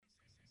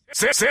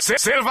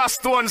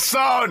Siverstone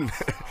sound.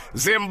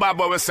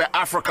 Zimbabwe will say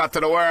Africa to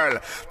the world.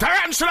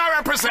 Tarantula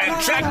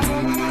represent. Check.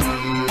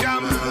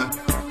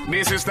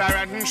 This is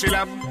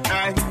Tarantula.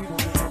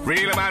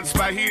 Real man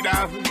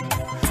Spahida.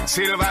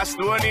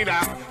 Siverstone in a.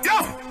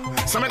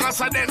 Yo! So make us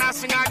then I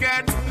sing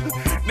again.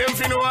 Them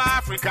fi know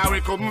Africa we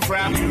come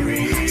from.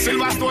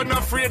 Siverstone not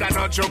afraid and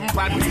not jump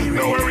on.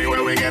 No worry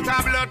where we get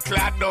our blood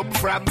clot up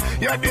from.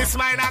 You're this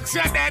Minnox,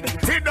 you're dead.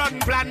 He done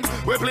plan.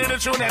 We play the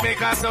tune and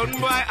make a sound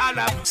boy and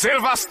up.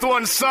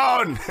 Siverstone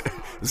sound.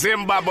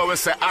 Zimbabwe will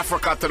say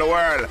Africa to the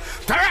world.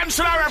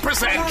 Tarantula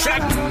represent.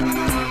 Check.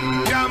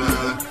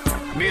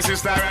 This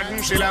is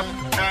Tarantula.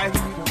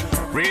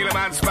 Real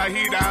man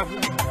Spahida.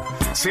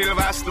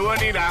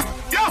 Siverstone in a.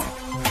 Yo!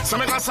 So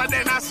make us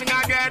then I sing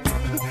again.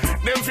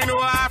 Them fi know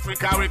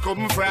Africa we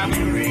come from.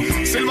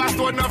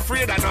 Siverstone not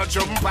afraid and not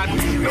jump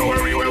on. No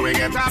worry where we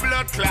get our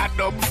blood clot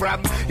up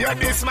from. You're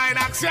this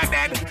Minnox, you're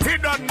dead. He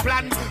done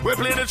plan. We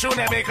play the tune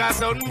and make a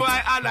sound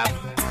boy and up.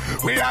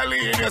 We are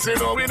leaders, you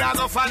know we not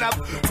go fan up.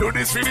 Do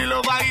this for the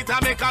love of it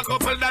and make a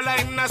couple dollar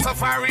in a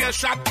safari a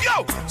shop.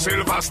 Yo!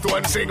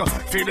 Siverstone sing.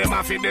 Feed them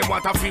and feed them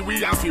what a fee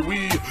we and fee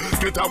we.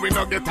 Get a we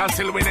not get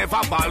until we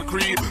never ball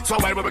creed. So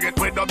when we get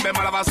wed up them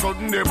all of a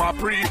sudden them a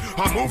pre.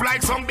 And move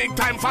like some big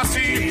time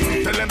fussy.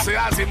 Tell them say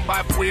as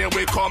Zimbabwe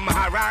we come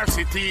Harar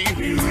City.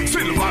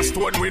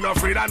 Siverstone we not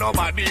afraid of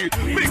nobody.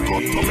 Big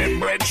up to me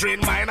brethren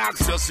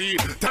Minnox you see.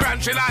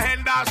 Tarantula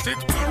hand dust it.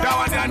 That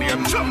one their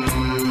name jump.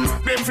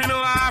 Them fi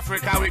know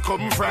Africa we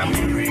come from.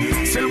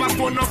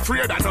 Siverstone not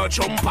afraid and not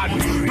jump on.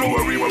 Don't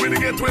worry when we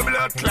get we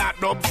blood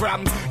clot up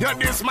from. You're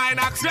this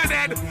Minnox you're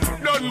dead.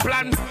 Don't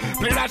plan.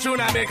 Play that tune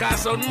and make a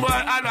son boy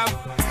and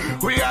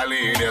up. We are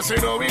leaders you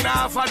know we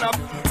not fan up.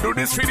 Do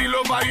this for the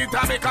love of it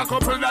and make a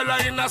couple dollar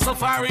in a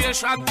safari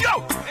shop. Yo!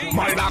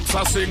 Minnox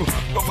a sing.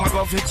 Don't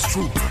forget fix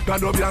true.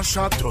 That don't be a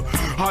shot.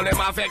 All them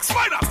have ex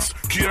Minnox.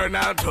 Care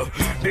not.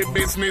 The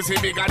business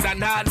is bigger than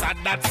that.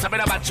 That's a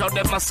bit about how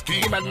them a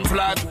scheme and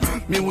plot.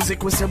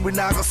 Music we say we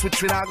not go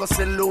switch, we not go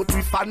sell out,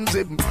 we fans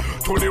him.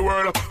 To the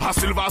world, a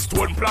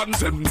Siverstone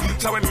plans him.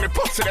 So when me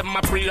pussy them,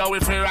 I pray how we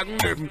fair and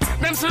them.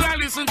 Them still I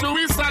listen to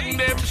we song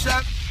them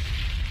shot.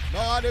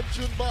 No, them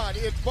tune bad.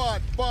 It's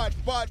bad,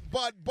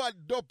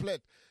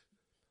 doublet.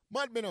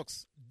 Mad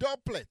Minnox,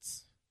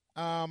 doublets.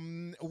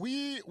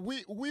 We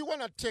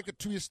want to take a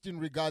twist in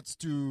regards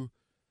to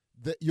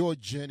your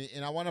journey,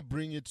 and I want to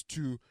bring it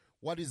to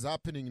what is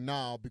happening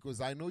now,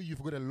 because I know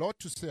you've got a lot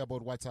to say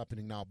about what's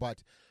happening now.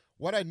 But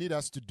what I need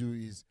us to do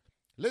is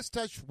let's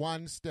touch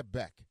one step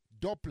back.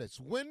 Doublets.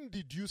 When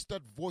did you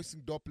start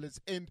voicing doublets,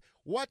 and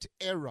what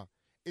era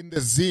in the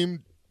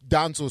Zim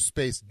dancehall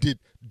space did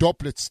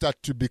doublets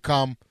start to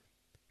become?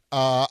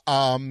 I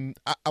don't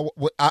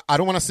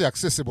want to say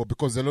accessible,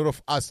 because a lot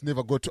of us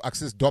never got to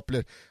access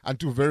doublet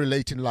until very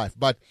late in life.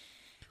 But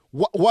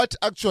what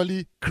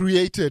actually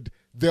created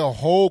the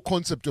whole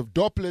concept of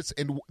doublets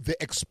and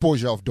the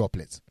exposure of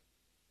doublets?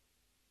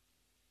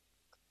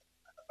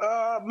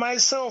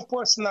 Myself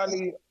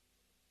personally,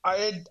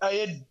 I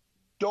had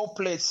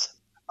doublets.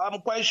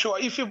 I'm quite sure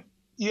if you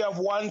have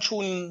one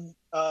tune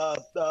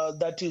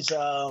that is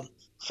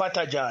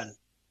Fatajan,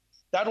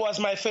 that was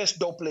my first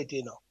doublet,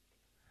 you know.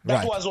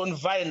 That was on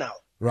vinyl.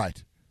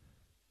 Right.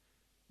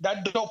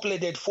 That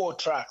doublet had 4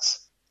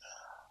 tracks.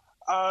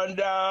 And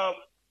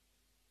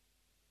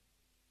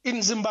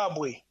in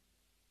Zimbabwe,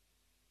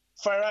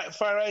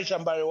 Farai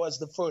Shambari was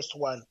the first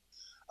one.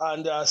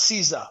 And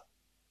Caesar.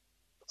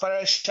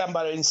 Farai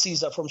Shambari and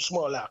Caesar from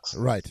Small Axe.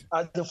 Right.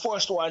 And the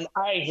first one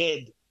I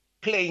had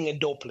playing a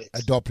doublet.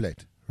 A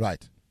doublet,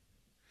 right.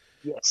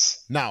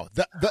 Yes. Now,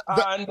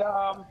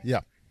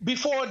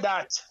 before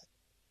that,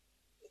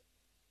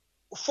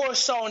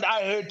 first sound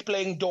I heard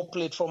playing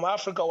doublet from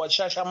Africa was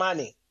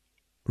Shashamane.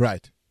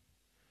 Right.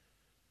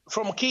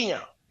 From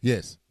Kenya.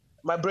 Yes.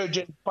 My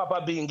brother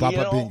Papa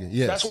Bingi.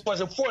 Yes. That was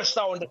the first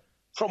sound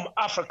from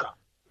Africa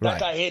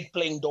that I heard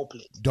playing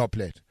doublet.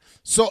 Doublet.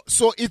 So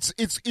it's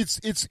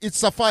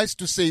suffice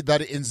to say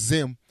that in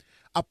Zim,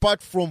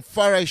 apart from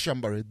Farai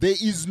Shambari, there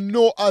is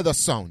no other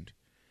sound.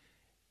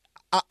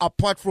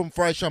 Apart from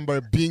Farai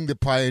Shambari being the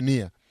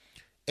pioneer,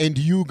 and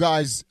you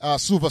guys,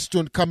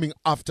 Siverstone coming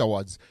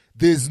afterwards,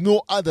 there's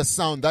no other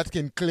sound that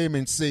can claim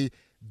and say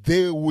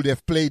they would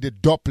have played a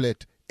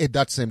doublet at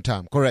that same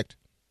time, correct?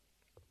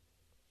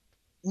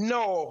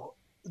 No,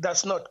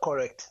 that's not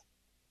correct.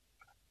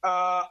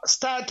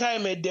 Star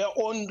Time had their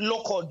own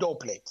local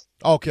doublet.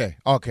 Okay,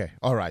 all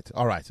right.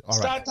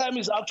 Star Time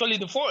is actually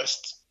the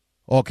first.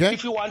 Okay.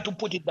 If you want to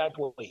put it that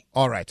way.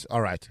 All right.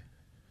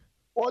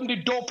 On the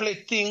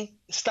doublet thing,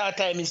 Star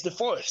Time is the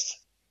first.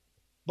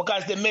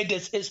 Because they made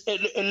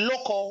a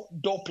local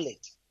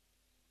doublet.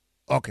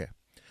 Okay.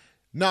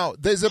 Now,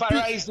 there's a...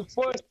 Farai is the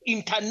first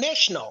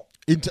international.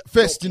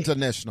 First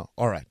international.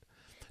 All right.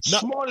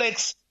 Small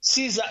X,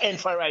 Caesar, and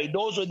Farai.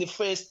 Those were the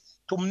first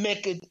to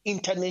make it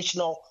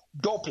international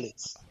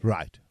doublets.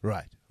 Right.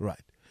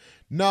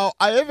 Now,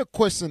 I have a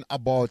question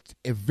about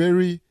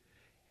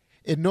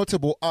a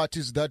notable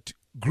artist that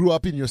grew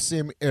up in your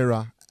same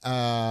era,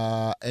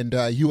 and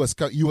you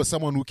were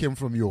someone who came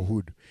from your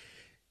hood.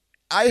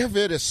 I have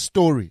heard a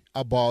story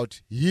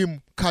about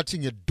him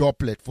cutting a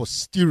doublet for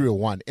Stereo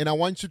One, and I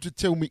want you to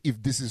tell me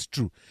if this is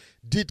true.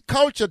 Did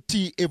Culture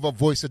T ever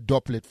voice a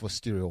doublet for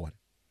Stereo One?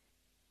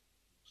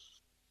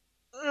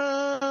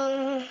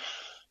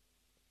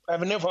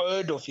 I've never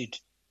heard of it.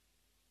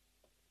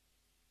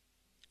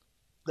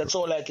 That's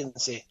all I can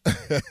say.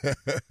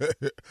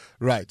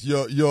 Right.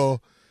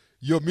 Your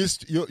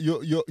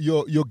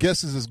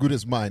guess is as good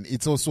as mine.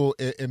 It's also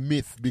a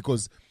myth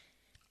because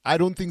I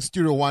don't think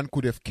Stereo One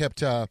could have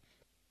kept a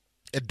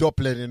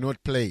doublet and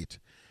not play it.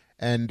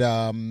 And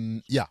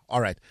yeah,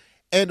 all right.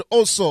 And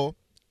also,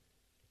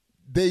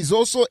 there is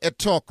also a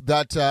talk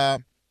that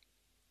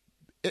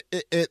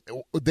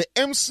the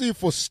MC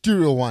for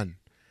Stereo One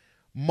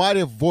might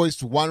have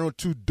voiced one or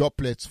two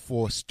doublets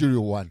for Stereo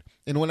One.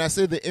 And when I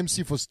say the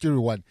MC for Stereo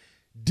One,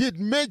 did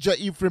Major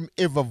Ephraim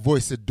ever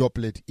voice a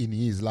doublet in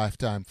his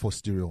lifetime for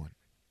Stereo One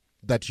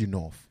that you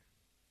know of?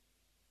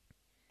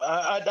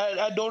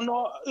 I don't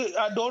know.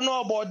 I don't know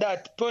about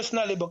that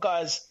personally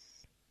because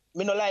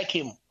me not like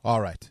him.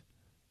 All right.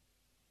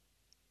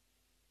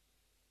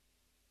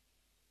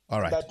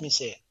 Let me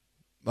say.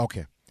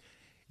 Okay.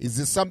 Is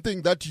this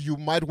something that you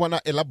might want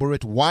to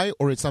elaborate why,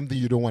 or it's something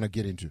you don't want to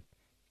get into?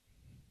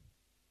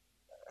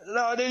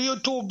 No, you're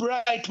too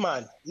bright,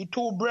 man. You're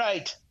too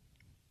bright.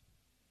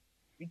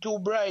 You're too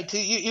bright.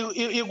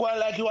 You go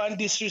like you want to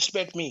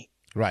disrespect me.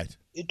 Right.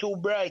 You're too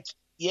bright.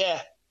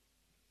 Yeah.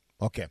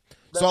 Okay.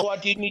 That's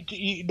what you need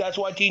to. That's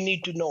what you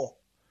need to know.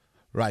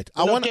 Right.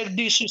 I want to take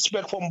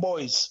disrespect from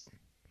boys.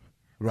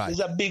 Right. He's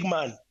a big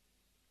man.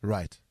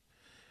 Right.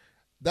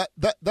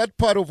 That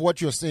part of what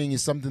you're saying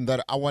is something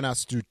that I want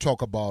us to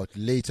talk about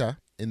later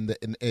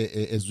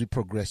as we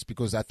progress,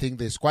 because I think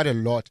there's quite a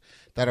lot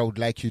that I would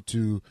like you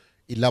to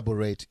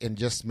elaborate and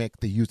just make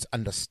the youth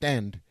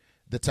understand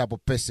the type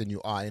of person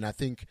you are. And I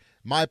think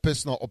my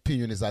personal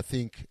opinion is I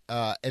think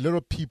a lot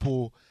of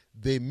people,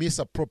 they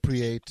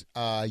misappropriate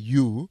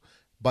you,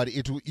 but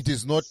it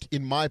is not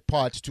in my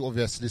part to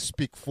obviously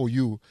speak for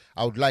you.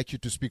 I would like you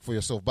to speak for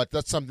yourself, but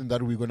that's something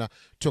that we're going to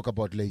talk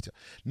about later.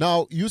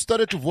 Now, you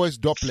started to voice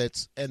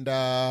doublets, and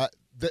the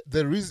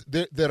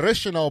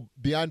rationale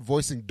behind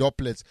voicing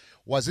doublets,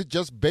 was it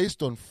just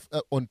based on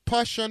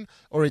passion,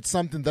 or it's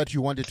something that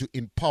you wanted to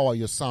empower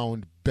your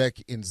sound back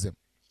in Zim?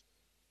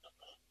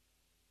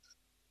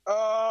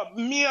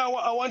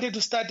 I wanted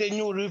to start a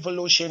new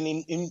revolution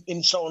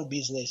in sound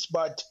business,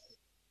 but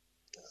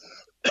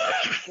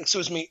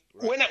excuse me.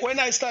 Right.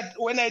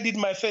 When I did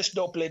my first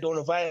doublet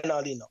on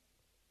vinyl,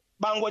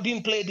 Bango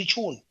didn't play the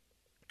tune.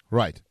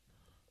 Right.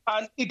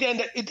 And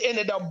it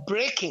ended up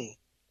breaking.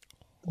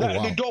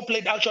 The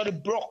doublet actually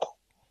broke.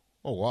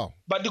 Oh wow.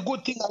 But the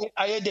good thing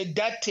I had a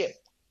DAT tape.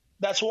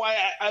 That's why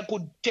I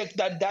could take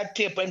that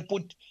tape and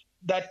put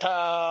that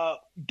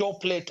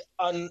doublet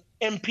on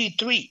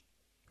MP3.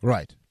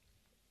 Right.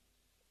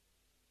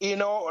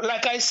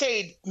 Like I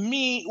said,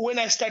 when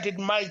I started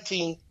my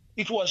thing,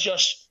 it was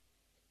just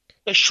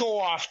a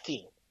show-off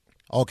thing.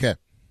 Okay.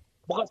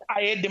 Because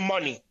I had the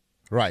money.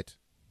 Right.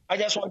 I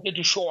just wanted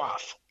to show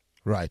off.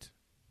 Right.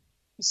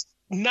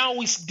 Now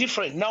it's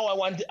different. Now I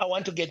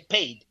want to get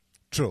paid.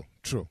 True.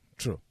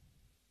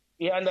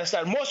 You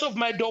understand? Most of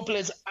my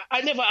doublets,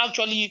 I never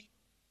actually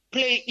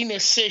play in a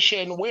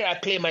session where I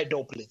play my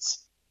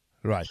doublets.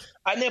 Right.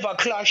 I never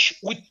clash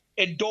with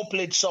a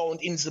doublet sound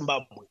in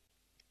Zimbabwe.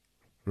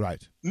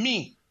 Right.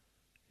 Me,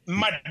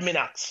 Mad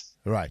Minnox.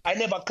 Right. I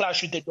never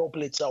clash with a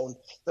doublet sound.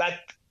 Like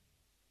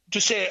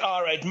to say,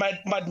 all right,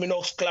 Mad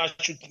Minnox clash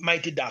with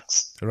Mighty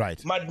Ducks.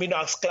 Right. Mad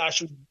Minnox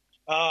clash with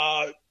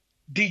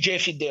DJ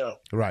Fidel.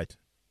 Right.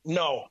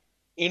 No.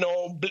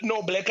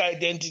 No Black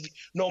Identity,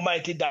 no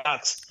Mighty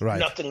Ducks. Right.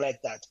 Nothing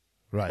like that.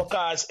 Right.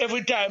 Because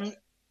every time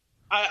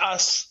I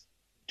ask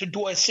to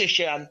do a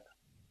session,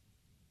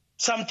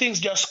 some things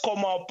just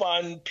come up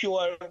and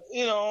pure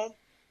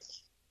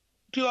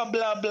blah,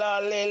 blah,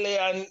 lele,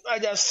 and I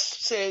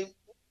just say,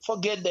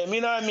 forget them,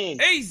 you know what I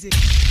mean? Easy.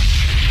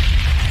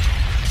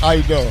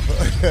 I know.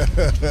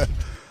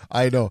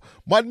 I know.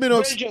 Mad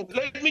Minnox.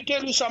 Let me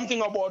tell you something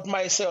about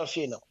myself,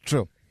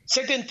 True.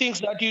 Certain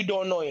things that you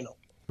don't know,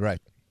 Right.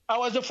 I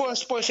was the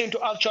first person to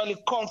actually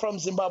come from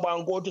Zimbabwe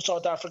and go to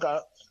South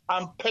Africa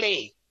and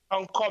play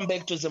and come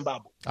back to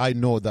Zimbabwe. I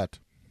know that.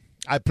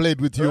 I played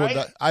with you right? on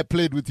that. I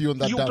played with you on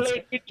that you dance. You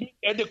played with me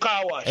at the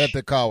car wash. At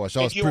the car wash.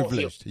 I was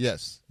privileged.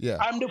 Yes. Yeah.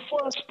 I'm the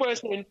first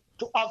person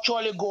to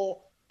actually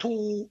go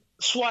to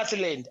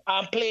Swaziland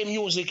and play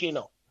music,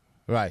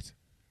 Right.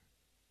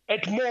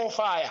 At More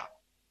Fire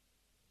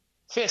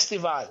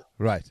Festival.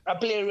 Right. I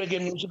play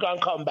reggae music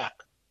and come back.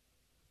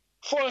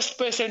 First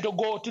person to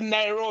go to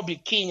Nairobi,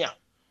 Kenya.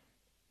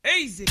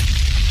 Easy.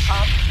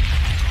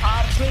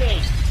 I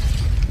played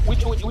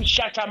with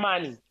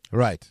Shatamani.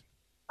 Right.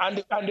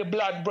 And the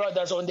Blood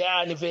Brothers on their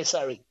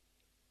anniversary.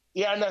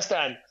 You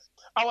understand?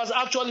 I was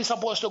actually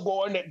supposed to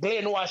go on the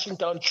Glen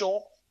Washington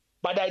show,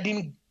 but I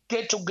didn't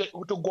get to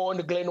go on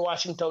the Glen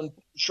Washington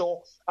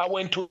show. I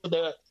went to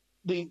the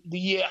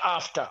year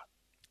after.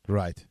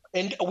 Right.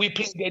 And we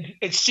played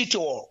at City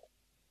Hall.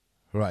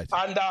 Right.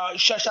 And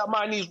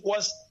Shashamani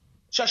was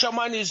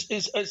Shashaman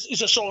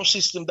is a sound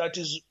system that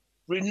is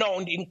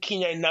renowned in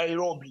Kenya and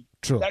Nairobi.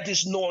 True. That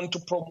is known to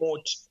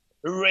promote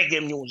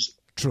reggae music.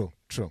 True.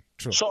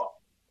 So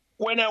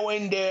when I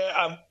went there,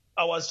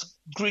 I was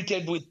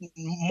greeted with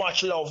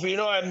much love. You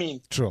know what I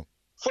mean? True.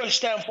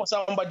 First time for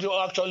somebody to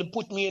actually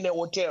put me in a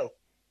hotel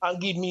and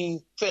give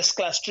me first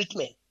class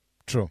treatment.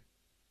 True.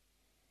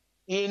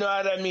 You know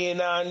what I mean?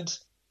 And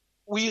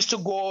we used to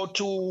go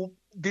to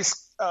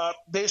this,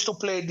 they used to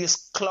play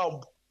this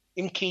club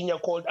in Kenya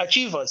called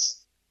Achievers.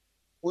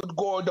 We'd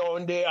go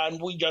down there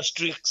and we just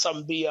drink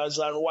some beers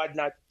and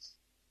whatnot.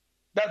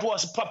 That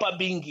was Papa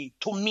Bingi.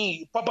 To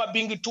me, Papa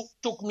Bingi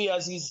took me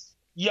as his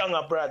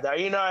younger brother.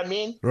 You know what I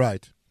mean?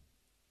 Right.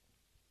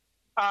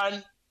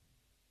 And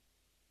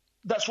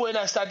that's when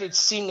I started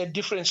seeing a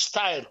different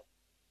style.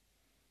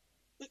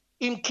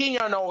 In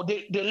Kenya now,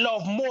 they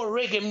love more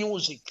reggae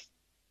music.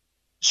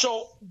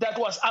 So that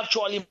was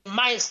actually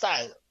my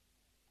style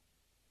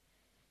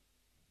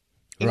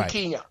in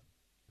Kenya.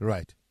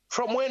 Right.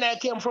 From when I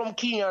came from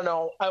Kenya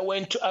now, I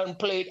went and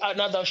played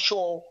another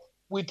show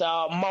with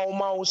Mau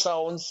Mau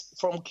Sounds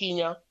from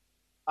Kenya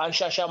and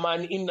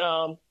Shashaman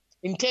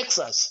in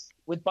Texas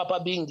with Papa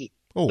Bingi.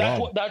 Oh,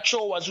 wow. That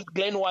show was with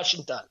Glenn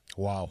Washington.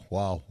 Wow.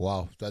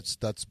 That's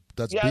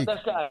you big.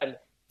 Understand?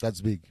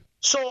 That's big.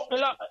 So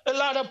a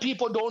lot of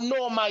people don't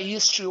know my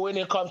history when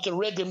it comes to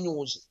reggae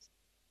music.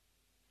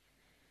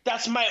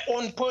 That's my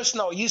own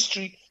personal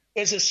history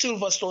as a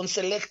Siverstone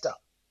selector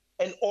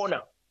and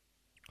owner.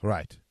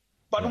 Right.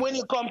 But when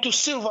you come to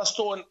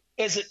Siverstone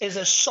as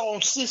a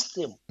sound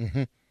system,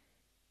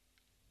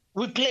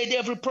 we played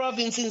every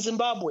province in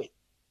Zimbabwe.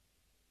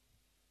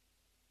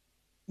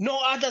 No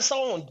other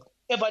sound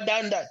ever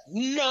done that.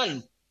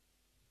 None.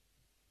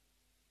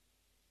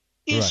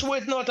 East,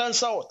 west, north, and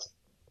south.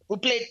 We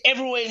played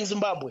everywhere in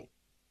Zimbabwe.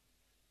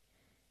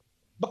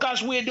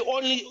 Because we were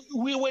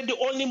the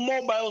only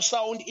mobile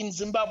sound in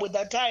Zimbabwe at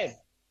that time.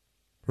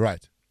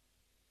 Right.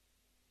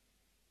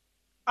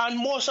 And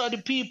most of the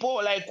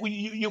people, like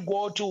you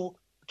go to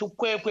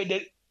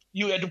Kwekwe,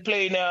 you had to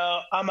play in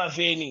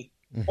Amaveni,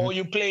 or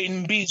you play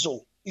in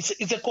Mbizo.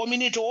 It's a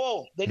community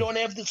hall. They don't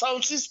have the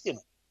sound system.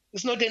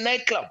 It's not a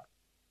nightclub.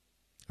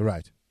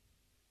 Right.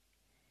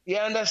 You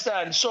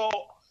understand? So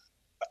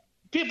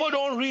people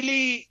don't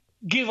really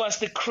give us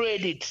the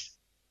credit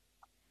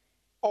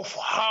of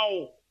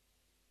how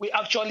we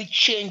actually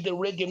changed the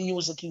reggae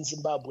music in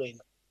Zimbabwe.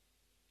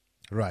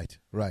 Right.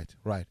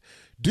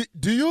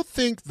 Do you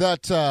think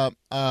that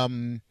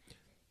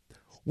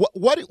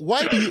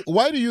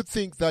why do you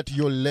think that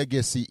your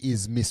legacy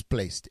is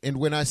misplaced? And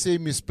when I say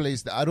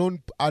misplaced, I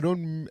don't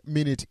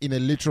mean it in a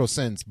literal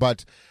sense,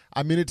 but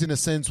I mean it in a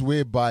sense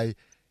whereby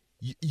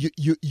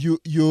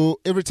you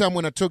every time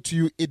when I talk to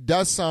you, it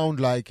does sound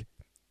like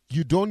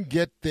you don't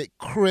get the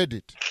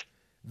credit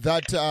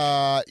that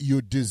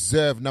you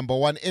deserve, number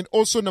one. And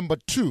also, number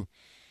two,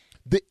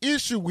 the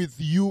issue with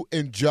you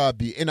and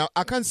Jabi, and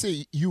I can't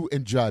say you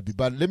and Jabi,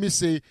 but let me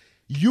say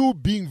you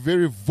being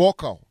very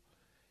vocal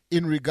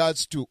in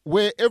regards to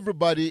where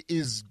everybody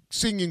is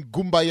singing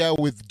Gumbaya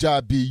with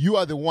Jabi, you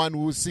are the one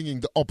who's singing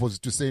the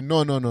opposite, to say,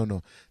 no.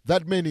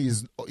 That man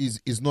is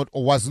not,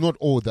 or was not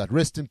all that.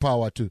 Rest in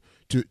power to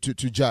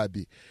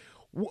Jabi.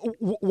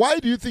 Why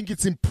do you think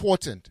it's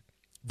important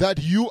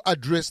that you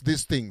address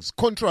these things,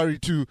 contrary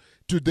to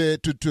the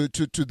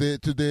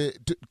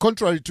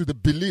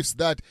beliefs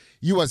that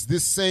he was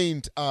this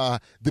saint,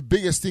 the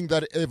biggest thing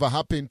that ever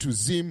happened to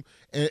Zim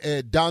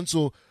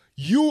Dancehall?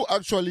 You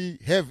actually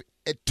have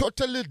a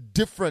totally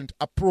different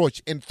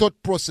approach and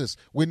thought process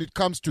when it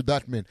comes to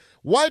that man.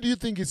 Why do you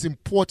think it's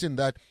important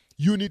that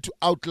you need to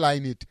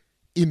outline it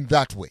in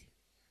that way?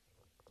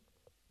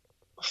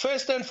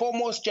 First and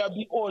foremost,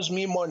 Jabi owes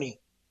me money,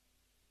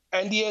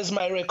 and he has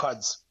my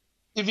records.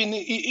 Even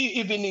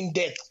in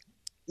death,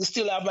 he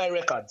still have my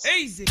records.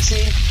 Easy.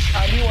 See,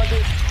 and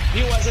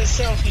he was a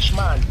selfish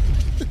man.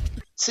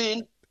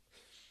 See,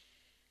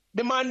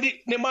 the man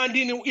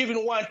didn't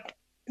even want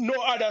no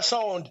other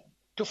sound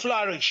to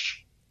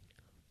flourish.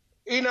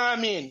 You know what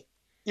I mean?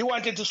 He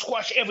wanted to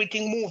squash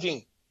everything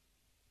moving.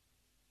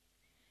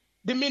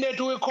 The minute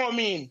we come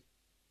in,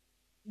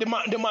 the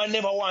man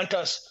never want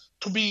us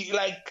to be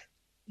like,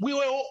 we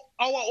were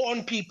our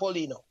own people,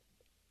 you know.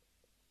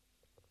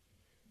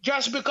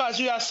 Just because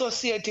you are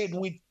associated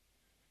with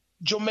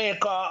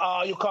Jamaica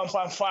or you come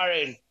from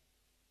foreign,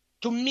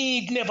 to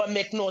me it never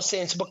make no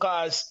sense,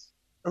 because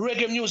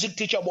reggae music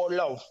teach about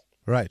love.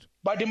 Right.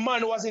 But the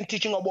man wasn't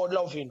teaching about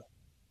love, you know.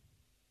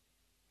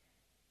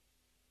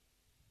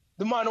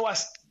 The man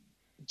was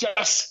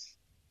just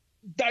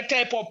that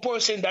type of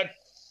person that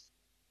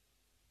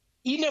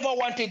he never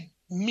wanted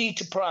me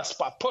to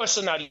prosper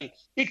personally.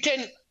 It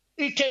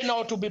turned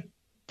out to be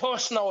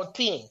personal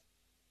thing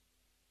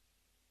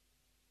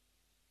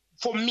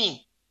for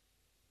me.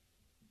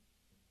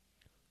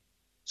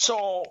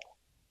 So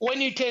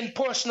when it turned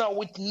personal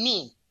with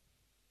me,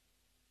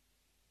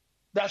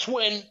 that's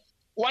when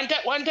one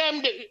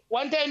time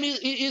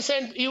he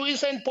sent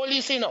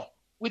police, you know,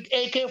 with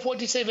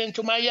AK-47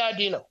 to my yard,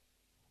 you know.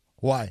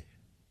 Why?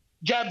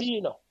 Jabi,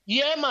 you know.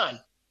 Yeah, man.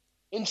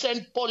 Him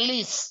send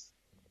police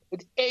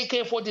with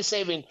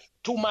AK-47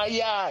 to my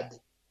yard.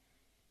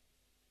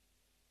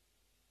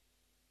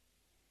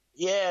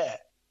 Yeah.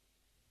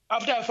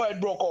 After a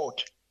fight broke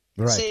out.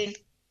 Right. Saying,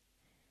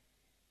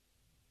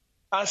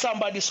 and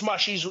somebody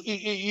smashed his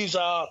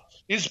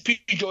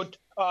Peugeot,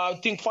 I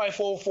think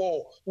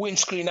 544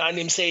 windscreen, and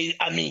him say,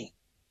 "I mean."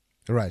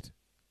 Right.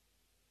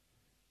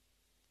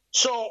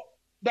 So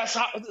that's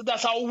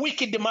how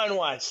wicked the man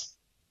was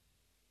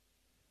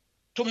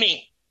to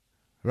me.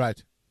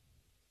 Right.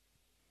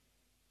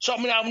 So I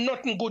mean, I have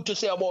nothing good to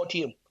say about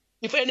him.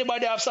 If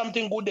anybody have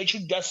something good, they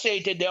should just say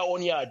it in their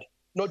own yard,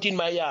 not in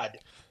my yard.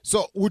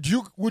 So would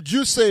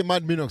you say,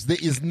 Mad Minnox, there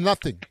is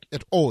nothing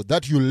at all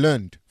that you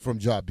learned from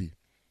Jabi?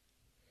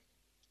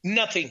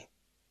 Nothing.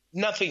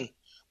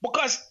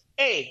 Because,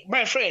 hey,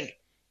 my friend,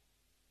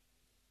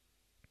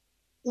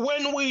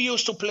 when we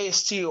used to play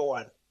Stereo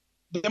One,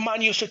 the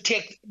man used to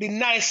take the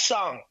nice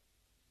song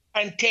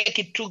and take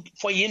it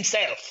for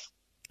himself.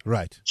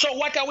 Right. So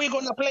what are we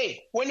going to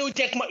play when we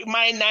take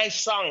my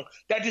nice song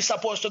that is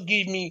supposed to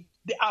give me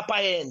the upper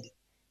end?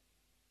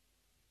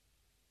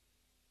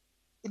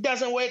 It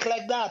doesn't work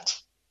like that.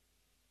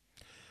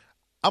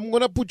 I'm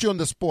going to put you on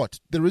the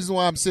spot. The reason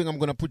why I'm saying I'm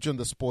going to put you on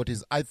the spot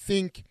is I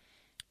think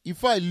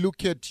if I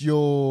look at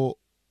your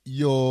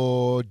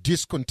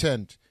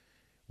discontent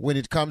when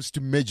it comes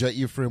to Major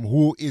Ephraim,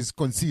 who is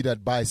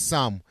considered by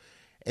some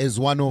as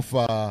one of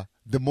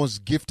the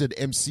most gifted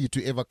MC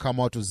to ever come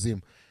out of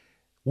Zim,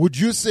 would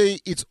you say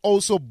it's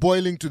also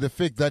boiling to the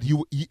fact that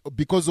he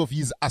because of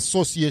his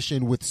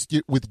association with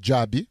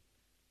Jabi?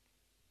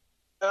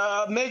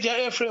 Major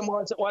Ephraim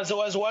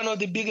was one of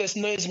the biggest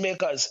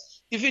noisemakers.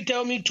 If you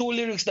tell me 2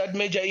 lyrics that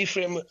Major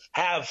Ephraim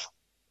have,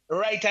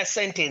 write a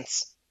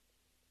sentence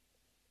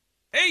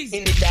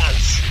in the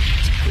dance.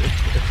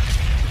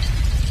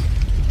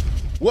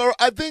 Well,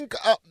 I think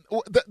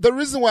the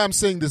reason why I'm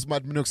saying this,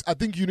 Mad Minnox, I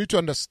think you need to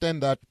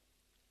understand that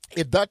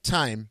at that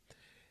time,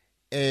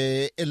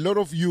 a lot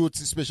of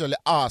youths, especially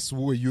us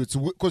who were youths,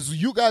 because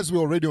you guys were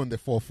already on the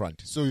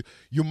forefront, so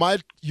you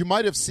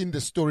might have seen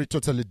the story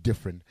totally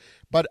different.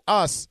 But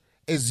us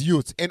as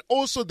youths, and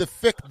also the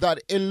fact that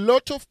a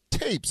lot of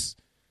tapes,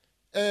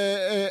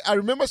 I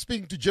remember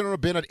speaking to General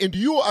Bernard, and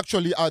you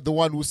actually are the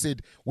one who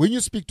said, when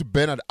you speak to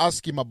Bernard,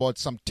 ask him about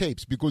some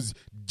tapes, because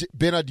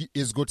Bernard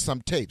has got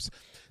some tapes.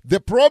 The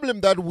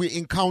problem that we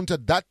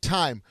encountered that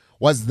time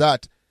was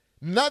that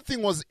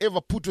nothing was ever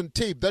put on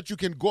tape that you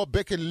can go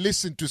back and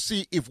listen to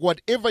see if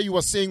whatever you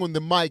were saying on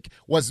the mic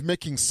was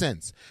making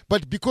sense.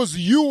 But because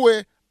you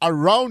were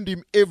around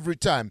him every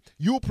time,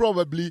 you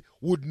probably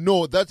would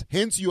know that,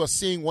 hence you are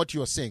saying what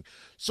you are saying.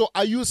 So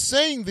are you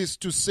saying this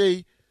to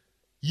say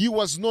he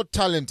was not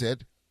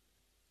talented?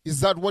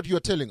 Is that what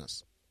you're telling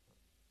us?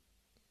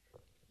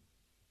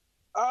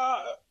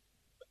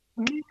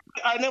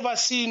 I never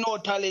see no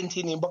talent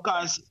in him,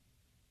 because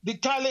the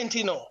talent,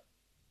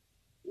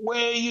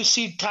 where you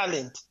see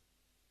talent,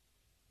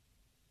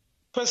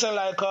 person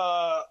like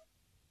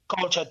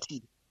Culture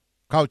T.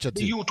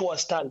 The youth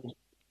was talent.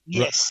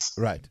 Yes.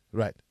 Right.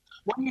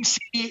 When you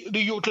see the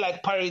youth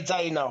like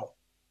Parizai now,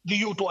 the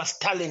youth was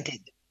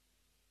talented.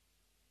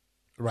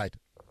 Right.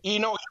 He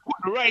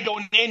could ride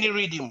on any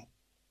rhythm.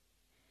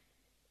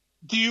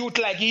 The youth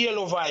like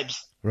Yellow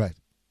Vibes. Right.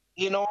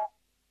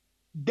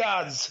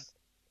 Dads,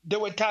 they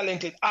were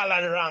talented.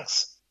 Alan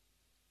Ranks.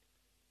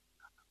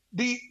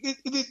 The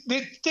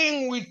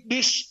thing with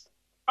this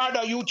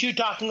other youth you're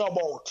talking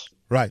about,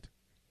 right,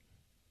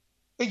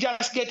 they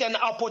just get an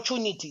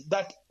opportunity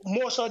that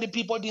most of the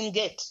people didn't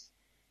get.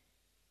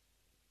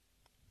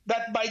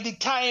 That by the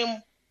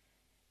time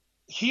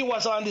he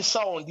was on the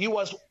sound, he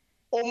was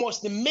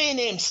almost the main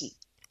MC.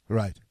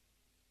 Right.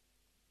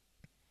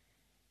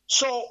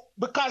 So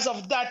because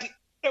of that,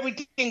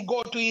 everything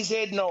go to his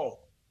head now.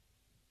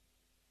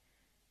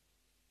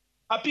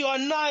 Appear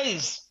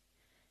nice.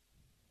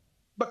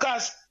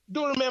 Because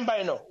do remember,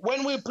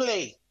 when we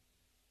play,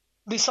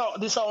 the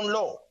sound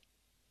low.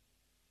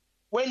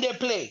 When they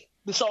play,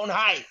 the sound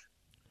high.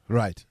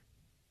 Right.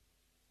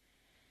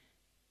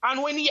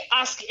 And when you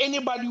ask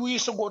anybody who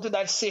used to go to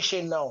that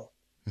session now,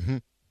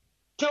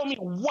 tell me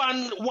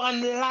one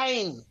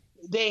line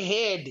they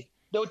heard,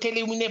 they'll tell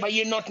you we never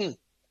hear nothing.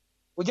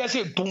 We just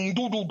hear dum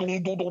dum dum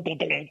dum dum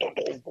dum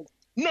dum dum.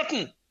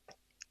 Nothing.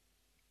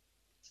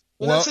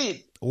 That's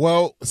it.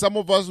 Well, some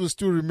of us will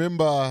still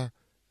remember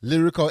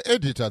Lyrical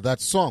Editor,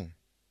 that song.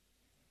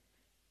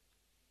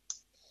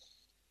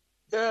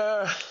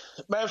 My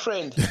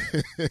friend,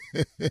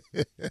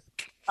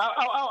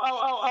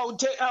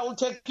 I'll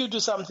take you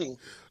to something.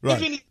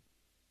 Right.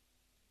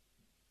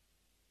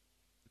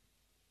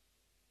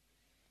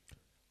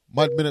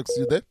 Mad Minnox,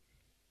 you there?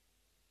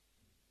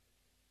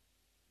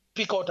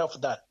 Pick out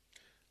of that.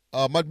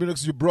 Mad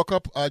Minnox, you broke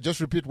up. Just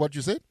repeat what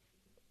you said.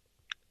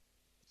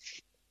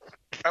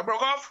 I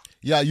broke off?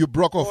 Yeah, you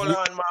broke off. Hold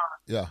on, man.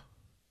 Yeah.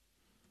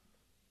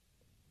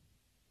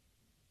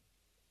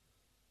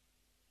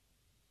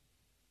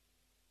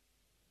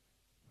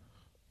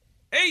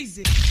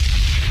 Easy.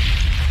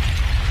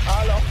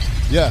 Hello?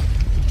 Yeah.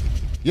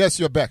 Yes,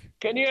 you're back.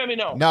 Can you hear me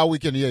now? Now we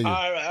can hear you.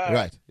 All right.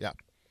 Right, yeah.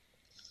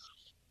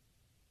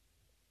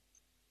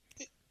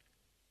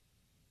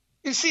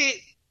 You see,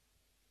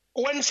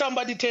 when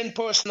somebody turn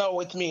personal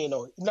with me,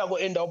 it's not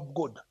going to end up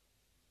good.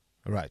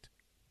 Right.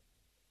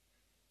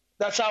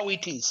 That's how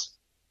it is.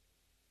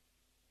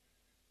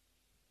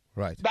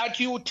 Right. That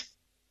youth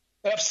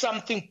have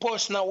something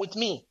personal with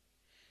me.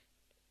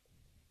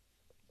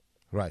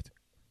 Right.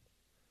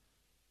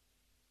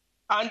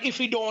 And if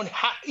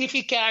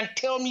he can't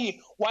tell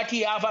me what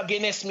he have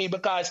against me,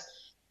 because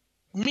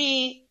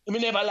me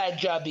never like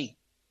Jabi.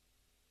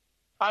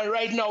 And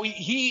right now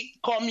he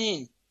come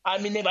in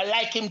and me never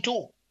like him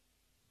too.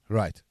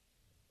 Right.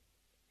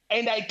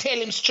 And I tell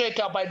him straight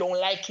up, I don't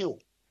like you.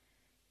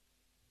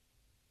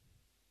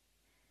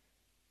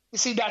 You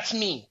see, that's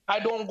me. I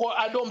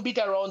don't beat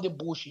around the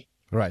bush.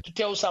 Right. To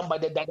tell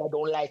somebody that I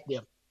don't like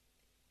them.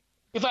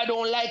 If I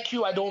don't like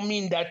you, I don't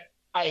mean that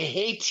I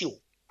hate you.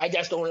 I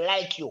just don't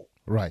like you.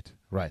 Right,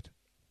 right.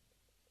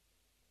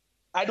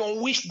 I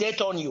don't wish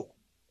death on you.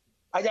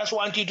 I just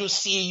want you to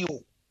see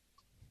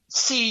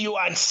you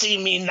and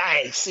see me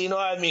nice. You know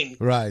what I mean?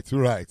 Right,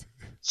 right.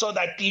 So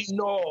that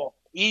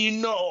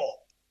you know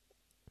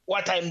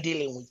what I'm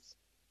dealing with.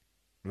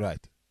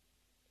 Right.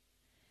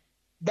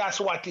 That's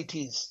what it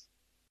is.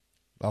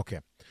 Okay.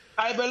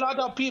 I have a lot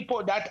of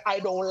people that I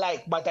don't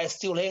like, but I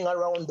still hang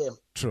around them.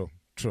 True.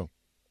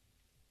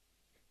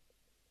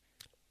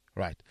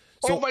 Right.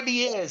 So, over the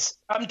years,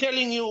 I'm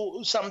telling you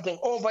something,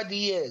 over the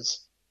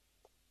years,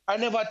 I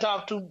never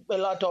talked to a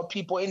lot of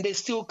people, and they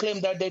still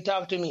claim that they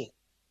talk to me.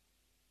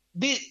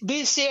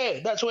 This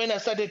year, that's when I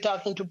started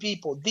talking to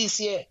people. This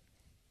year,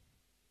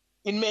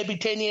 in maybe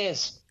 10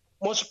 years,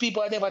 most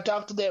people I never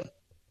talked to them.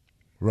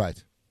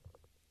 Right.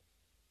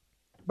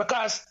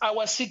 Because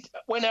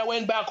when I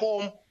went back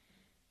home,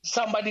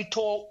 somebody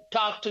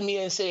talked to me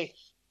and say,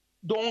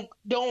 don't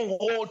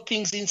hold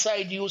things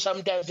inside you.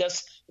 Sometimes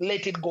just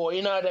let it go.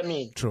 You know what I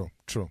mean? True.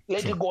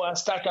 Let it go and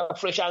start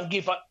afresh and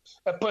give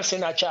a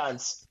person a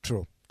chance.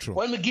 True.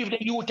 When we give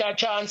the youth a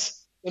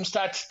chance, him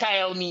start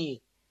style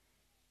me.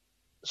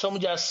 Some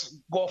just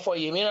go for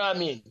him. You know what I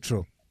mean?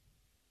 True.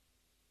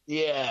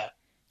 Yeah.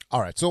 All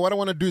right. So what I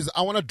want to do is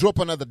I want to drop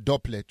another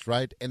doublet,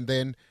 right? And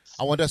then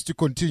I want us to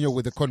continue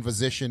with the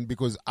conversation,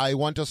 because I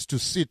want us to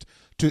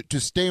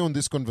stay on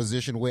this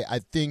conversation where I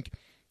think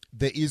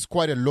there is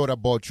quite a lot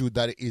about you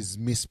that is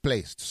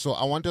misplaced. So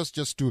I want us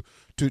just to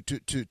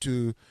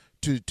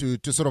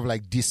sort of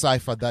like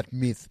decipher that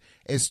myth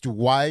as to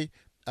why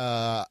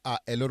a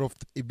lot of,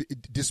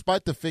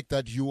 despite the fact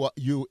that you are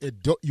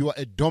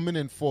a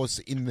dominant force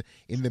in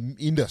the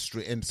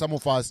industry, and some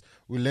of us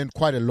we learned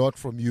quite a lot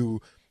from you.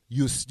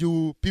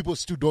 People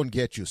still don't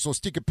get you. So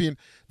stick a pin.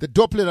 The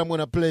doublet I'm going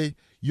to play,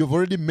 you've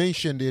already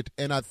mentioned it,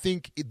 and I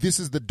think this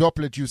is the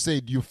doublet you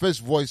said you first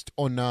voiced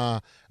on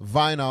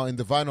vinyl in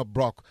the vinyl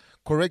block.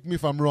 Correct me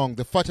if I'm wrong.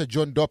 The Fata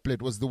John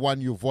doublet was the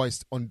one you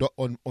voiced on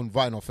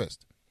vinyl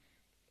first.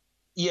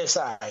 Yes,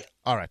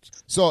 All right.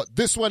 So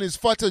this one is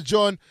Fata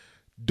John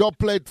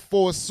doublet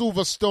for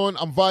Siverstone.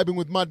 I'm vibing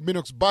with Mad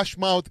Minnox.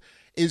 Bashmouth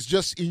is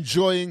just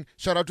enjoying.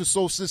 Shout out to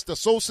Soul Sister.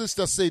 Soul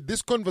Sister said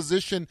this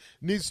conversation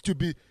needs to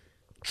be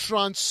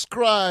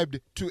transcribed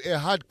to a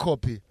hard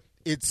copy.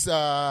 It's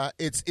a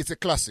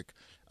classic.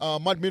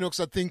 Mad Minnox,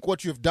 I think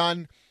what you've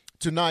done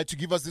tonight to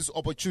give us this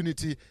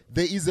opportunity,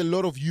 there is a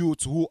lot of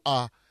youths who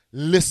are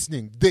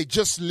listening. They're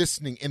just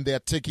listening and they're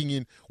taking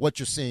in what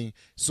you're saying.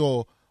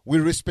 So we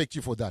respect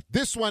you for that.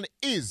 This one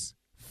is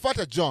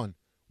Fata John.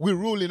 We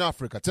rule in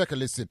Africa. Take a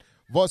listen.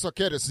 Voice of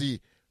courtesy,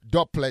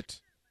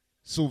 doublet,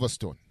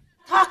 Siverstone.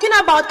 Talking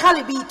about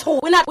Calibi tone.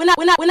 We're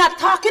not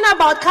talking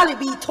about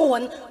Calibi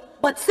tone,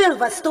 but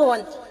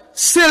Siverstone.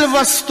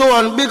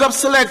 Siverstone, big up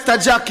selector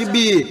Jackie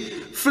B,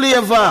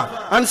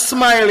 Flavor and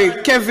Smiley,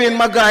 Kevin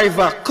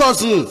MacGyver,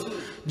 Cousin,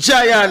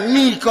 Giant,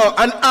 Nico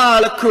and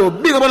all the crew.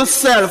 Big up on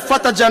yourself,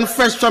 Fata John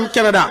fresh from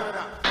Canada.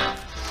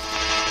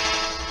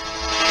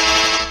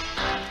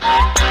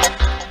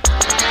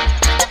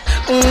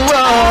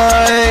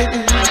 Why?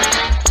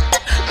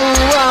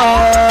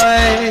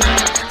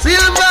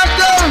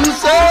 Siverstone,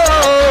 so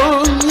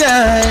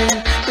yeah.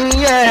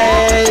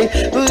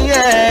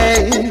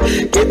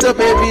 Get up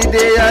every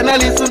day and I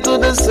listen to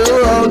the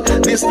sound.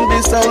 Listen to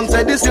the sound,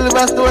 say the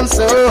Siverstone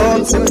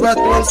sound.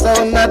 Siverstone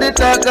sound, now they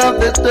talk of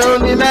the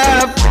town in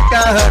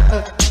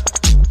Africa.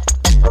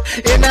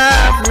 In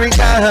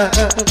Africa.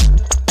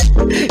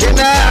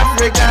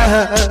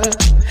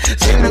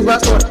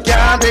 Siverstone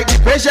can't take the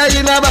pressure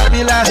in a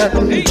Babylon.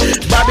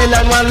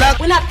 Babylon one lock.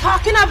 We're not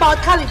talking about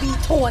Calibi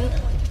tone,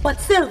 but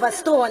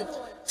Siverstone.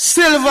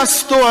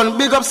 Siverstone,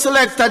 big up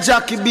selector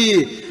Jackie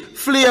B,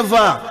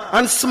 Flavor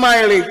and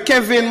Smiley,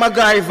 Kevin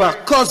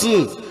MacGyver,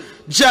 Cousin,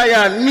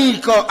 Giant,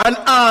 Nico and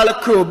all the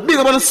crew. Big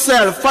up on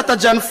yourself, Fata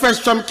John fresh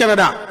from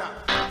Canada.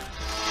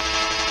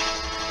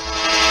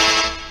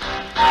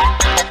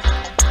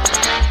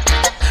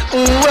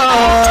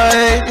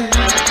 Why?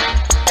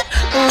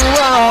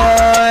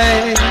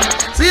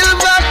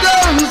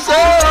 Siverstone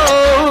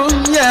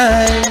sound,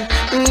 yeah.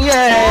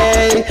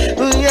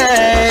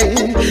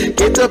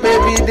 Get up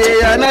every day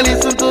and I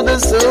listen to the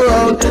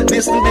sound.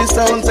 Listen to the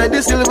sound, say the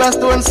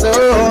Siverstone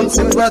sound.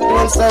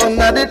 Siverstone sound,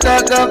 now the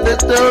talk of the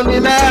town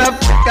in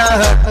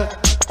Africa.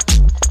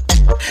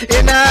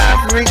 In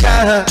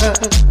Africa.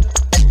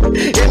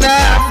 In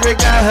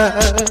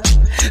Africa.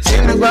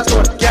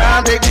 Siverstone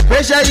can't take the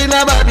pressure in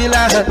a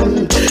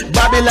Babylon.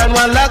 Babylon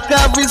one lock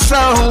up his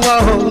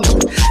sound.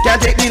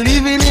 Can't take the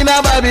living in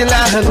a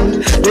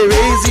Babylon. They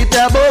raise it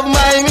above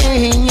my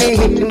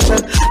means.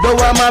 Don't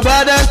want my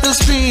brothers to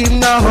scream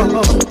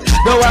now.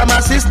 Don't want my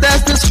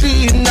sisters to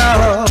scream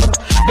now.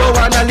 Don't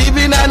wanna live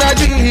in a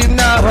dream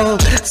now.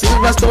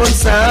 Siverstone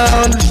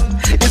sound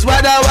is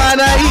what I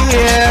wanna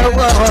hear.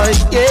 Oh,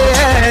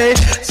 yeah.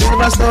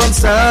 Siverstone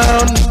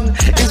sound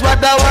is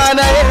what I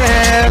wanna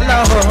hear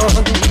now.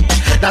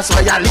 That's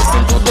why I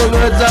listen to the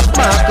words of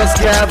Marcus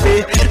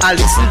Garvey. I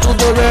listen to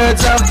the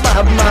words of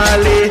Bob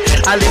Marley.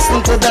 I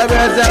listen to the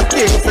words of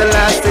King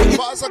Selassie.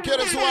 Pastor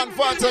Keres One,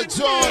 Pastor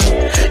John,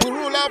 we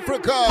rule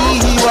Africa.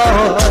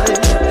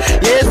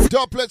 Yes.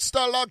 Doublet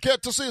style, I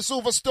get to see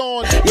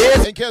Siverstone.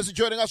 Yes. In case you're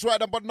joining us right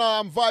now, but now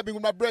I'm vibing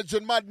with my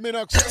brethren, Mad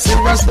Minnox,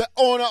 the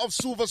owner of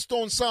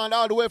Siverstone Sound,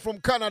 all the way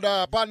from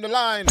Canada, on the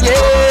line.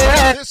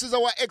 Yeah. This is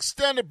our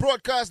extended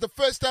broadcast, the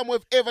first time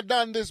we've ever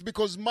done this,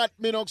 because Mad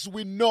Minnox,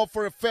 we know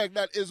for a fact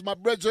that is my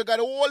brethren got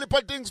a whole heap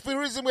of things for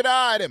reason with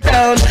them.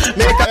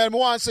 And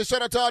once a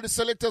shout out to all the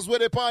selectors where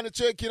they pan the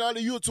check in, all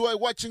the youth who are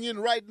watching in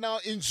right now,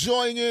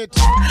 enjoying it.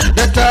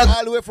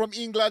 All the way from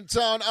England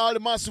town, all the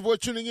massive who are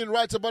tuning in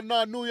right about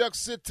now, New York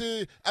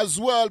City as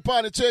well,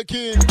 pan the check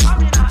in.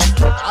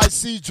 I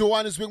see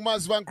Johannesburg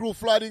Massive and crew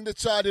flooding the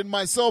chat in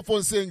my cell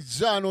phone saying,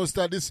 John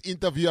Oster, this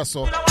interview,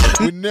 so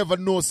we never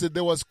know, said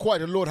there was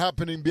quite a lot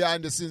happening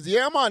behind the scenes.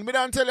 Yeah, man, me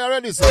don't tell you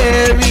already, so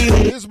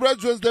these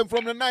brethren them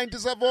from the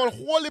 90s have all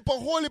whole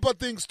heap of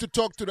things to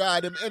talk to the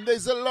Adam, and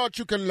there's a lot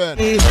you can learn.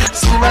 From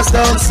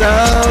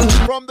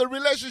the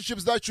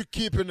relationships that you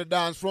keep in the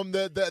dance, from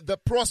the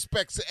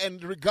prospects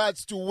and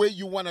regards to where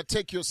you want to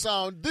take your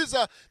sound. This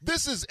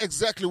is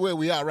exactly where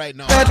we are right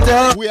now.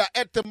 We are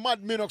at the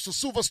Mad Minnox of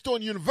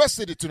Siverstone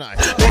University tonight.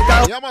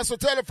 Yeah, man, so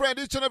tell a friend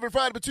each and every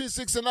Friday between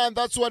 6 and 9.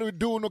 That's what we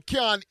do. No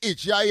can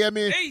itch. Yeah, hear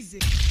me? Easy.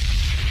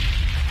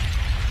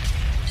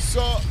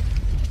 So,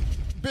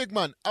 big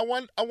man, I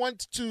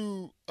want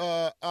to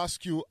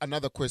ask you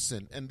another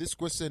question. And this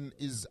question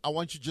is, I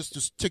want you just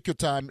to take your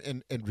time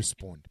and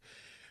respond.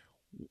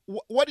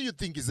 What do you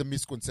think is a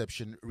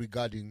misconception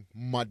regarding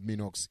Mad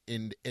Minnox?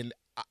 And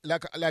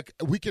like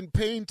we can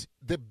paint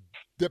the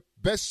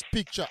best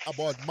picture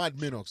about Mad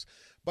Minnox,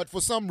 but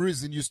for some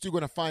reason you're still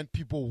going to find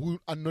people who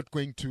are not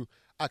going to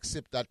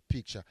accept that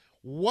picture.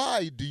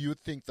 Why do you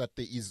think that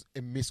there is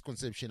a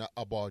misconception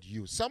about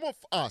you? Some of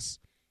us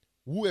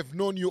who have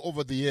known you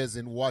over the years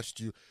and watched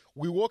you,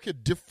 we walk a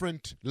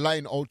different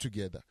line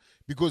altogether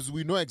because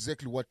we know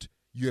exactly what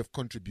you have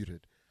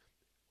contributed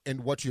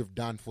and what you have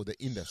done for the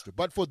industry.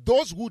 But for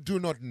those who do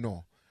not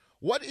know,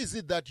 what is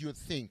it that you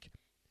think,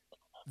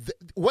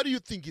 what do you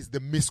think is the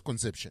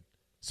misconception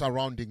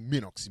surrounding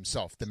Minnox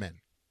himself, the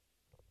man?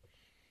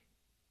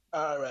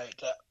 All right.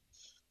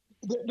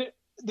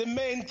 The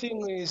main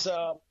thing is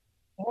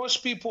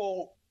most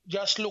people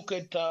just look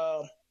at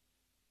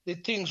the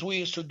things we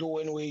used to do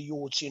when we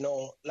were youths,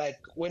 like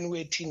when we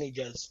were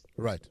teenagers.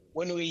 Right.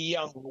 When we were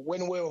young,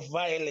 when we were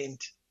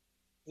violent,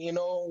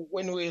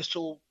 when we used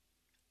to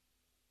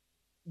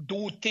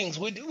do things.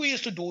 We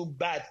used to do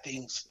bad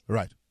things.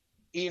 Right.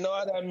 You know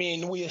what I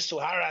mean? We used to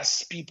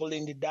harass people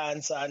in the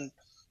dance and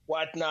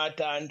whatnot.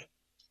 And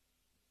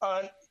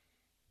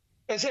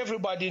as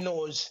everybody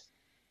knows,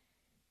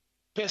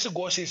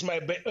 Pesagos is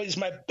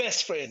my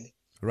best friend.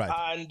 Right.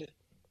 And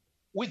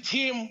with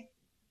him,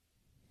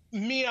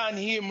 me and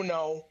him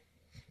now,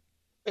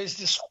 as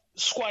the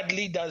squad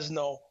leaders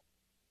now,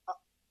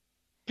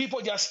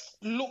 people just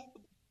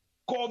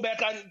go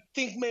back and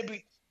think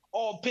maybe,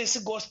 oh,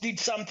 Pesagos did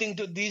something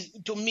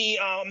to me,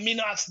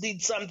 Minnox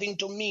did something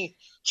to me.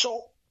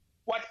 So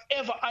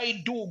whatever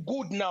I do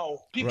good now,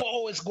 people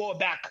always go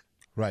back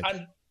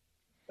and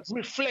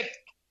reflect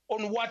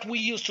on what we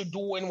used to do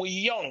when we were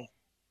young.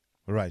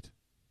 Right.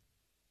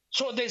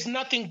 So there's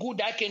nothing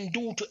good I can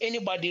do to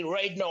anybody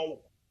right now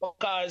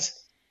because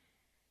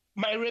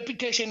my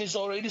reputation is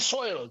already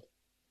soiled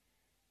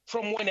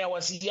from when I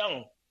was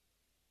young.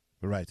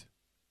 Right.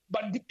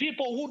 But the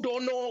people who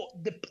don't know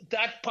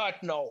that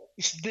part now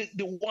is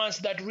the ones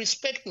that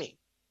respect me.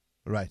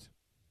 Right.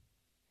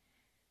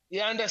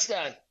 You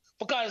understand?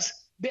 Because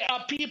there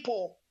are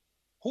people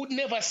who'd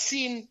never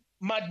seen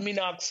Mad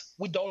Minnox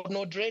without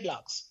no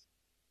dreadlocks.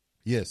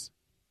 Yes.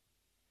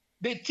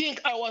 They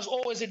think I was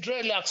always a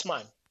dreadlocks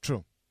man.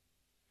 True.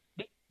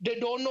 They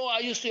don't know I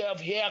used to have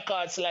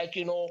haircuts like,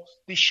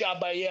 the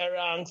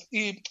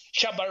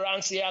Shabba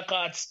Ranks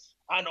haircuts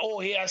and all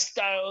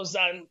hairstyles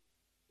and,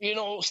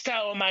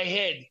 style my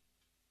head.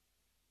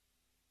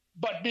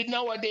 But the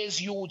nowadays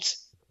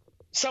youths,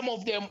 some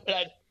of them,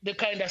 they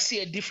kind of see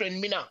a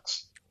different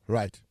Minnox.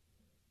 Right.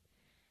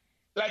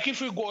 Like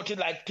if we go to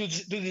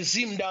the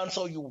Zim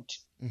Dancehall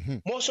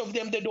youth, most of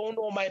them, they don't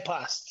know my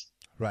past.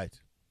 Right.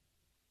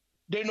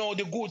 They know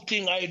the good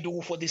thing I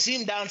do for the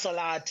Zim dancehall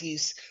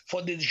artists,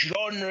 for the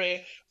genre,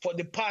 for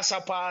the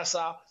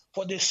pasa,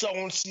 for the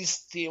sound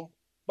system.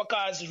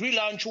 Because really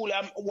and truly,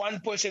 I'm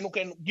one person who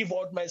can give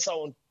out my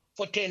sound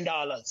for $10.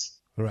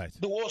 Right.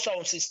 The whole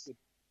sound system.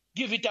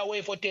 Give it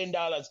away for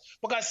 $10.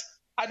 Because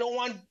I don't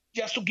want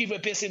just to give a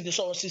person the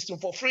sound system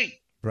for free.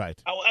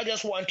 Right. I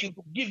just want you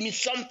to give me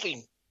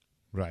something.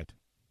 Right.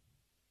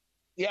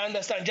 You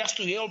understand? Just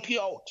to help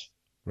you out.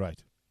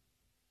 Right.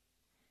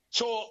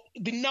 So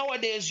the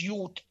nowadays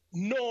youth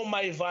know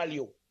my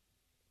value.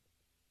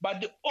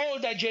 But the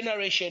older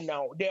generation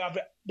now, they have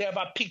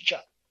a picture.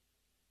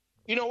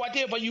 You know,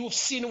 whatever you've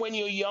seen when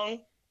you're young,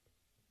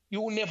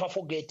 you will never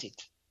forget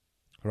it.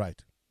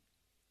 Right.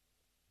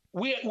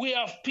 We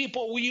have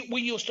people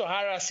we used to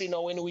harass,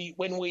 when we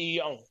were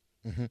young.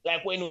 Mm-hmm.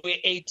 Like when we were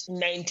 18,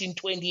 19,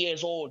 20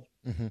 years old.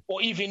 Mm-hmm.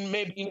 Or even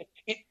maybe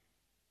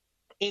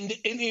in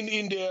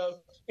the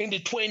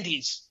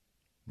 20s.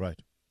 Right.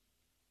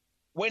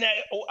 When I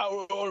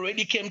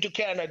already came to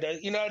Canada,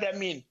 you know what I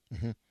mean?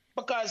 Mm-hmm.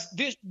 Because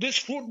this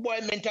fruit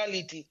boy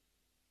mentality,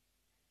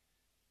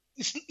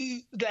 it's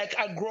like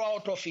I grow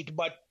out of it.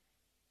 But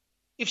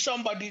if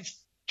somebody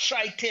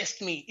try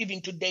test me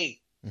even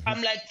today, mm-hmm.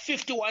 I'm like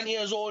 51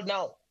 years old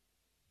now.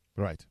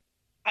 Right.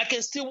 I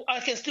can still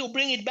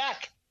bring it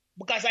back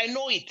because I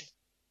know it.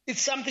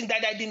 It's something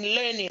that I didn't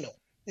learn,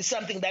 It's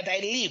something that I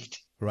lived.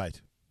 Right.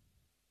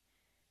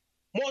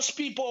 Most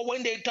people,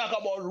 when they talk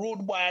about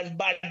rude boy and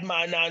bad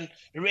man and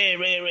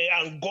ray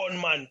and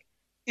gunman,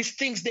 it's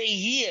things they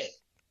hear.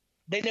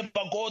 They never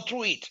go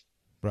through it.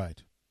 Right.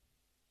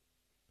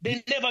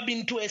 They never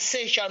been to a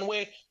session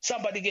where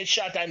somebody gets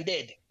shot and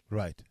dead.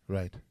 Right.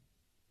 Right.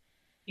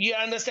 You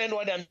understand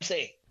what I'm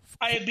saying?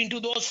 I have been to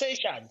those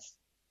sessions.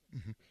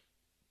 Mm-hmm.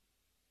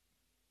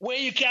 Where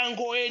you can't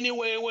go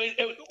anywhere, where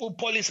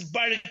police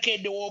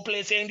barricade the whole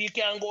place and you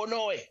can't go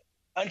nowhere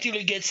until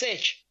you get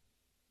searched.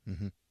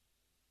 Mm-hmm.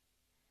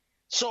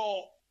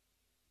 So,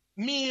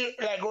 me,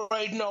 like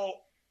right now,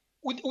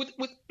 with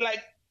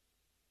like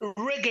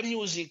reggae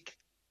music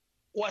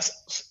was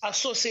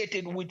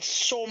associated with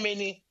so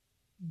many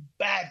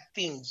bad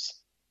things.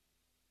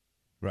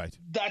 Right.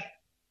 That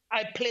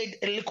I played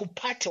a little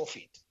part of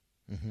it.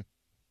 Mm-hmm.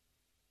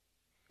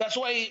 That's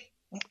why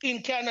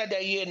in Canada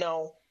here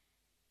now,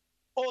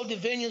 all the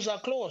venues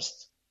are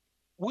closed.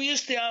 We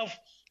used to have,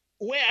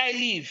 where I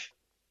live,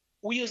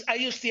 I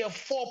used to have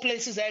 4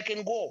 places I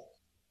can go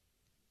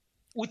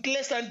with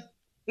less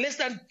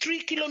than 3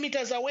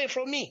 kilometers away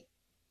from me.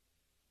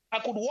 I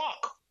could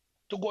walk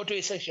to go to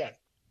a session.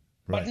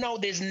 Right. But now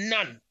there's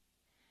none.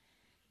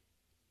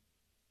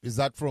 Is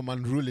that from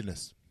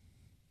unruliness?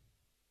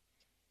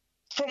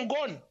 From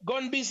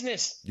gun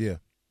business. Yeah.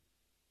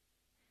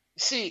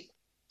 See,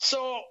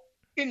 so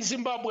in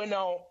Zimbabwe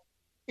now,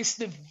 it's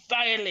the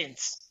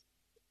violence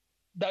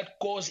that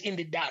goes in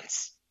the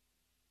dance.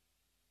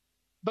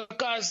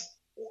 Because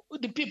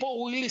the people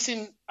who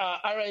listen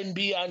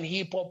R&B and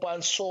hip-hop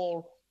and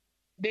soul,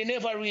 they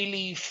never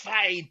really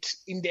fight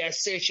in their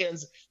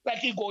sessions.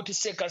 Like you go to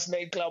Sekas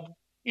nightclub,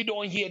 you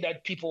don't hear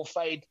that people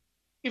fight.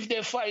 If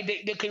they fight,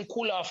 they can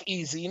cool off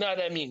easy, you know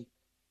what I mean?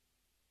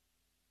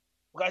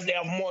 Because they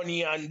have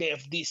money and they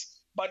have this.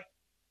 But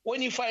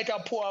when you fight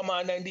a poor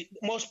man, and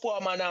most poor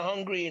men are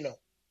hungry,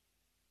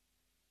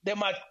 they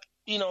might,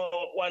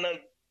 want to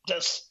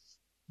just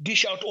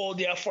dish out all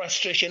their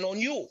frustration on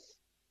you.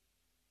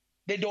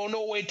 They don't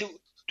know where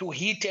to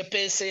hit a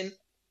person.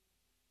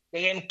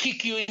 They can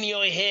kick you in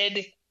your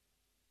head.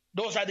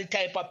 Those are the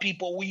type of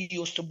people we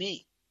used to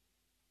be.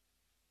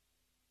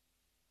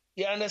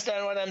 You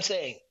understand what I'm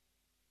saying?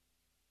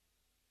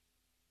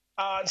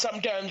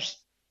 Sometimes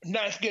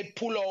knife get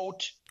pulled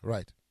out.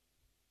 Right.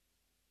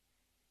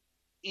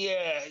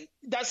 Yeah,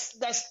 that's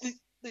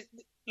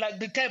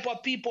the type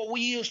of people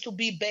we used to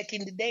be back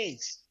in the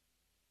days.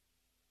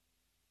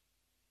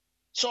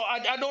 So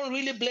I don't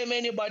really blame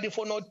anybody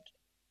for not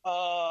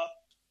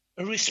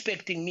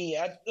respecting me.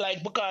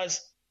 Because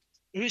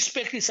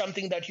respect is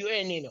something that you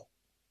earn,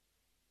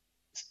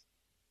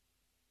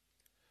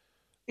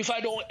 If I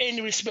don't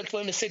earn respect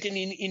from a certain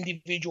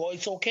individual,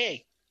 it's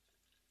okay.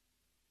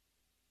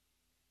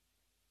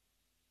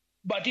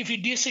 But if you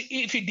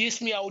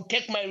diss me, I will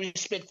take my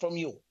respect from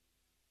you.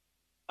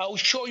 I will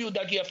show you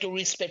that you have to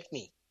respect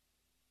me.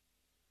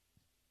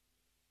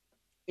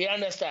 You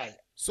understand?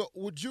 So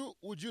would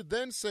you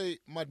then say,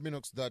 Mad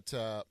Minnox,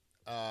 that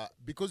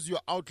because you're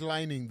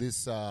outlining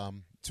this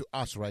to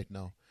us right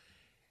now,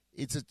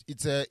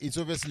 it's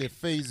obviously a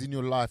phase in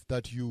your life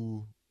that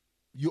you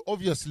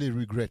obviously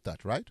regret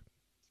that, right?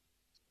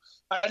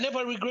 I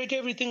never regret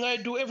everything I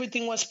do.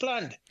 Everything was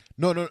planned.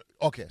 No.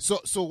 Okay.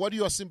 So what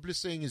you are simply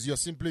saying is you're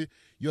simply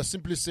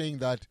saying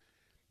that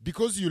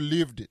because you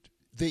lived it,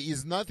 there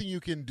is nothing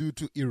you can do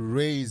to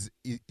erase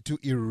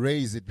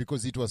it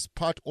because it was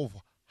part of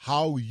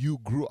how you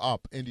grew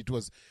up and it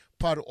was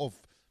part of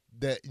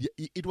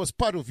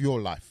your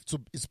life. So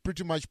it's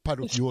pretty much part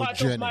of your journey.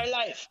 It's part of my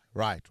life.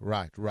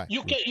 Right.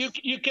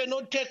 You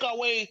cannot take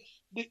away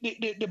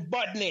the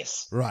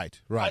badness. Right.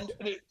 And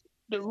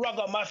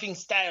ragamuffin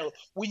style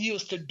we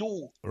used to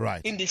do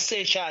Right. in the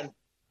session.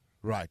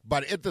 Right.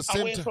 But at the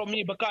same Away time, from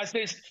me, because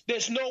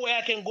there's no way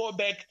I can go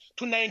back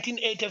to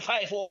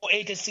 1985 or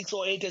 86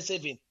 or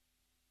 87.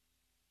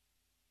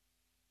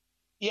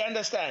 You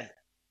understand?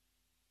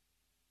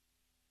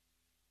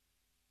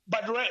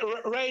 But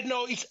right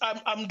now,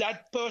 I'm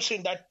that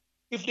person that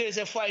if there's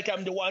a fight,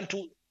 I'm the one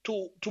to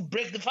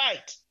break the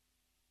fight.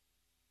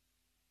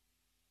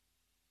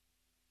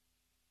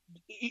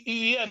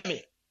 You hear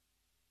me?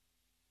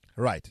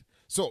 right.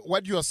 So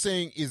what you are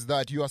saying is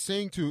that you are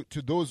saying to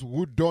those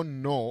who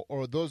don't know,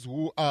 or those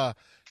who are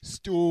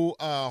still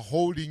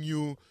holding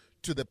you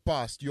to the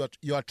past, you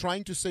are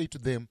trying to say to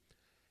them,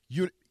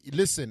 you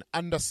listen,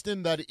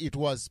 understand that it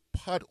was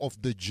part of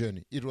the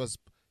journey. It was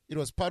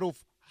part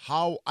of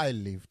how I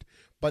lived,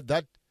 but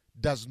that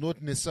does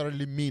not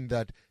necessarily mean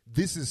that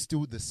this is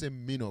still the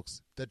same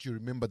Minnox that you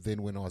remember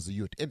then when I was a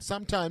youth. And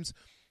sometimes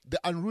the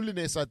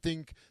unruliness, I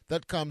think,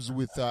 that comes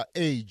with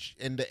age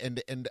and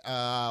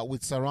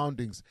with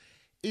surroundings.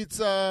 It's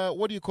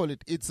what do you call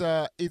it? It's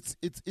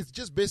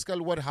just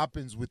basically what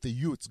happens with the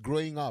youths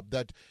growing up,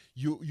 that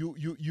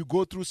you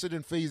go through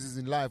certain phases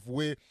in life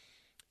where,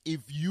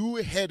 if you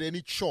had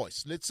any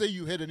choice, let's say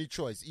you had any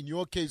choice, in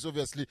your case,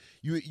 obviously,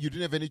 you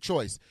didn't have any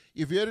choice.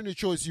 If you had any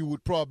choice, you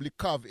would probably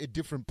carve a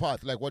different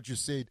path, like what you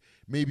said.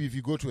 Maybe if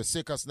you go to a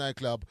circus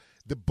nightclub,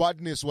 the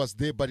badness was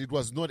there, but it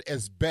was not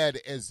as bad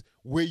as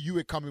where you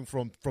were coming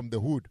from the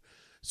hood.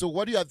 So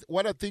what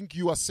I think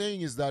you are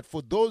saying is that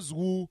for those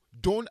who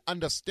don't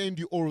understand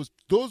you, or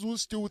those who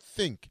still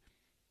think,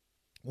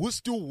 who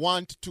still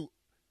want to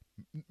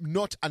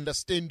not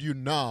understand you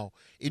now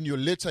in your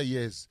later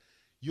years,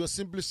 you're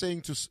simply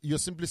saying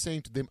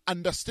to them,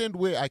 understand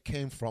where I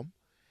came from,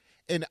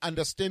 and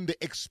understand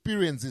the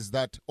experiences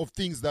of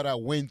things that I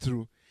went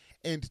through,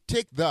 and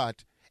take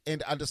that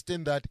and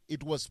understand that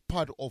it was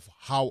part of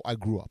how I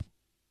grew up.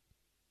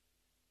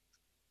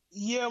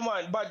 Yeah,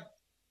 man. But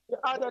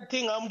the other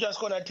thing I'm just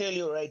gonna tell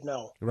you right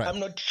now, Right. I'm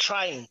not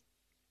trying,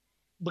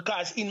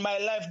 because in my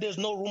life there's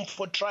no room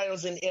for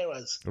trials and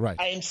errors. Right.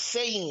 I am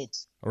saying it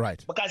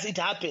Right. because it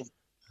happened.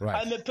 Right.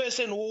 I'm a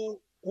person who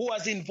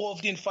was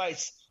involved in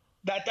fights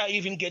that I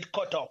even get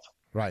caught up.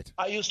 Right.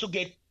 I used to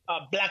get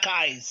black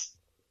eyes.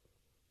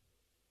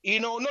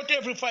 Not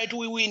every fight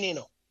we win,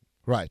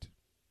 Right.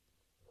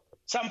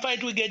 Some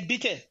fight we get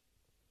beaten.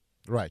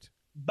 Right.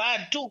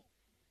 Bad too.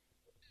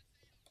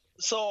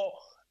 So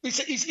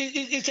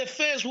it's a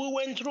phase we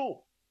went through.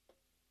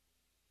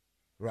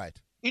 Right.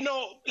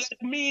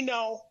 Like me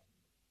now,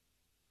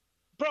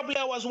 probably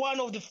I was one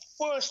of the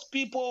first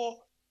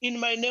people in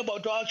my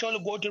neighborhood to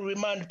actually go to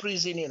remand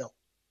prison,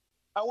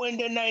 I went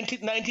there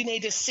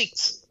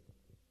 1986,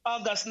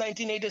 August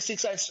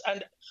 1986,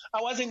 and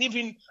I wasn't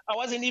even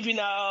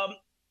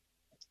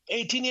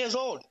 18 years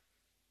old.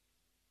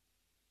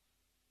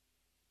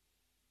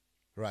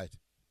 Right.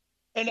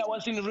 And I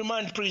was in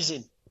remand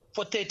prison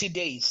for 30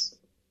 days.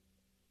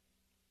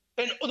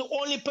 And the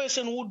only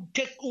person who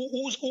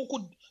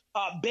could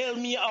bail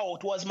me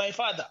out was my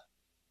father.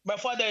 My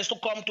father used to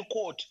come to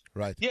court.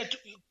 Right. Yeah,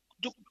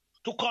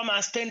 to come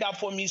and stand up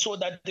for me so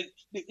that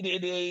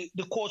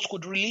the courts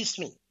could release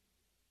me.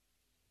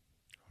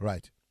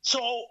 Right. So,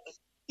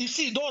 you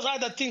see, those are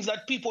the things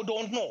that people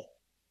don't know.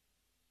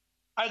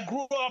 I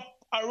grew up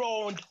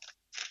around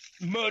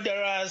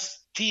murderers,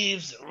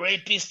 thieves,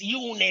 rapists,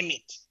 you name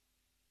it.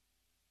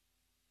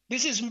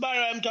 This is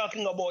Mbara I'm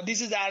talking about.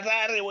 This is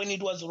Harare when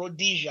it was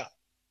Rhodesia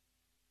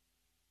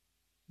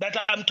that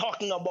I'm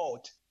talking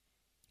about.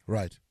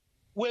 Right.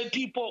 Where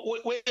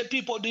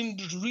people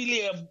didn't really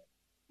have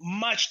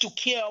much to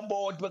care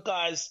about,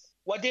 because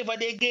whatever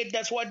they get,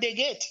 that's what they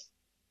get.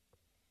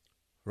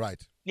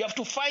 Right. You have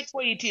to fight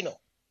for it,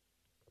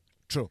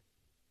 True.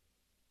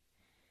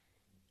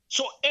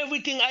 So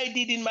everything I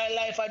did in my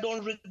life, I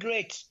don't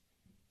regret.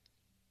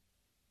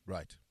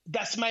 Right.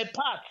 That's my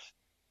path.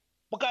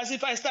 Because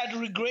if I start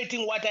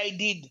regretting what I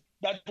did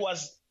that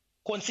was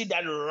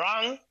considered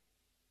wrong,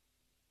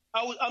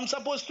 I'm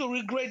supposed to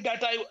regret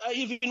that I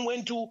even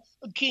went to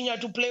Kenya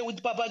to play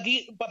with Papa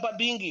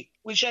Bingi,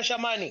 with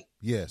Shashamani.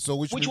 Yeah. So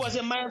which was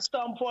a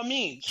milestone for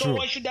me. So True.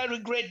 Why should I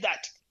regret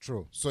that?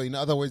 True. So in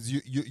other words,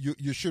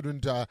 you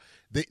shouldn't.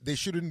 They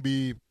shouldn't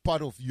be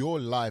part of your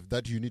life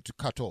that you need to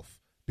cut off,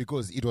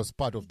 because it was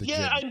part of the journey.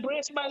 Yeah, I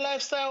embrace my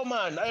lifestyle,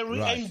 man.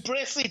 I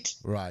embrace it.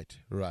 Right.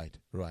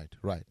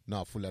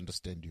 Now I fully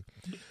understand you.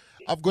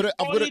 The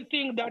only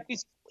thing that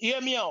is,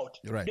 hear me out.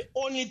 Right. The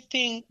only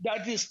thing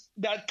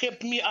that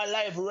kept me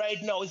alive right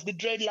now is the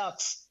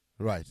dreadlocks.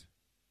 Right.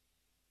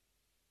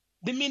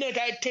 The minute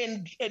I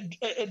turn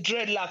a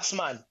dreadlocks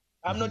man,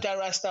 I'm not a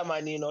Rasta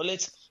man,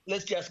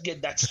 Let's just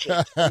get that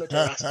straight. I'm not a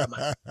Rasta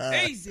man.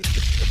 Easy.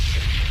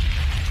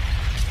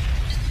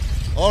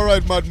 All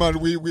right, madman.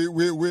 We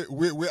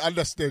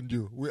understand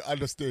you. We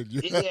understand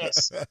you.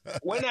 Yes.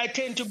 When I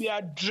tend to be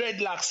a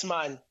dreadlocks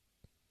man,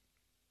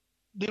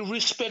 the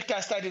respect I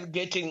started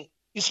getting,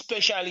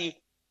 especially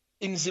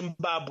in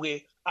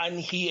Zimbabwe and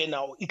here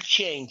now, it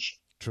changed.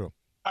 True.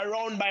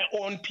 Around my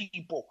own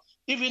people.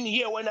 Even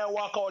here when I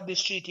walk out the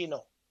street,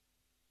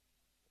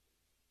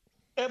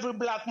 every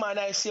black man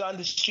I see on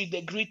the street,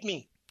 they greet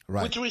me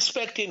with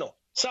respect, you know.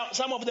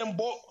 Some of them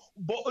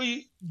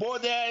bow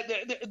their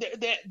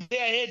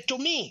head to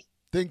me.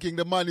 Thinking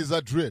the man is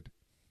a dread.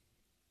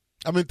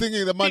 I mean,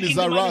 thinking the man is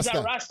a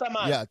Rasta.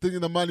 Man. Yeah, thinking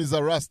the man is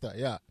a Rasta,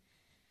 yeah.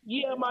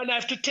 Yeah, man, I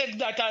have to take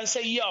that and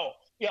say, yo,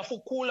 you have to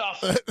cool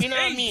off. You know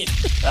what I mean?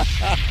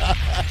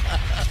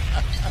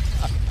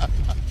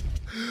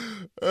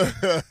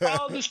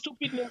 All the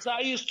stupidness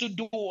I used to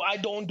do, I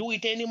don't do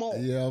it anymore.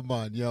 Yeah,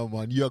 man.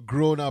 You're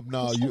grown up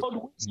now.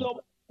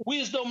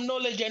 Wisdom,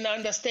 knowledge, and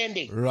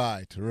understanding.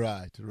 Right.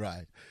 That's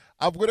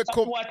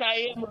what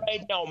I am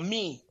right now,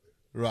 me.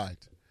 Right.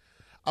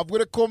 I've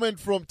got a comment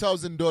from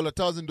 $1,000.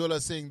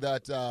 $1,000 saying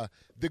that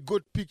the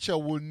good picture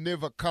will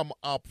never come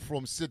up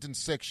from certain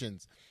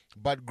sections,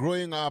 but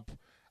growing up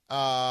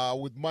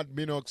with Mad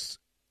Minnox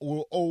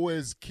will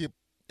always keep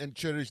and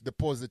cherish the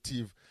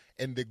positive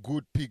and the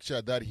good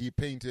picture that he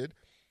painted.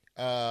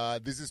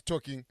 This is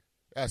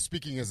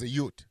speaking as a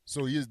youth.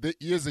 So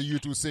here's a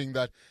youth who's saying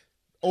that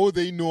all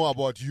they know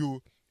about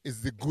you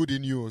is the good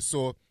in you.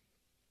 So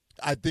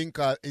I think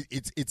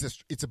it's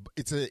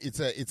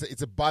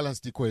a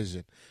balanced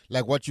equation,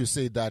 like what you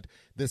say, that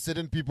there's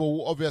certain people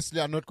who obviously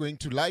are not going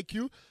to like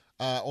you,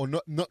 or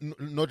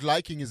not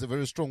liking is a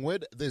very strong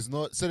word. There's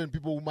not certain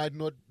people who might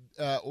not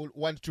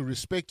want to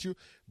respect you,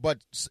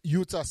 but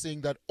youths are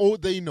saying that all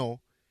they know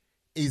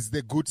is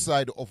the good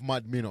side of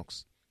Mad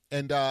Minnox.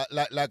 And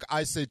like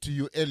I said to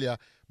you earlier,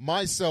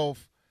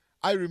 myself,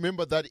 I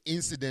remember that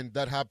incident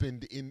that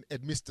happened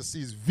at Mr.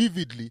 C's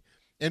vividly.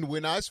 And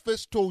when I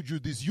first told you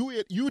this,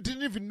 you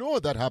didn't even know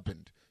that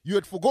happened. You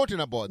had forgotten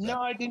about that. No,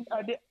 I didn't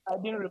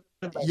remember.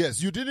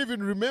 Yes, you didn't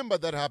even remember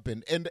that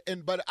happened.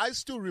 But I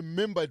still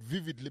remember it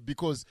vividly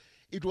because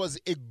it was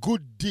a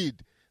good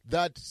deed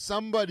that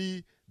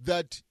somebody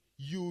that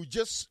you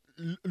just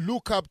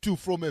look up to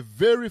from a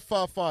very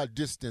far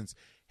distance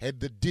had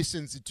the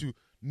decency to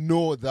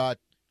know that,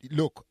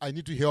 look, I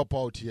need to help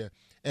out here.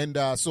 And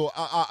so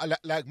I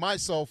like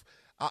myself,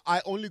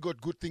 I only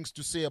got good things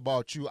to say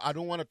about you. I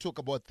don't want to talk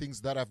about things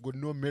that I've got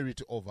no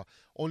merit over.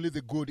 Only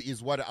the good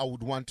is what I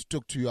would want to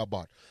talk to you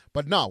about.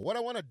 But now, what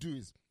I want to do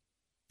is,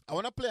 I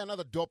want to play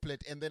another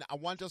doublet, and then I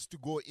want us to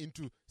go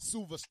into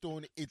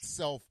Siverstone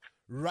itself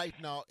right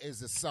now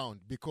as a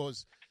sound,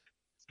 because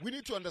we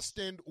need to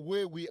understand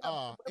where we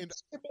are.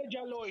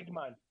 Major Lloyd,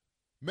 man.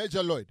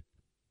 Major Lloyd.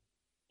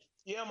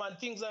 Yeah, man,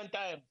 things and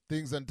time.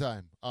 Things and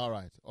time. All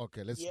right.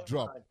 Okay, let's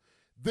drop. Man.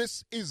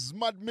 This is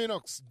Mad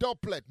Minnox,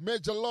 Doublet,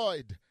 Major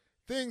Lloyd.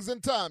 Things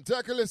and time.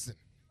 Take a listen.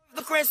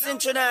 The Christian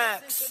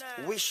Chinaks,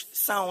 which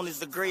sound is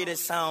the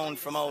greatest sound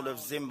from out of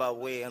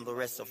Zimbabwe and the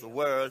rest of the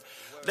world.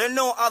 There's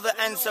no other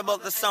answer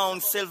but the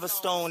sound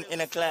Siverstone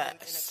in a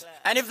class.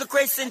 And if the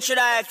Christian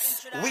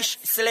Chinaks, which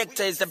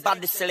selector is the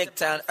baddest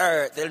selector on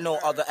earth, there's no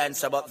other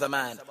answer but the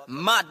man,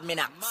 Mad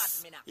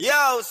Minnox.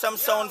 Yo, some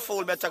sound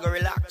fool better go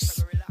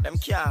relax. Them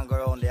can't go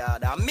around the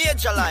other.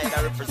 Major Lloyd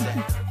I represent.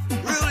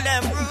 Rule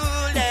them.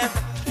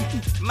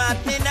 Mad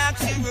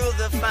Minnox, you rule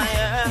the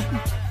fire.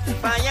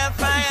 Fire,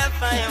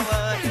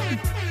 boy.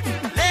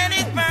 Let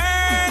it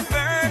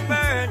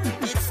burn.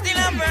 It's still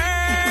a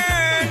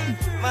burn.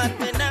 Mad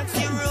Minnox,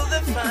 you rule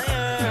the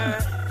fire.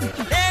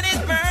 Let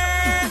it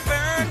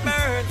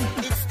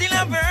burn. It's still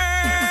a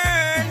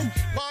burn.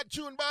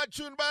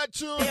 Bad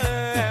tune.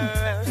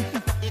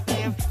 It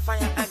came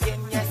fire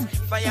again, yes,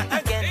 fire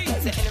again.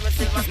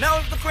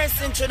 Now the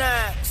question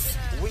Chinaks,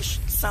 which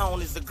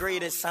sound is the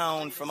greatest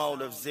sound from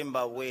out of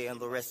Zimbabwe and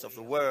the rest of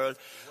the world?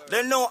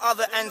 There's no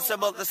other answer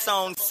but the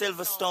sound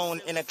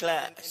Siverstone in a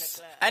class.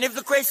 And if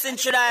the question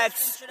should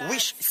ask,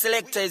 which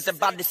selector is the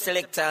baddest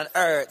selector on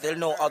earth, there's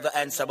no other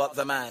answer but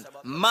the man,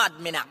 Mad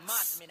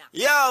Minnox.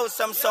 Yo,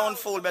 some sound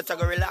fool better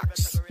go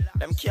relax.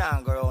 Them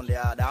can't go around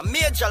the other.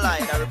 Major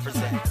Lloyd I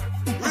represent.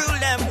 Rule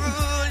them.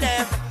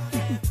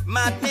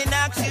 Mad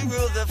Minnox, you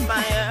rule the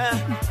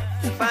fire.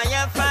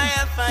 Fire,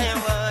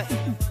 boy.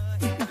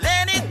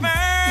 Let it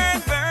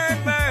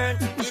burn.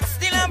 It's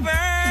still a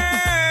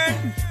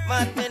burn.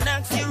 Mad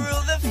Minnox, you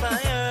rule the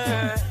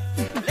fire.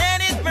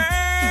 Let it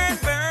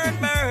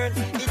burn.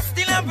 It's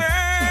still a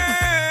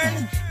burn.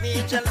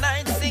 Major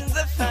Lloyd sing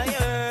the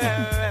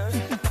fire.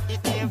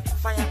 It came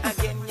fire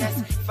again,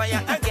 yes,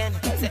 fire again.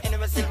 Say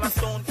anyway,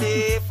 Siverstone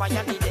day,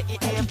 fire did it. It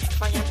came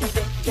fire did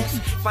it, yes,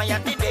 fire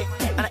did it.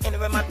 And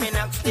anyway, Mad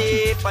Minnox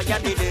day, fire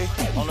did it.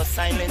 On a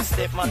silent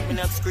step, Mad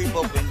Minnox creep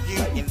up in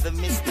you. In the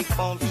mystic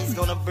form, he's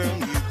gonna burn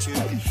you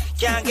too.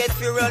 Can't get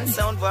your run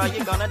sound, boy,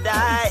 you're gonna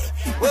die.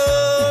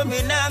 Whoa,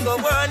 me now go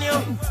warn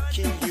you.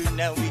 Kill you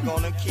now, we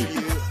gonna kill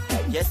you.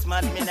 Yes,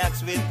 Mad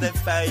Minnox with the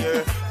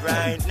fire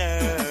right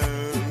now.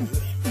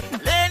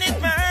 Let it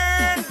burn.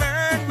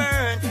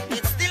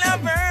 It's still a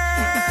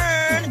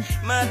burn.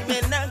 Mad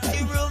Minnox,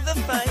 you rule the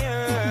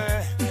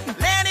fire.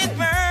 Let it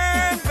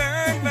burn.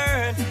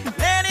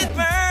 Let it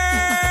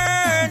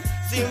burn.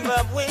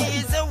 Zimbabwe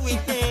is a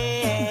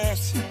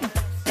witness.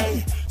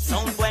 Hey,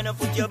 sound bueno,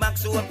 put your back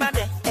over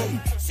there. Hey,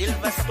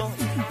 Siverstone,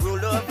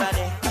 rule over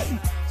there. Hey,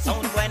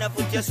 sound bueno,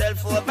 put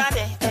yourself over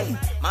there. Hey,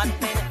 Mad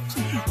Minnox,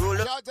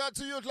 Shout out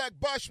to you like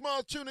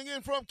Bashmouth tuning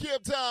in from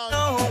Cape Town.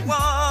 No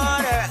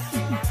water.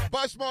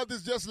 Bashmouth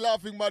is just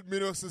laughing, Mad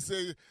Minnox, to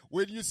say,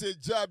 when you say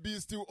Jabi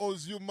still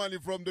owes you money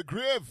from the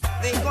grave.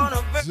 They gonna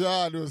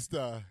Jado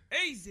Star.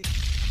 Easy.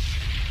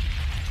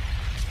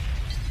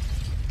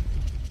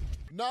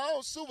 Now,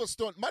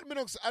 Siverstone, Mad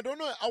Minnox, I don't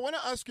know, I want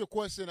to ask you a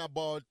question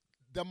about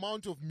the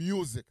amount of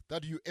music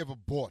that you ever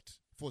bought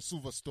for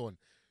Siverstone.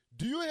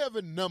 Do you have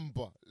a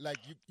number? Like,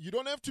 you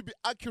don't have to be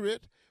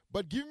accurate,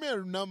 but give me a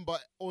number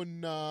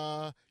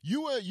on,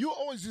 you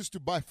always used to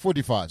buy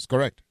 45s,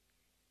 correct?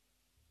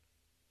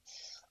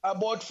 I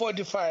bought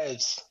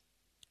 45s.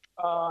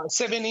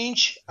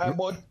 7-inch, I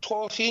bought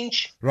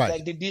 12-inch, Right.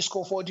 like the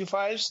disco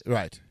 45s.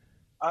 Right.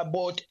 I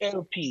bought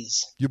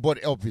LPs. You bought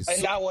LPs.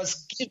 And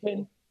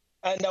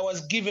I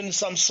was given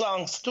some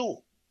songs too.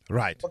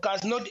 Right.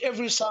 Because not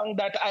every song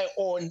that I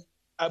own,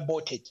 I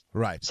bought it.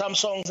 Right. Some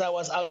songs I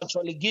was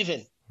actually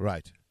given.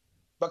 Right.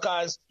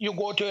 Because you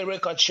go to a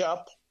record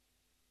shop,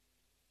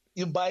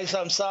 you buy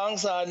some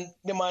songs, and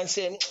the man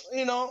saying,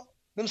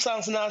 them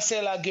songs now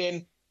sell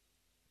again.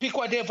 Pick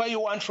whatever you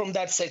want from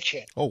that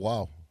section. Oh,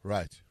 wow.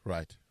 Right.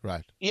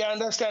 You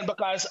understand?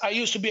 Because I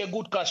used to be a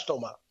good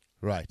customer.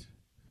 Right.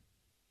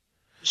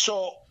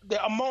 So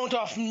the amount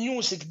of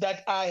music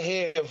that I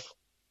have,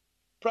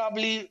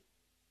 probably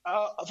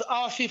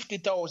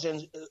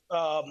 50,000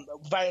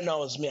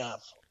 vinyls me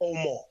have, or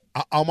more.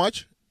 How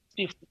much?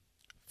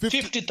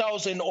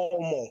 50,000 or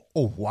more.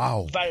 Oh,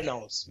 wow.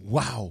 Vinyls.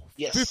 Wow.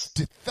 Yes.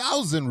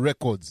 50,000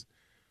 records.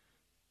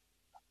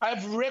 I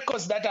have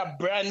records that are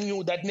brand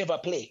new that never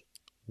play.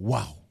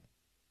 Wow.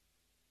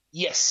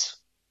 Yes.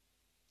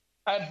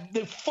 I have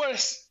the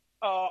first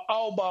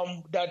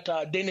album that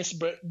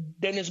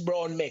Dennis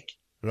Brown make.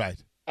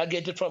 Right. I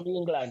get it from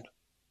England.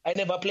 I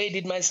never played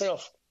it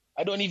myself.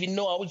 I don't even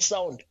know how it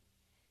sound.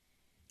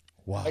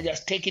 Wow. I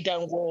just take it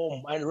and go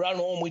home and run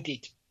home with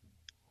it.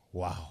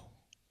 Wow.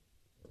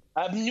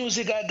 I have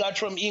music I got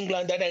from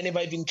England that I never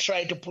even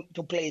tried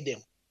to play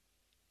them.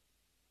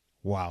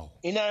 Wow.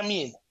 You know what I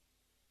mean?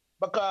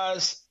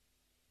 Because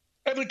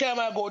every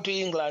time I go to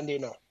England,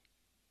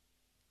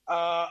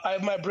 I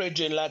have my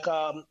brethren, like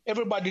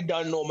everybody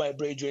don't know my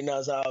brethren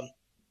as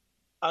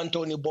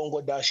Anthony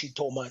Bongo Dashi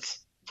Thomas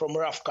from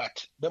Rough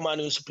Cut, the man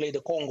who used to play the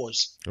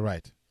Congos.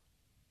 Right.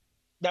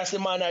 That's the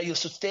man I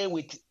used to stay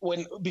with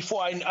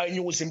before I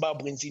knew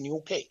Zimbabweans in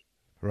UK.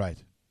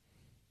 Right.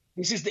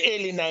 This is the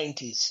early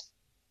 90s.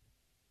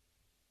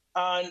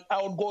 And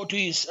I would go to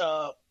his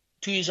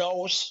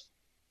house.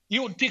 He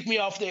would pick me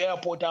off the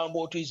airport and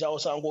go to his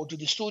house and go to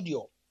the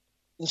studio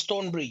in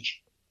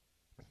Stonebridge.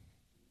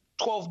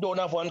 12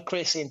 Donovan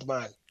Crescent,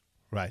 man.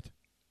 Right.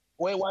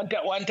 Where one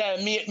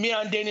time me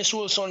and Dennis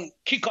Wilson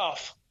kick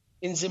off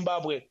in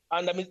Zimbabwe,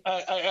 and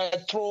I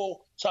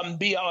throw some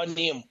beer on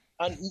him,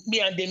 and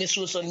me and Dennis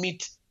Wilson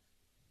meet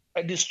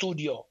at the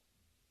studio.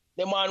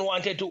 The man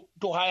wanted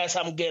to hire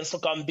some girls to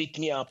come beat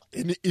me up.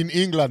 In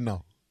England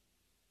now.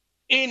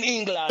 In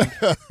England.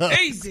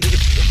 Easy.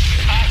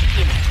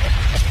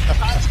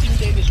 Ask him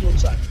Dennis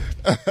Wilson.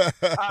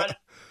 And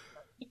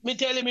me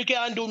tell him he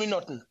can't do me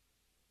nothing.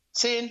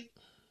 Saying,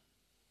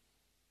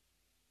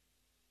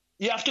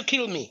 you have to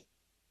kill me.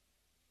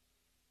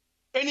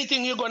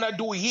 Anything you're going to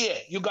do here,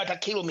 you got to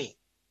kill me.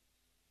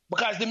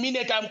 Because the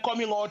minute I'm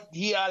coming out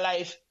here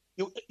alive,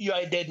 you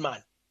are a dead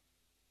man.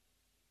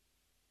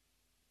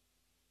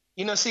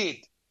 See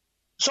it?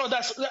 So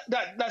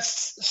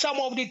that's some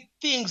of the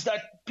things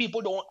that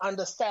people don't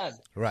understand.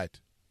 Right.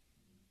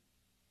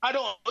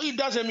 It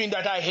doesn't mean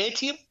that I hate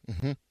him.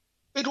 Mm-hmm.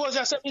 It was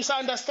just a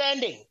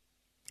misunderstanding.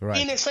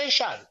 Right. In a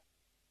session.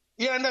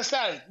 You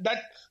understand?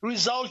 That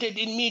resulted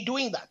in me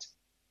doing that.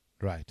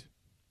 Right.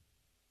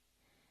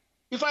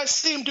 If I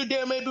see him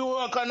today, maybe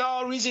we can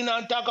all reason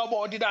and talk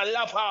about it and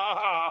laugh, ha,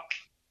 ha,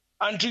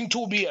 ha, and drink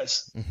 2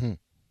 beers. Mm-hmm.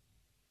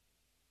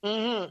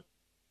 Mm-hmm.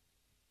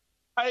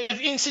 I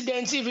have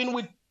incidents even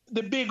with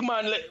the big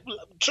man, like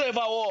Trevor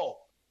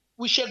Wall.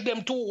 We shake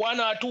them 1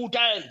 or 2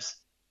 times.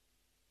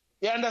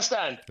 You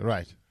understand?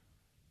 Right.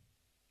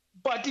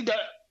 But it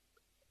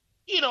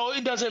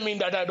doesn't mean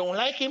that I don't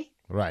like him.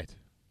 Right.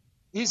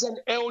 He's an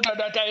elder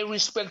that I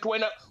respect.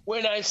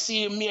 When I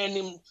see him, me and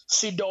him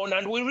sit down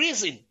and we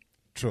reason.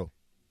 True.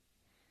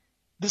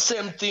 The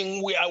same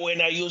thing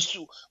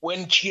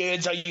when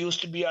Cheers I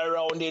used to be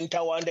around in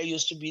Tawanda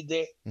used to be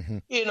there. Mm-hmm.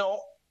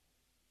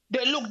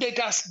 They looked at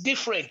us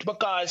different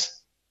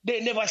because they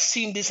never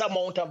seen this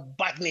amount of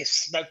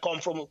badness that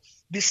come from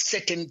this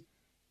certain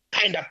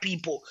kind of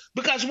people.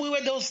 Because we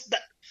were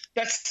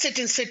that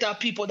certain set of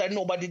people that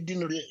nobody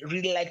didn't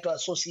really like to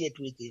associate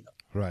with.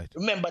 Right.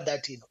 Remember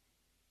that.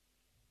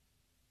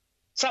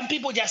 Some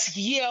people just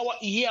hear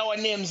our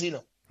names.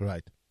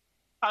 Right.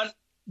 And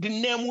the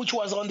name which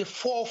was on the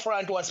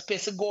forefront was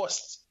Pesi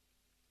Ghost.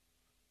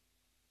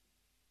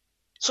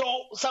 So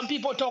some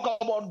people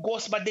talk about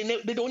Ghost, but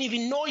they don't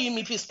even know him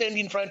if he stand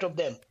in front of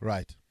them.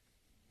 Right.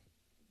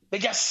 They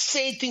just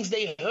say things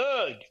they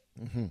heard.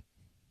 Mm-hmm.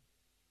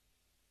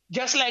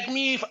 Just like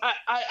me, if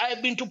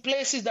I've been to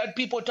places that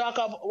people talk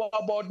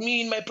about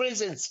me in my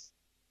presence.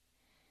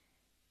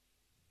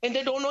 and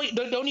they don't know.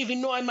 They don't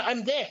even know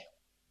I'm there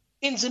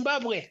in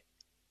Zimbabwe.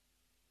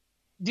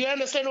 Do you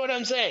understand what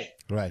I'm saying?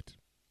 Right.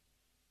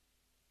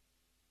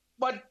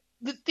 But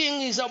the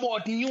thing is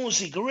about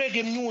music,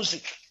 reggae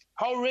music,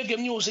 how reggae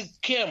music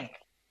came,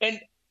 and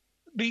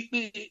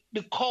the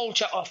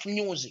culture of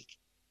music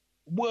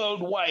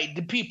worldwide,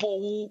 the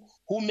people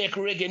who make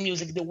reggae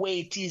music the way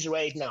it is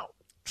right now.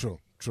 True.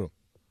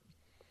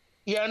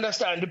 You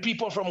understand? The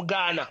people from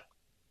Ghana,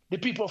 the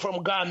people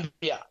from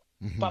Gambia,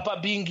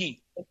 Papa Bingi,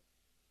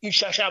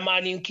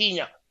 Shashaman in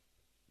Kenya,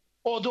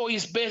 although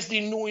he's based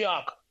in New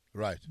York.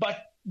 Right. But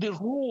the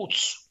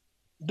roots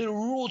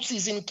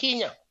is in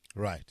Kenya.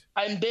 Right.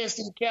 I'm based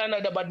in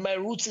Canada, but my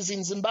roots is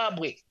in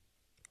Zimbabwe.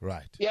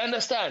 Right. You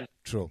understand?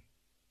 True.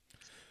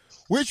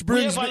 Which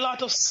brings we have a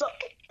lot of...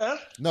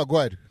 No, go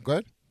ahead.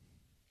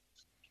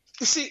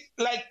 You see,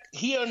 like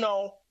here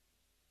now,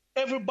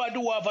 everybody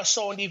who have a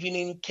sound, even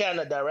in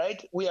Canada,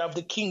 right? We have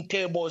the King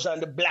Tables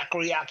and the Black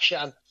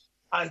Reaction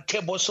and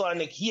Table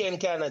Sonic here in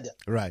Canada.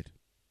 Right.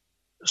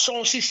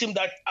 Sound system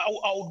that I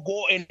would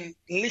go and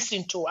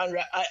listen to, and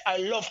I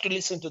love to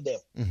listen to them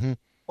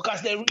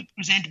because they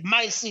represent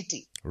my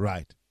city.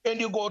 Right.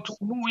 And you go to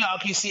New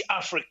York, you see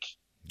Africa.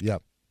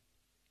 Yep.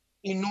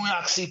 In New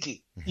York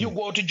City. You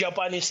go to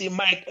Japan, you see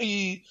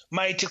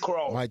Mighty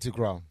Crown. Mighty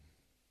Crown.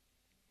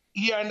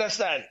 You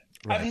understand?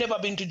 Right. I've never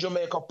been to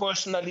Jamaica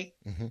personally,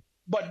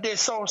 but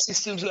there's sound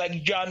systems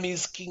like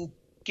Jammy's,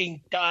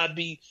 King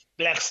Darby,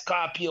 Black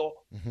Scorpio,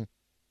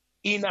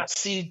 Inner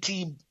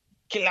City,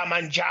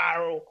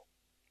 Kilimanjaro,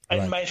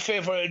 and my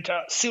favorite,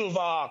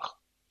 Silverhawk.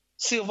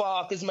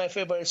 Silverhawk is my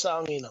favorite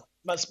song,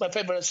 That's my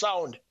favorite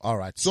sound. All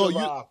right. So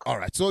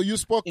you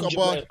spoke about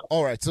Jamaica.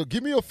 All right. So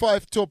give me your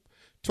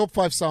top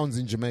 5 sounds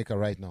in Jamaica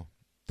right now.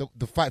 The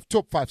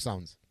top 5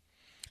 sounds.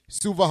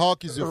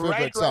 Silverhawk is your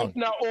favorite sound. Right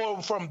now,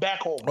 or from back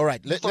home. All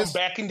right.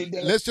 Back in the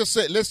day. Let's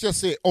just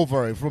say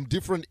overall from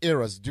different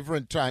eras,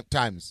 different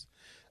times.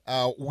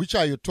 Which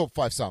are your top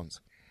 5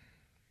 sounds?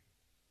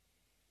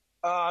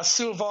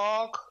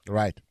 Silverhawk.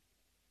 Right.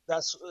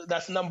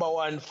 That's number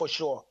 1 for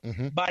sure.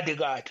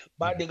 Bodyguard.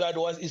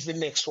 Bodyguard is the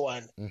next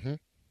one.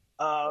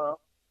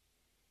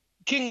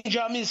 King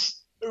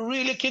Jammy's,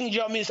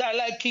 I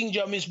like King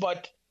Jammy's,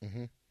 but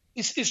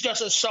it's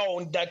just a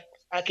sound that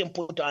I can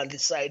put on the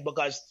side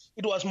because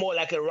it was more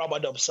like a rubber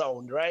dub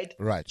sound, right?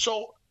 Right.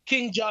 So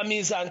King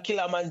Jammy's and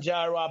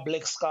Kilimanjaro,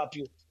 Black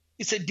Scorpio,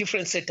 it's a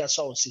different set of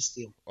sound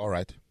system. All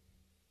right.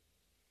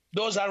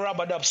 Those are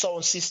rubber dub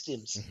sound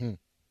systems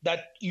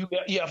that you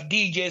have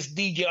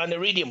DJ on the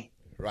rhythm.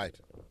 Right.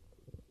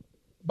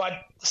 But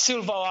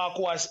Silverhawk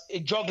was a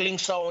juggling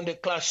sound, a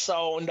clash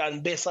sound,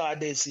 and Bessa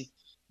Desi.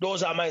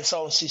 Those are my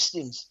sound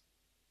systems.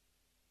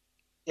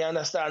 You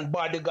understand?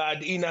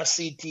 Bodyguard, Inner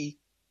City,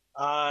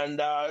 and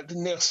the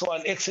next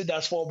one,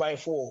 Exodus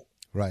 4x4.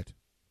 Right.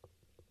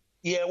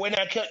 Yeah, when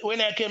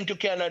I came to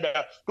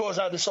Canada, those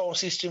are the sound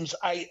systems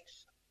I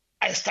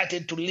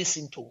started to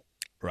listen to.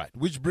 Right.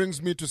 Which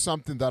brings me to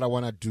something that I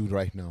want to do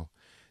right now.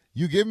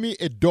 You gave me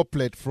a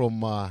doublet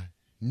from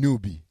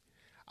Newbie.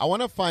 I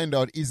want to find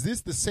out, is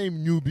this the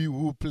same Newbie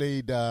who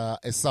played a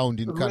sound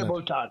in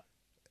Canada?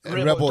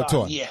 Rebel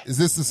Town. Yeah. Is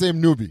this the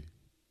same Newbie?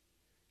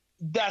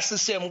 That's the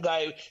same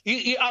guy.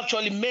 He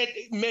actually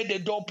made the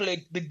doublet,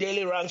 the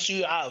daily ranks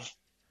you have.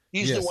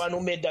 He's the one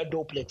who made that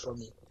doublet for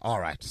me. All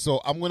right.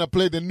 So I'm going to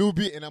play the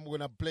Newbie and I'm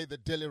going to play the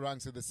daily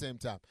ranks at the same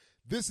time.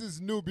 This is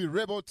Newbie,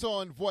 Rebel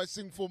Town,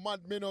 voicing for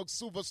Mad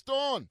Minnox,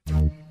 Siverstone.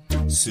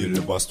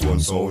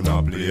 Siverstone sound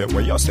a play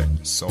where you say,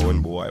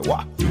 sound boy,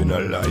 what? You know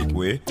like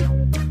way?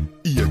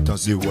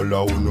 Haters the whole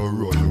a no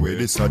run way.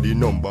 This are the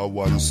number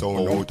 1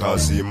 sound out of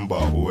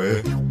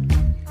Zimbabwe.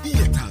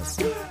 Haters,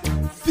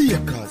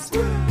 fakers,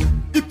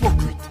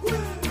 hypocrite,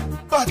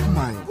 bad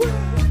mind,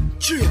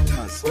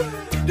 traitors,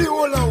 the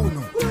whole a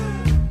no.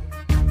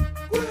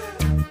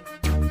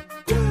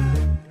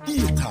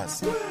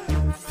 Haters,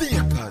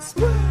 fakers,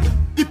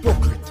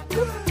 hypocrite,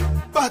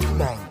 bad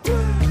mind,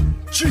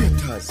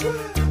 traitors,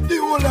 the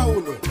whole a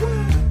no.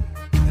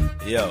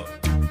 Yo.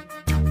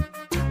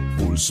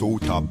 Full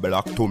suit of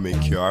black to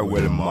make your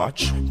well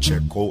match.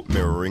 Check out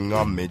me ring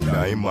and me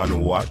diamond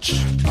watch.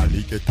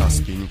 Alligator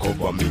skin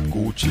cover me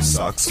Gucci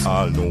socks.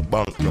 All no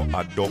bank, no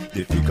adopt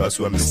the figures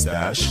when me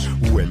stash.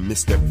 When me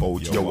step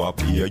out, you up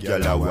here,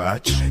 gyal a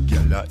watch.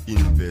 Gyal a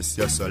invest,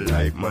 yes a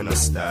life man a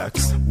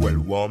stacks. Well,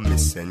 one me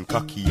send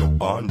cocky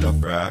up on the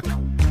frack.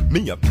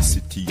 Me a the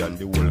city and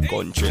the whole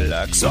country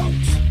like so.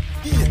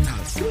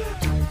 Haters,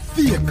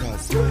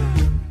 fakers,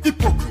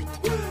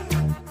 hypocrite,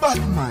 bad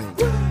mind,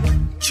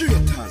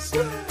 traitors,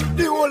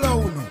 the whole a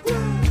uno.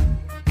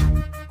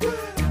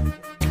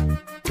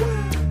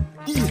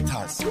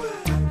 Haters,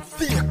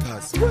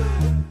 fakers,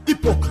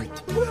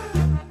 hypocrite,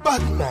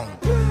 bad mind,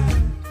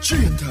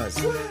 traitors,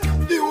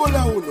 the whole a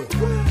uno.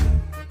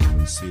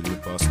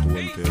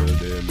 Siverstone tell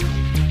them.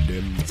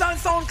 John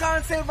Sound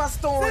called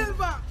Siverstone.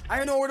 Silver.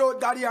 I know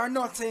without daddy or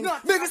nothing.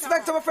 Big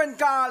respect to my friend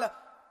called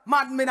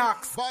Mad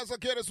Minnox. Boss,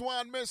 okay, this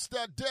one,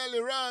 Mr.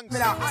 Daily Ranks.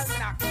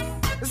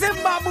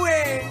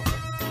 Zimbabwe.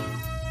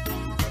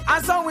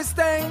 And so we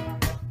stay.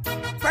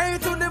 Pray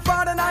to the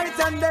Father night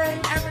and day.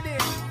 Every day.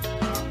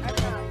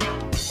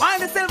 While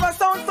the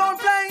Siverstone sound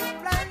play.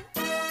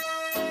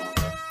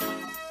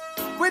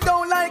 We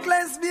don't like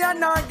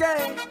lesbian or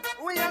gay.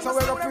 So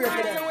we're gonna pray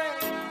for them.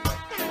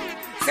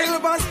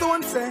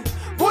 Siverstone say,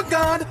 good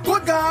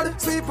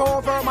God, sweep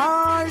over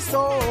my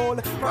soul.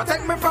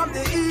 Protect me from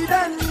the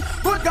Eden.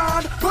 Good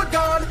God.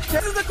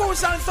 This is the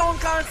crucial song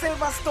called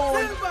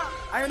Siverstone.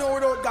 I know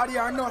without God you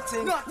are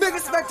nothing. Big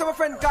respect to my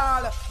friend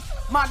called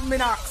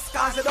Minnox,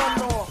 cause you don't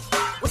know.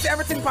 We see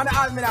everything from the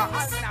Almanac.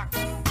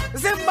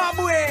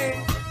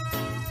 Zimbabwe.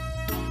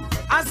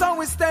 And so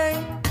we stay.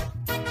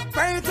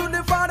 Pray to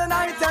the Father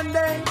night and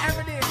day.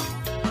 Every day.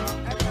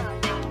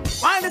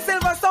 While the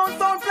Siverstone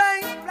sound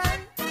play.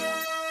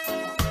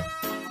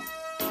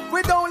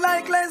 We don't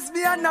like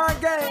lesbian or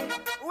gay.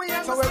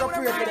 So we're gonna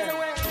pray for them.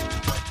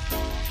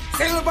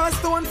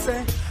 Siverstone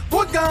say,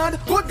 good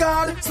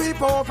God,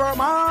 sweep over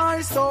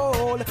my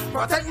soul.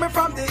 Protect me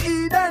from the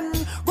Eden.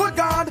 Good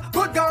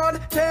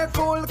God, take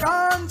full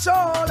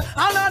control.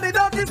 All of the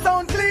dirty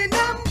sound clean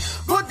them.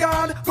 Good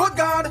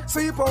God,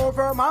 sweep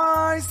over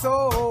my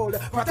soul.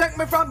 Protect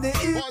me from the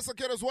Eden. Boys and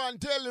kiddos, one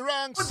daily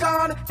ranks. Good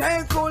God,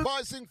 take full.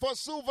 Boys sing for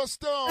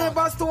Siverstone.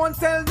 Siverstone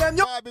tell them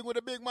you. Vibing with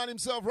the big man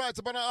himself, right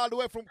about now, all the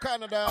way from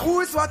Canada. Who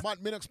is what?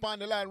 Matt Minnox on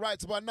the line,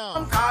 right about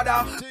now.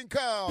 Think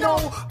out.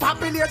 No,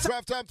 population.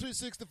 Drive time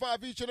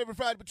 365 each and every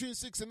Friday between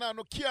 6 and 9.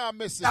 No care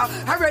message.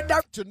 I read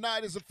that.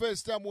 Tonight is the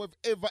first time we've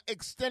ever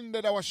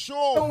extended our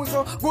show.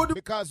 So good.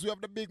 Because we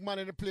have the big man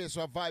in the place,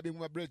 so I'm vibing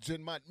with my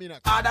brethren, Matt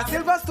Minnox. The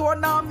Siverstone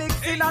now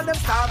mixing on them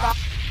saga.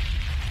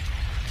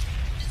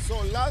 So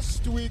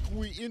last week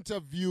we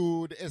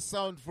interviewed a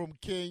sound from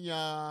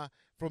Kenya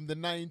from the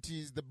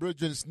 90s. The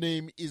brethren's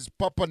name is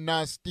Papa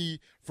Nasty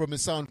from a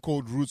sound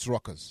called Roots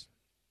Rockers.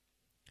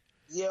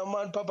 Yeah,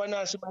 man, Papa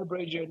Nasty, my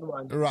brethren,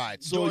 man.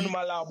 Right. So John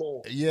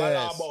Malabo.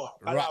 Yes.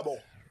 Malabo.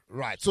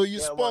 Right. So you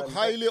spoke man.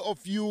 highly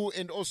of you,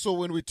 and also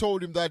when we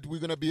told him that we're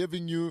going to be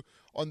having you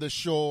on the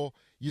show,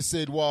 you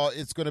said, well,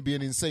 it's going to be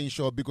an insane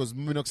show because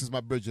Minnox is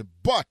my brethren.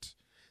 But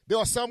there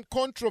was some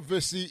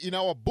controversy in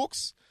our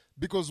books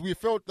because we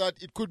felt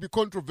that it could be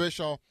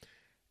controversial,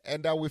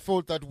 and we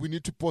felt that we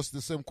need to pose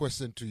the same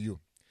question to you.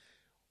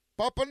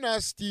 Papa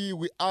Nasty,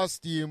 we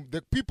asked him,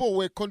 the people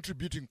were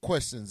contributing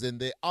questions, and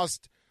they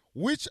asked,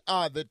 which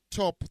are the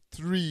top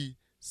 3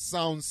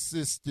 sound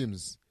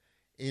systems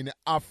in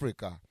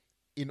Africa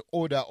in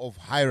order of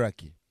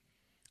hierarchy?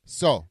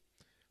 So,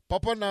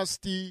 Papa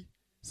Nasty's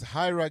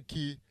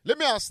hierarchy. Let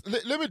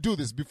me do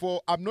this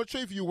before. I'm not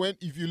sure if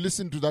you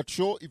listened to that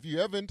show. If you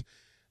haven't,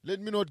 let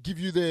me not give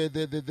you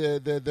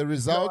the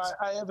results.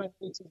 No, I haven't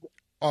listened.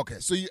 Okay,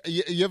 so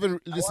you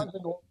haven't listened.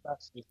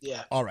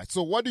 Yeah. All right.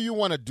 So what do you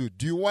want to do?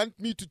 Do you want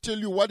me to tell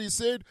you what he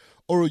said,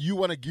 or you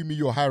want to give me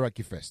your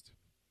hierarchy first?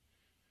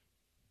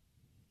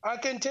 I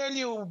can tell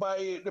you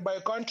by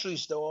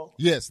countries, though.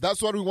 Yes,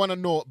 that's what we want to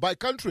know by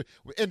country.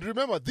 And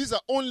remember, these are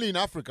only in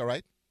Africa,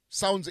 right?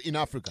 Sounds in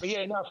Africa.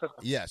 Yeah, in Africa.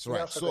 Yes,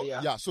 right.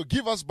 Africa, So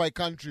give us by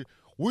country.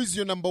 Who is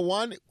your number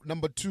 1,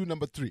 number 2,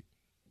 number 3?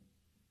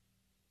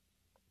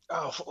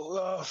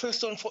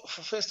 First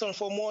and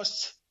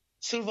foremost,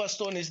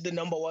 Siverstone is the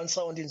number 1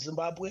 sound in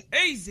Zimbabwe.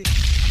 Easy.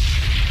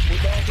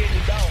 Without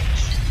any doubt.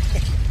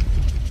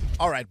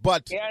 All right,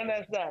 but... You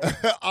understand?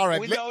 All right.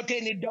 Without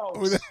any doubt.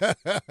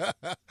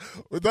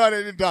 Without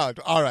any doubt.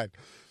 All right.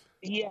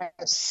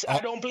 Yes. I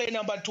don't play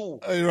number 2.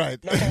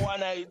 Right. Number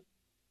 1, I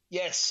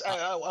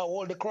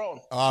hold the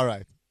crown. All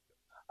right.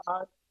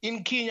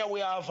 In Kenya, we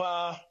have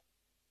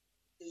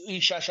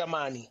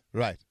Ishashamani.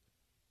 Right.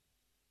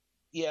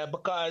 Yeah,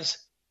 because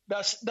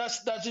that's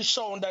the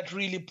sound that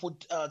really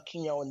put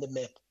Kenya on the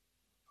map.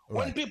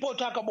 Right. When people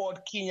talk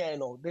about Kenya,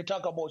 they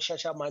talk about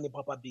Shashamani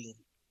Papa Bingi.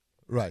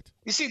 Right.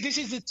 You see, this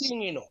is the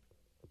thing,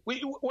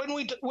 when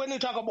we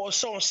talk about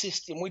sound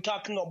system, we're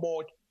talking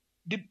about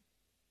the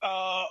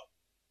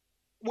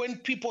when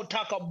people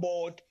talk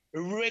about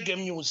reggae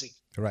music.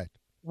 Right.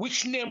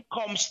 Which name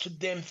comes to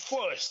them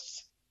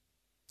first?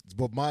 It's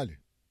Bob Marley.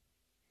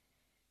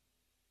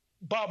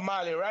 Bob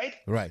Marley, right?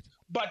 Right.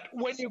 But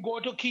when you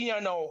go to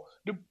Kenya now,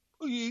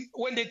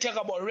 when they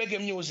talk about reggae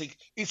music,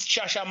 it's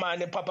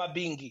Shashamane and Papa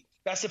Bingi.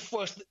 That's the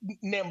first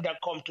name that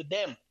comes to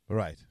them.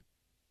 Right.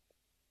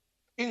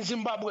 In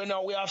Zimbabwe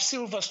now, we have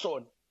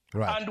Siverstone.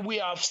 Right. And we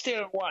have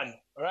Still One,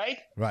 right?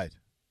 Right.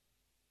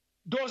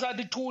 Those are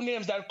the 2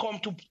 names that come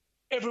to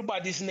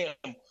everybody's name.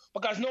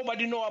 Because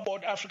nobody know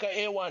about Africa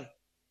A1,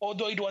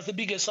 although it was the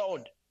biggest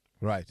sound.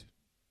 Right.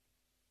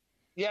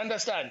 You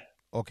understand?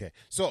 Okay.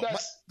 So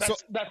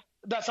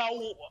that's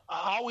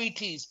how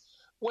it is.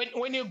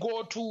 When you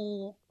go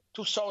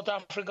to South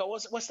Africa,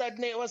 what's that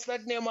name? What's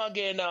that name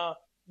again?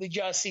 The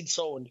Jazz Seed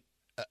sound.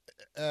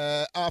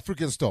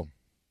 African Storm.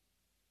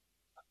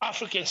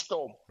 African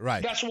Storm.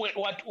 Right. That's what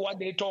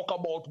they talk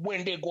about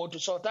when they go to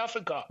South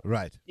Africa.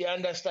 Right. You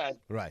understand?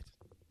 Right.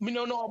 We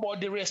don't know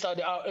about the rest of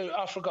the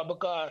Africa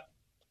because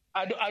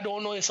I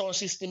don't know a sound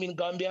system in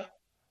Gambia.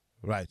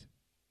 Right.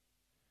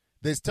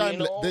 There's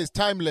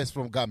timeless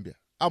from Gambia.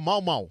 Mau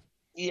Mau.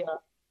 Yeah.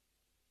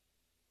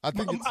 I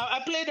think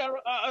I played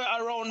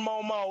around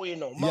Mau Mau, you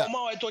know. Mau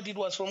Mau, I thought it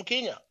was from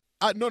Kenya.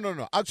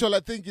 No. Actually, I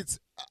think it's,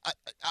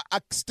 I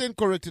stand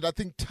corrected. I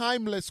think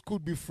Timeless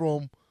could be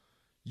from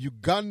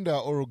Uganda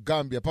or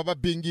Gambia. Papa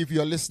Bingi, if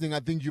you're listening, I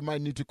think you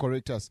might need to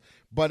correct us.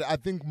 But I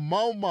think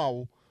Mau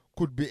Mau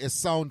could be a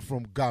sound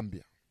from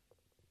Gambia.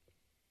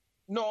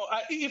 No,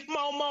 if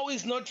Mau Mau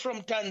is not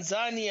from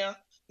Tanzania,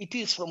 it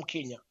is from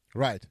Kenya.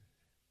 Right.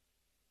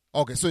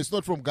 Okay, so it's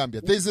not from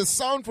Gambia. There's a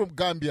sound from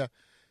Gambia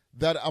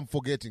that I'm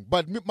forgetting.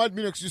 But Mad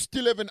Minnox, you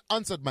still haven't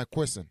answered my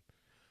question.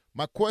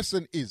 My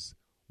question is,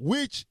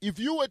 if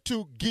you were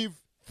to give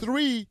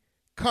 3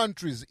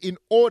 countries in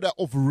order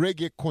of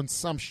reggae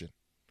consumption,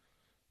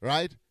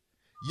 right?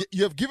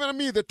 You have given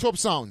me the top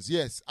sounds.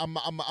 Yes, I'm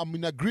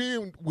in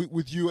agreement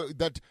with you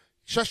that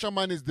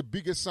Shashaman is the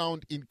biggest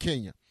sound in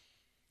Kenya.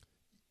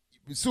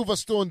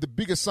 Siverstone, the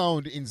biggest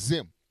sound in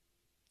Zim.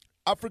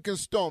 African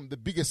Storm, the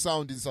biggest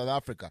sound in South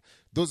Africa.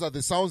 Those are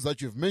the sounds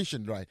that you've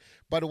mentioned, right?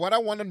 But what I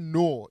want to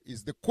know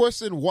is, the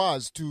question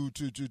was to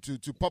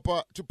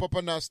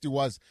Papa Nasty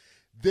was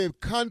the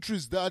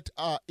countries that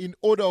are in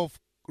order of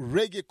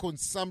reggae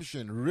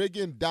consumption,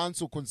 reggae and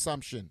dancehall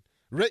consumption.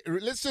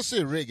 Let's just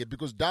say reggae,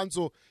 because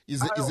dancehall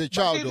is a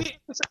child of.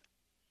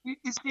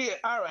 It's clear,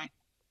 all right.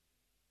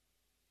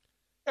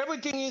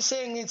 Everything he's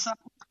saying is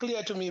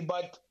clear to me,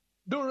 but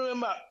do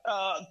remember,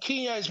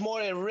 Kenya is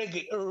more a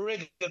reggae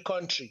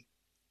country.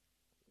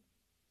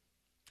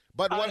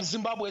 But and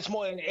Zimbabwe is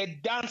more a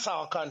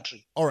dancehall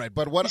country. All right,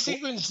 but what?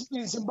 You see,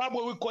 in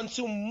Zimbabwe, we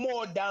consume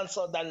more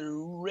dancehall than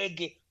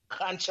reggae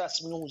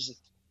conscious music.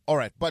 All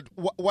right, but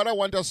what I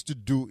want us to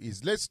do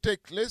is let's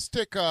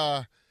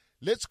consider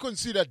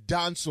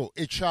dancehall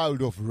a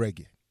child of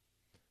reggae,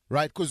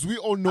 right? Because we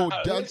all know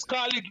let's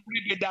call it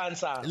reggae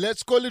dancehall.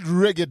 Let's call it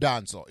reggae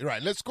dancehall,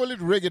 right? Let's call it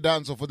reggae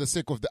dancehall for the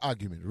sake of the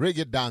argument.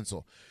 Reggae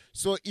dancehall.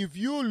 So if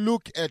you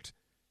look at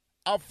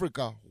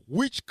Africa,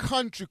 which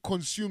country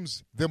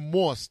consumes the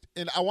most?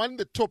 And I want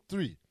the top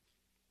 3.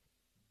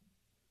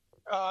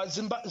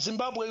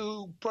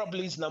 Zimbabwe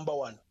probably is number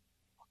 1,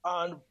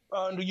 and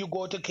you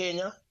go to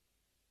Kenya,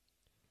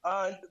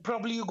 and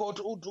probably you go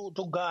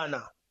to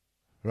Ghana.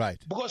 Right.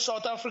 Because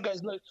South Africa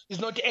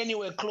is not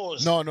anywhere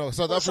close. No,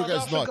 South Africa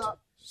is not.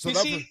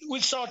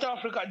 With South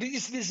Africa,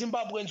 this is the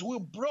Zimbabweans who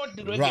brought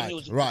the reggae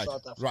music to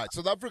South Africa. Right.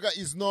 South Africa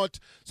is not.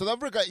 South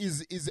Africa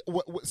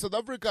South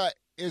Africa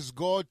has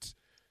got.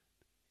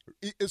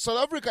 South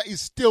Africa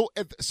is still.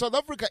 South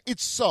Africa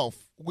itself,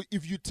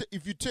 if you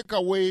take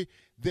away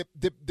the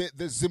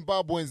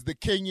Zimbabweans, the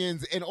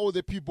Kenyans, and all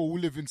the people who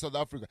live in South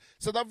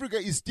Africa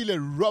is still a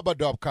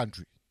rubber-dub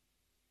country.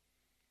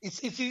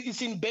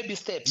 It's in baby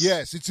steps.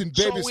 Yes, it's in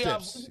baby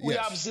steps. We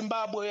have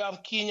Zimbabwe, we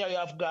have Kenya, we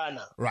have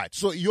Ghana. Right.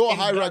 So your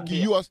hierarchy,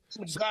 you are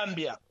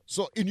Gambia.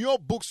 So in your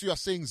books, you are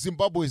saying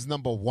Zimbabwe is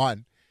number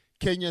 1,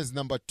 Kenya is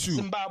number 2.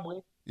 Zimbabwe.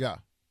 Yeah.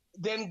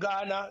 Then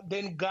Ghana,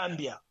 then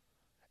Gambia.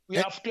 We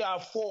have to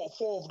have four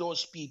of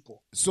those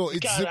people. So we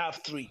can't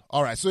have 3.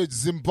 All right. So it's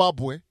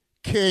Zimbabwe,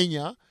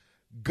 Kenya,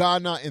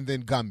 Ghana, and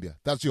then Gambia.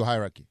 That's your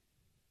hierarchy.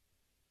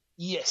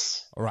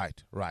 Yes. Right.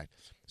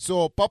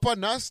 So Papa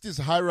Nasty's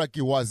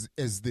hierarchy was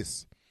as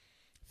this.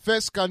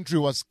 First country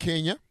was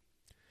Kenya.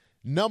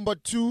 Number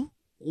 2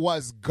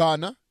 was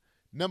Ghana.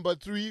 Number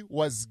 3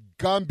 was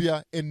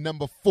Gambia. And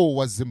number 4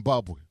 was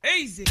Zimbabwe.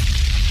 Easy.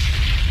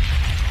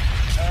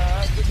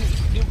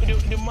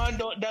 The man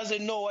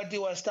doesn't know what he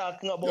was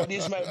talking about.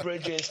 This is my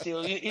brethren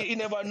still. He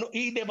never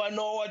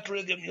know what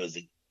reggae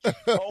music.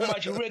 How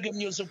much reggae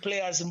music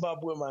play in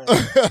Zimbabwe, man.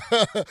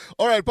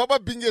 All right, Papa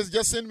Binges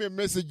just sent me a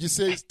message. He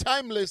says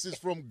Timeless is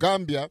from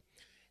Gambia.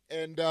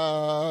 And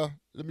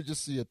let me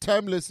just see it.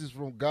 Timeless is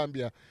from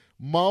Gambia.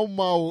 Mau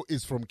Mau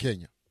is from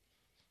Kenya.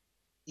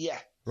 Yeah.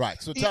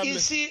 Right. So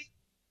Timeless. You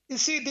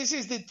see, this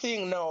is the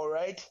thing now,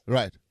 right?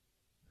 Right.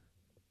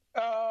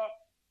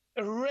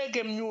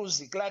 Reggae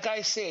music, like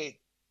I said,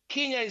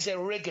 Kenya is a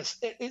reggae.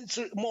 It's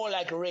more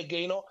like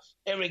reggae, you know.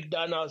 Eric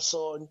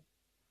Donaldson,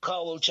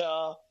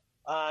 culture,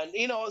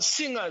 and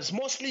singers.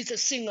 Mostly, it's a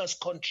singers'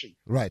 country.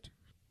 Right.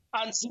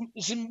 And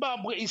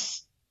Zimbabwe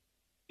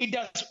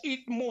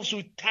it moves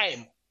with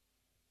time.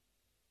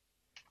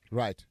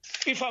 Right.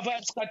 If a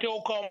Vibes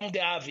Cartel come, they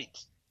have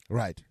it.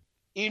 Right.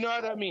 You know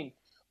what I mean?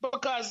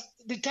 Because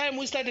the time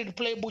we started to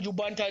play Buju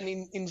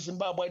Banton in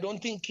Zimbabwe, I don't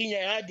think Kenya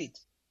had it.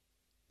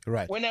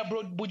 Right. When I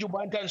brought Buju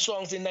Banton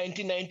songs in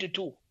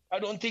 1992, I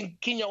don't think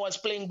Kenya was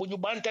playing Buju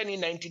Banton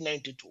in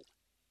 1992.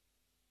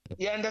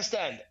 You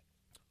understand?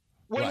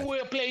 When we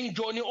were playing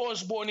Johnny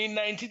Osborne in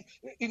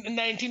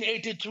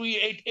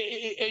 1983,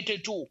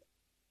 82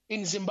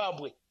 in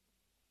Zimbabwe.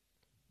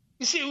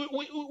 You see,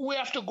 we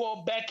have to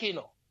go back,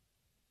 in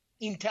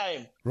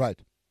time. Right.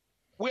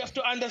 We have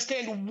to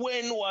understand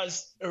when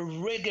was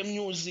reggae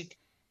music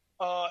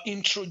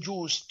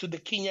introduced to the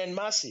Kenyan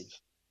massive.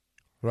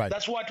 Right.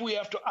 That's what we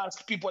have to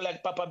ask people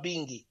like Papa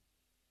Bingi.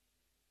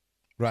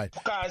 Right.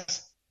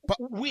 Because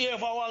we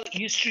have our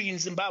history in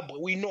Zimbabwe.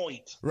 We know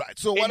it. Right.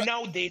 So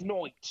now they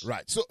know it.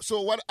 Right.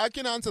 So what I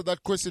can answer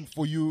that question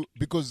for you,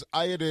 because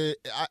I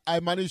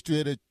managed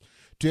to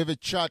to have a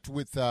chat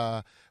with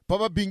Papa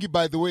Bingi.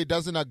 By the way,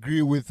 doesn't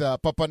agree with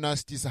Papa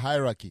Nasty's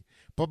hierarchy.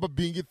 Papa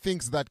Bingi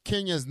thinks that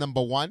Kenya is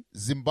number 1,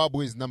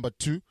 Zimbabwe is number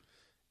 2,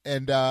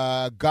 and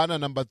Ghana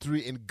number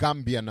 3, and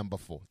Gambia number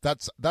 4.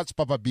 That's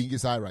Papa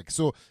Bingi's hierarchy.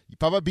 So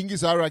Papa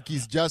Bingi's hierarchy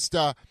is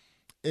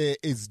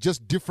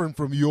just different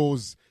from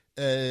yours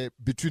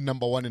between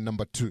number 1 and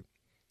number 2.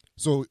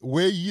 So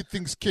where he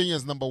thinks Kenya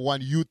is number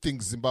 1, you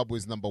think Zimbabwe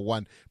is number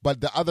 1, but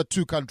the other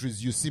 2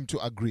 countries you seem to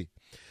agree.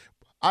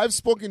 I've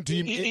spoken to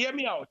him. Hear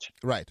me out.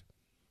 Right.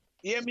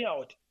 Hear me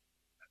out.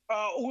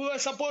 We were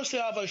supposed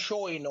to have a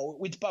show,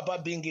 with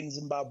Papa Bing in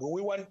Zimbabwe.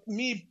 We want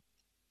me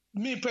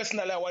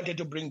personally. I wanted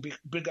to bring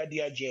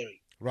Brigadier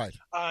Jerry. Right.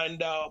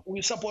 And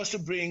we're supposed to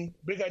bring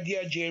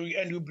Brigadier Jerry,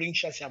 and we bring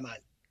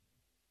Shashaman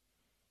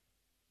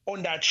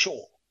on that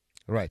show.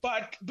 Right.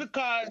 But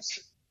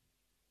because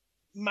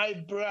my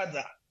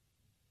brother,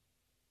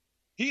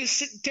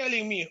 he's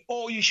telling me,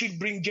 "Oh, you should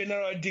bring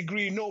General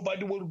Degree.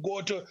 Nobody will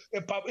go to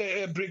a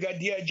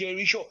Brigadier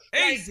Jerry show."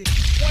 Easy.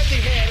 Like, what the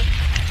hell?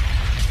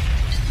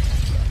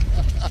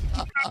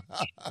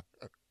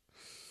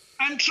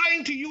 I'm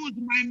trying to use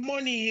my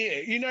money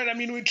here. You know what I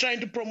mean? We're trying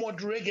to promote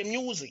reggae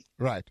music.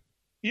 Right.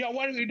 You're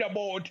worried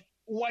about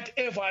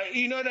whatever.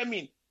 You know what I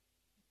mean?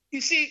 You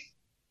see,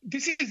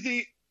 this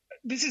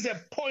is a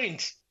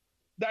point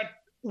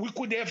that we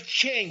could have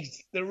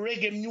changed the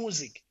reggae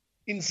music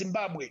in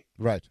Zimbabwe.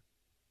 Right.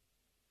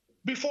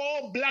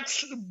 Before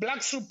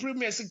black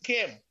supremacy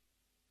came,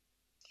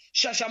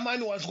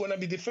 Shashamane was going to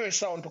be the first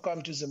sound to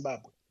come to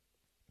Zimbabwe.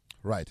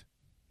 Right.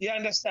 You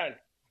understand?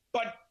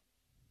 But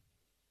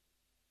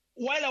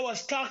while I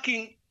was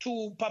talking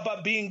to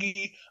Papa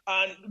Bingi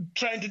and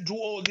trying to do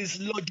all these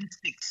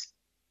logistics,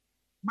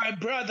 my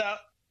brother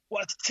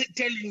was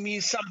telling me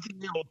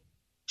something else.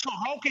 So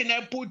how can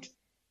I put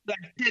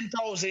like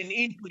 10,000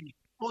 into it,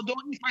 although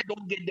if I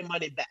don't get the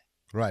money back?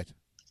 Right.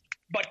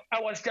 But I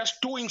was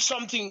just doing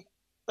something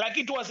like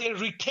it was a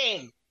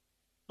return.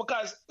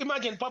 Because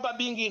imagine Papa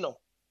Bingi,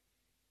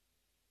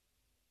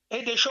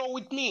 had a show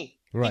with me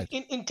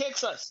in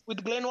Texas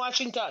with Glenn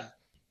Washington.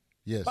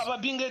 Yes. Papa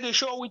Bingi had a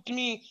show with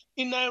me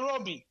in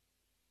Nairobi.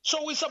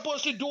 So we're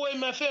supposed to do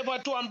him a favor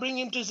too and bring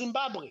him to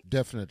Zimbabwe.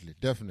 Definitely.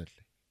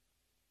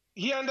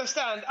 You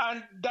understand?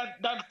 And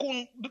that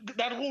couldn't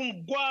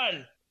go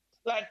on.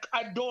 Like,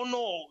 I don't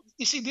know.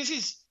 You see, this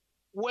is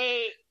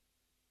where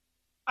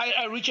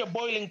I reach a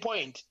boiling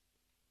point.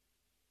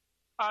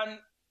 And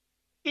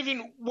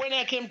even when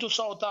I came to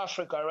South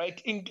Africa, right,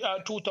 in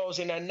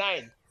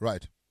 2009,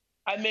 right,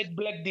 I met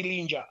Black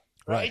Dillinger,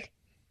 right?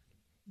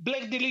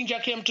 Black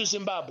Dillinger came to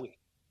Zimbabwe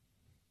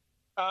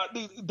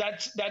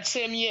that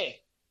same year,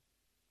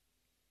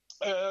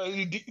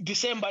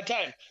 December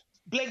time.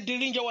 Black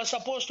Dillinger was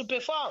supposed to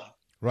perform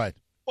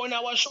on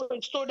our show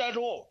in Stoddard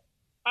Hall.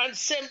 And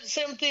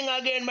same thing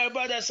again, my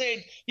brother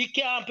said he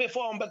can't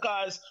perform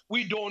because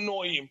we don't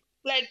know him.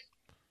 Like,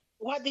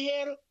 what the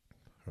hell?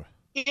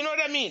 You know what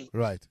I mean?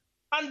 Right.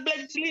 And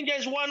Black Dillinger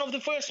is one of the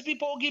first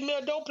people who give me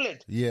a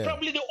doublet. Yeah.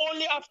 Probably the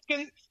only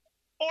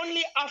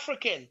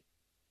African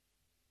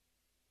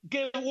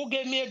who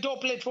gave me a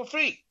doublet for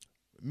free.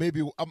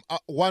 Maybe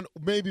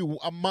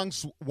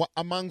amongst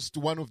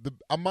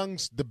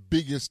the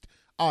biggest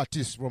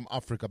artists from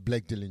Africa,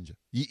 Black Dillinger.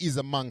 He is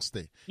amongst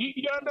them.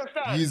 You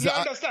understand? You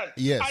understand?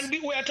 Yes. And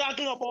we are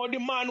talking about the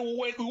man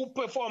who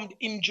performed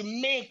in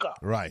Jamaica.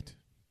 Right.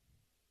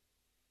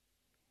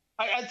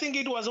 I think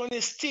it was on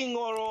a Sting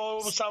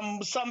or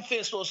some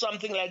fest or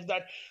something like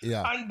that.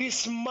 Yeah. And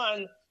this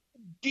man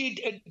did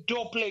a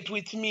doublet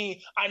with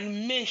me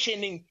and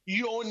mentioning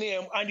your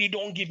name, and he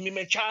don't give me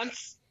a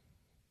chance.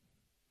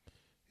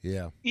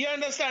 Yeah. You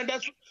understand?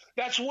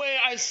 That's where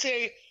I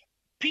say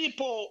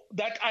people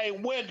that I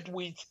worked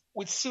with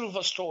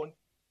Siverstone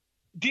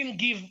didn't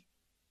give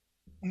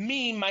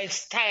me my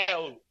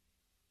style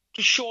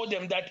to show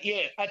them that,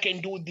 yeah, I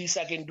can do this,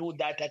 I can do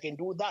that, I can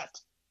do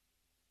that.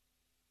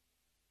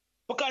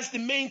 Because the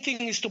main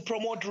thing is to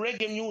promote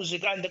reggae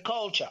music and the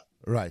culture.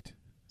 Right.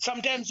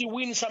 Sometimes you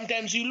win,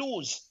 sometimes you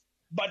lose.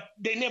 But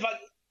they never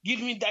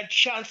give me that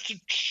chance to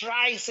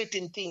try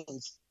certain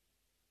things.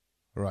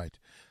 Right.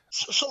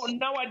 So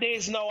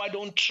nowadays, I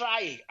don't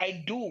try.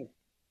 I do.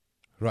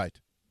 Right.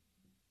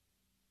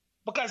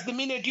 Because the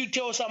minute you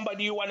tell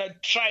somebody you want to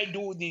try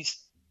do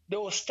this, they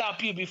will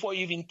stop you before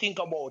you even think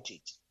about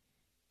it.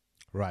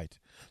 Right.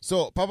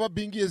 So Papa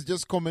Bingi has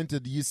just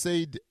commented. He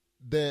said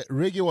the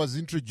reggae was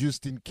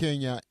introduced in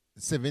Kenya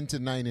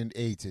 79 and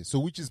 80, so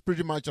which is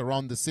pretty much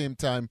around the same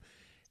time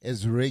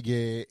as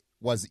reggae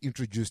was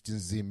introduced in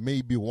Zim,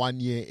 maybe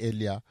 1 year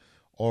earlier,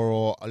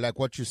 or like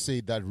what you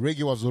said, that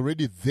reggae was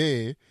already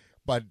there,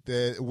 but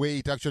the way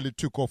it actually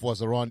took off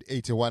was around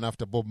 81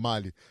 after Bob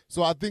Marley.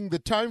 So I think the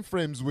time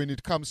frames when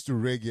it comes to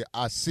reggae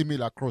are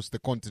similar across the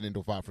continent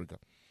of Africa,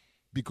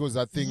 because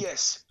I think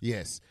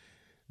yes.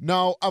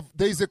 Now,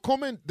 there's a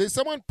comment.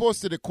 Someone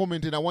posted a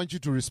comment, and I want you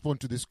to respond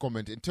to this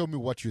comment and tell me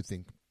what you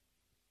think.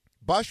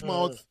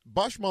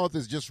 Bashmouth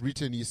has just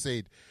written. He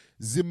said,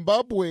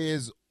 "Zimbabwe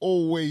is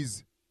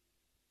always."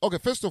 Okay,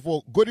 first of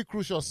all, Godi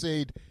Crucial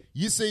said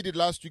You said it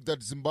last week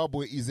that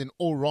Zimbabwe is an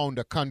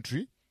all-rounder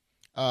country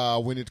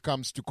when it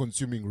comes to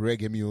consuming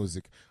reggae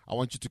music. I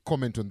want you to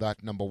comment on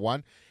that, number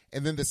one.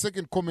 And then the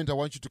second comment I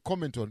want you to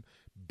comment on,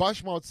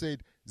 Bashmouth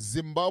said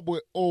Zimbabwe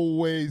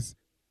always,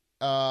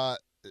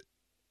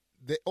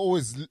 they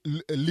always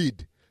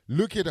lead.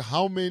 Look at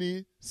how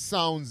many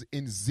sounds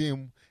in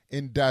Zim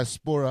in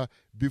diaspora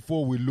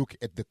before we look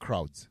at the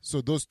crowds.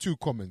 So those two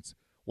comments,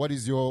 what do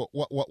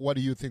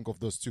you think of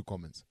those two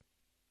comments?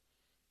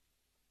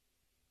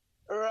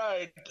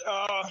 Right.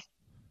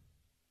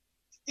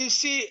 You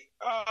see,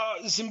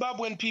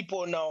 Zimbabwean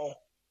people now,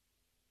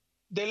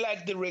 they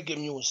like the reggae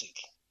music.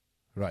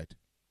 Right.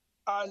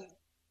 And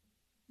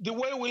the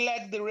way we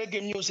like the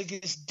reggae music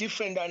is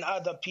different than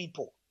other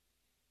people.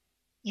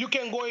 You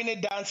can go in a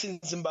dance in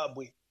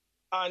Zimbabwe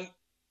and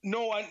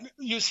no one,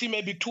 you see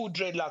maybe 2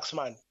 dreadlocks,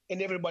 man,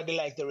 and everybody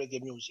like the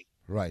reggae music.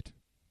 Right.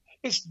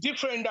 It's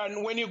different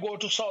than when you go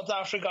to South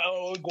Africa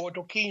or go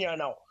to Kenya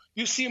now.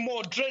 You see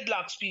more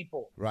dreadlocks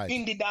people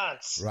in the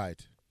dance. Right.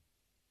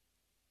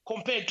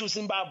 Compared to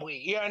Zimbabwe.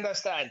 You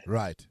understand?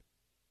 Right.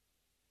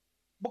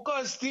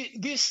 Because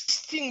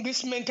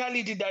this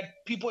mentality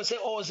that people say,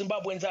 oh,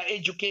 Zimbabweans are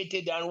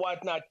educated and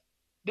whatnot,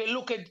 they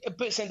look at a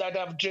person that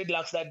have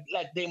dreadlocks that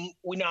like them,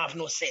 we don't have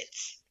no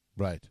sense.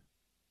 Right.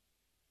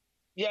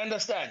 You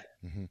understand?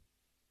 Mm-hmm.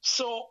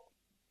 So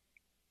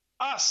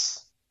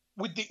us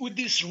with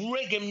this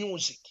reggae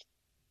music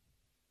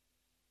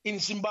in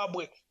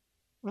Zimbabwe,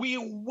 we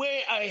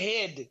way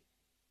ahead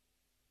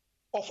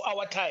of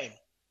our time.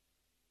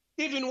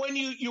 Even when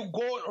you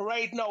go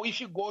right now,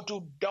 if you go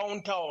to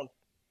downtown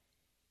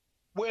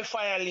where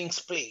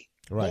Firelinks play,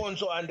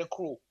 Bonzo and the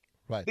crew,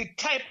 the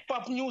type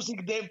of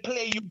music they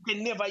play, you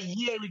can never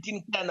hear it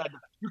in Canada.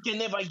 You can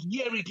never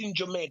hear it in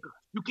Jamaica.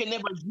 You can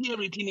never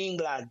hear it in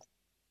England.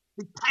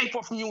 The type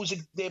of music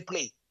they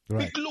play.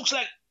 Right. It looks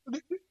like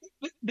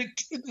they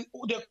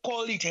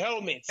call it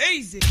helmets.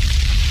 Easy.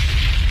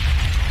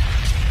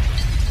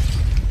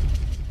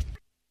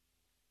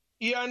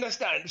 You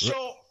understand?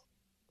 So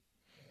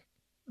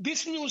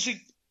this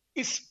music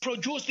is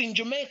produced in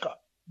Jamaica,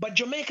 but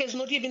Jamaica is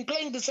not even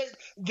playing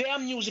their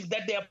music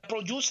that they are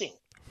producing.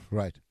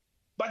 Right.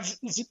 But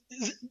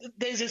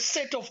there's a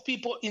set of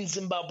people in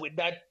Zimbabwe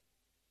that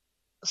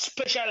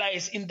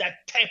specialize in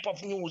that type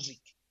of music.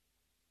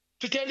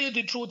 To tell you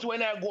the truth,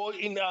 when I go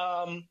in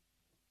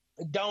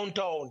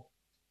downtown,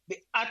 the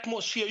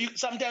atmosphere,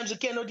 sometimes you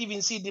cannot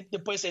even see the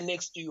person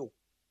next to you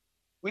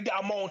with the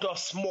amount of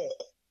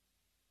smoke.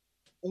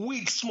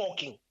 Weed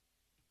smoking.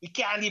 You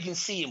can't even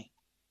see him.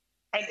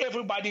 And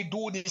everybody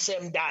do the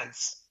same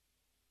dance.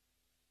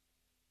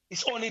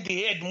 It's only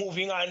the head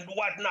moving and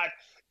whatnot.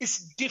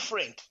 It's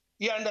different.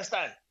 You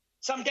understand?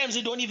 Sometimes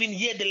you don't even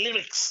hear the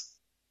lyrics.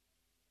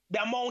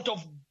 The amount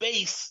of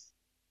bass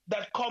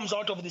that comes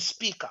out of the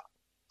speaker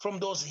from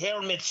those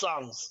helmet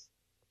songs.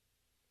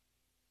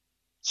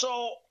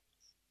 So,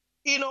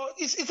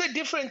 it's a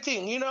different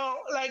thing.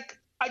 Like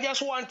I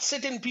just want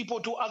certain people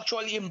to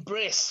actually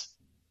embrace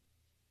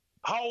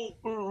how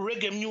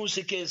reggae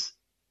music is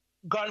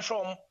gone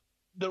from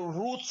the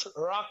roots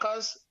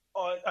rockers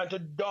and to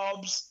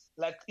dubs,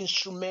 like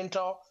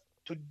instrumental,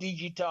 to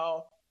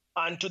digital,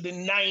 and to the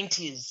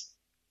 90s,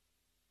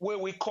 where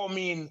we come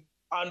in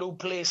and we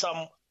play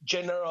some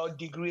General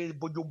Degree,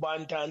 Buju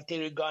Banton,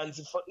 Terry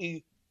Guns,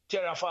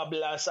 Terra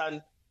Fabulous,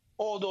 and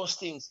all those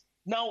things.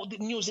 Now the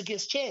music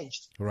has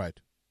changed. Right.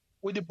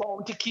 With the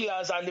Bounty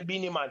Killers and the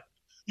Beanie Man.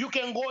 You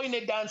can go in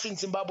a dance in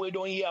Zimbabwe, you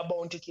don't hear a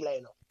Bounty Killer,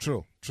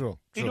 True.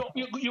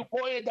 You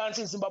go in a dance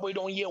in Zimbabwe, you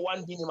don't hear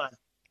one Beanie Man.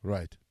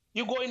 Right.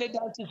 You go in a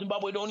dance in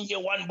Zimbabwe, you don't hear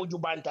one Buju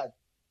Banton.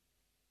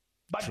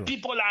 But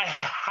people are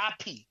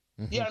happy.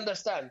 Mm-hmm. You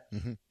understand?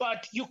 Mm-hmm.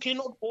 But you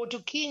cannot go to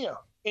Kenya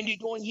and you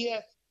don't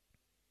hear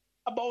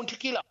a Bounty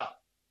Killer.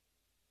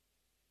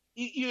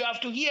 You have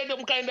to hear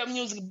them kind of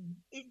music,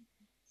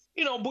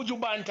 Buju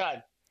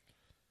Banton.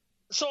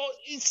 So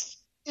it's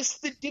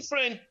the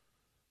different.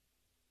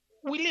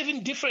 We live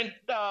in different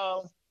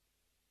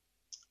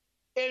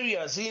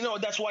areas.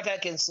 That's what I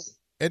can say.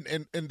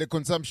 And the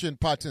consumption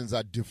patterns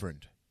are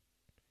different.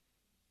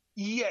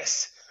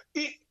 Yes.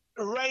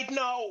 Right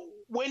now,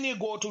 when you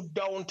go to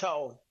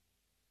downtown,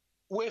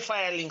 where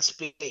Firelinks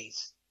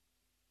plays,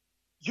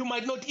 you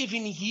might not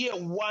even hear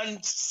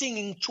one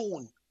singing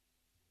tune.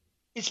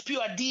 It's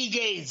pure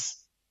DJs.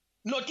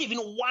 Not even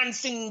one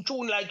singing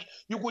tune like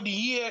you could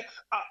hear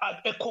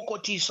a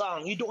Kokoti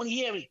song. You don't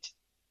hear it.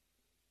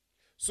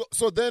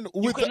 So then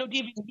with you cannot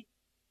even.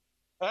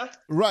 Huh?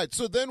 Right.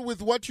 So then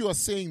with what you are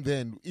saying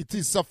then, it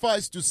is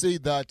suffice to say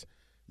that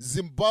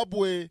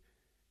Zimbabwe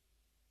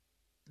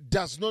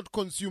does not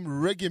consume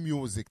reggae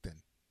music then.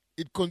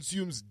 It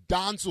consumes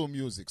dancehall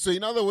music. So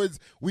in other words,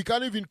 we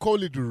can't even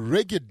call it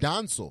reggae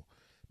dancehall.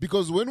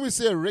 Because when we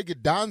say reggae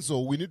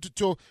dancehall, we need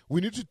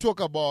to talk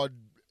about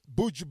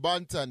Buju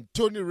Banton,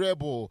 Tony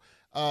Rebel,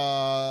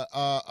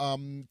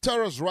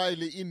 Terrace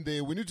Riley in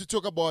there. We need to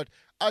talk about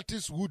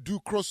artists who do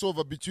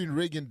crossover between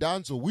reggae and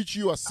dancehall, which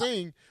you are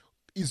saying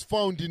is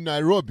found in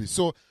Nairobi.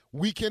 So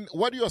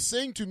what you are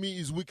saying to me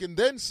is we can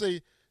then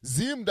say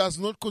Zim does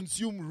not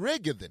consume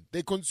reggae then.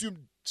 They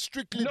consume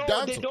strictly dancehall.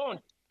 No, they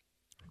don't.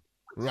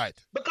 Right.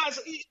 Because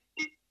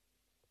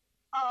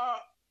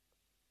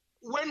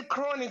when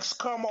Chronics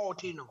come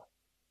out,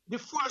 the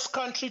first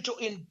country to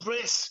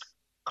embrace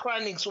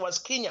Chronics was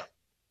Kenya.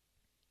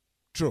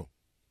 True.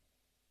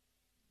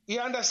 You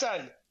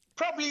understand?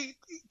 Probably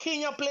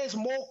Kenya plays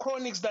more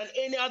Chronics than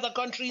any other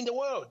country in the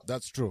world.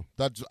 That's true.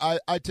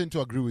 I tend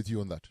to agree with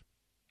you on that.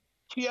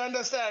 You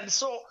understand?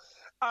 So,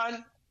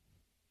 and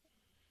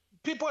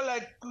people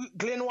like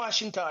Glenn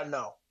Washington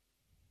now.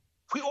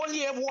 We only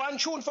have one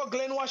tune for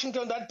Glenn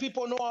Washington that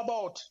people know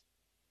about.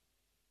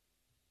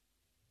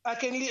 I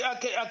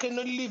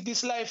cannot live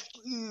this life,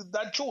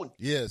 that tune.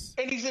 Yes.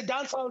 And it's a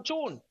dancehall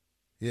tune.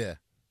 Yeah.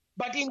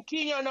 But in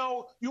Kenya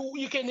now,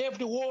 you can have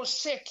the whole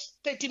set,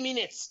 30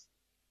 minutes.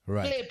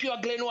 Right. Play pure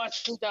Glenn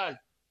Washington.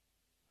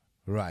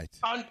 Right.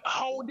 And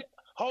how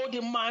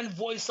the man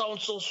voice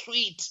sounds so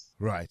sweet.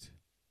 Right.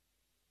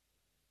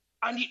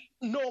 And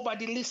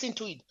nobody listen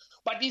to it.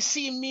 But you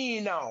see me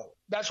now,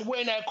 that's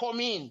when I come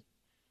in.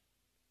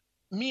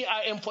 Me,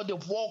 I am for the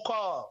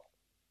vocal.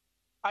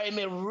 I am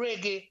a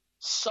reggae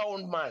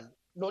sound man,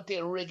 not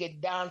a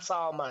reggae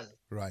dancehall man.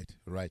 Right.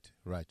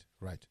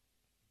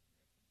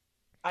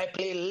 I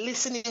play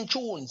listening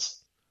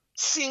tunes,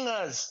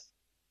 singers.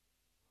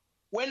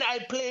 When I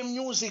play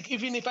music,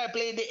 even if I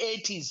play the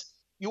 80s,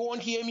 you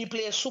won't hear me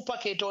play a Super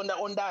Cat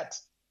on that.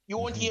 You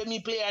won't hear me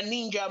play a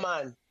Ninja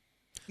Man.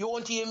 You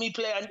won't hear me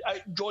play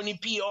a Johnny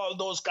P, all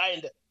those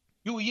kind.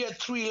 You hear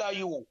Thriller,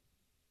 you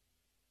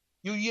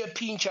hear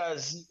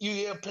Pinchers, you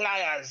hear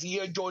Pliers, you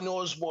hear Johnny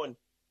Osborne.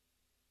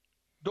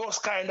 Those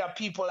kind of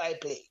people I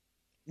play.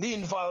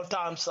 Linval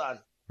Thompson.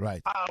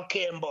 Right. Al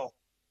Campbell.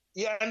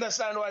 You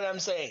understand what I'm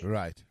saying?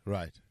 Right.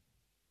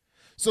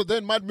 So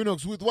then, Mad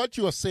Minnox, with what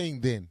you are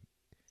saying then,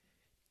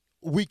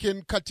 we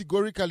can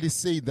categorically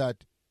say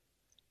that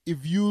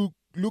if you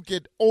look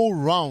at all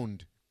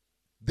round,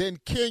 then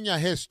Kenya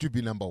has to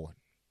be number one.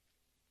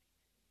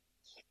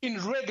 In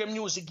reggae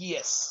music,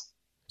 yes.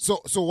 So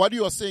what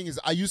you are saying is,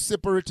 are you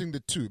separating the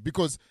two?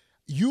 Because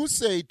you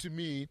say to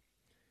me,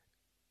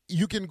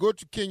 you can go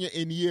to Kenya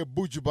and hear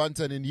Buju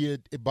Banton and hear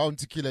a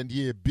Bounty Killer and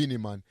hear Beenie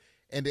Man,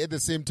 and at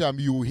the same time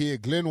you will hear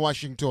Glenn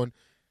Washington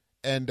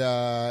and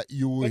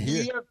you will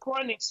hear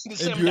Chronics. And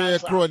you hear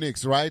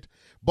Chronics, right?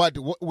 But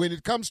when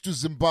it comes to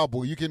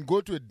Zimbabwe, you can go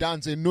to a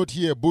dance and not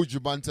hear Buju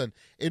Banton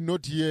and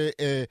not hear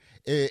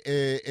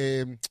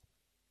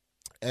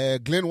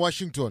Glenn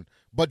Washington,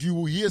 but you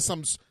will hear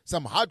some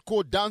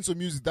hardcore dancehall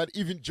music that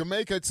even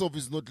Jamaica itself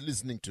is not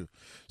listening to.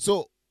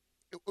 So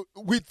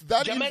with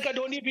that, Jamaica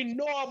don't even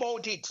know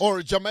about it,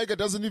 or Jamaica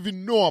doesn't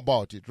even know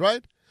about it,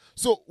 right?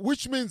 So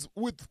which means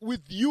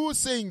with you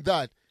saying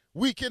that,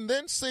 we can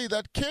then say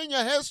that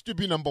Kenya has to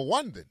be number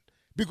one then,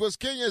 because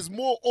Kenya is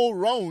more all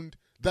round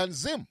than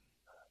Zim.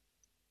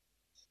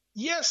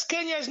 Yes,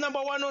 Kenya is number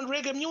one on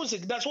reggae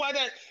music. That's why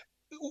that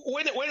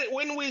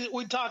when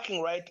we're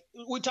talking, right,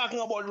 we're talking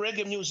about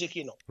reggae music,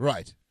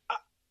 Right.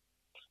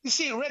 You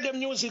see, reggae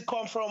music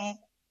come from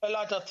a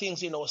lot of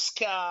things,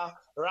 ska,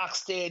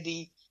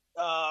 rocksteady,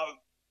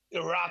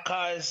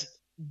 rockers,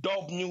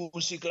 dub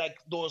music, like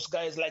those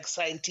guys, like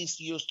scientists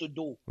used to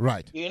do.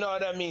 Right. You know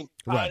what I mean?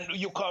 Right. And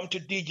you come to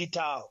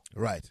digital.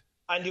 Right.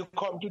 And you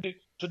come to the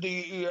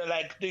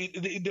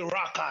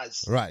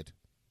rockers. Right.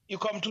 You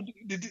come to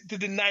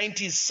the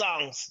 90s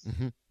songs.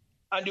 Mm-hmm.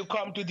 And you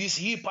come to this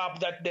hip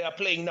hop that they are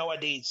playing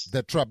nowadays.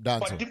 The trap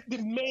dance. But the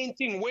main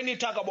thing, when you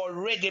talk about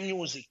reggae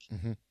music,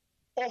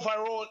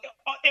 overall,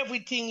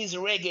 everything is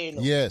reggae.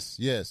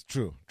 Yes,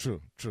 true.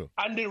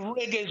 And the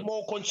reggae is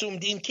more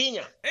consumed in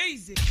Kenya.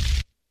 Easy.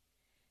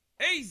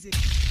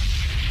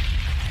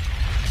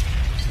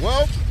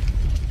 Well,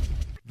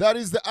 that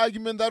is the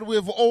argument that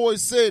we've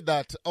always said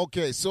that,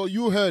 okay, so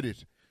you heard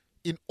it.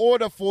 In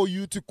order for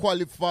you to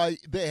qualify,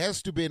 there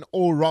has to be an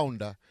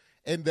all-rounder.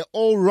 And the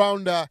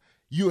all-rounder,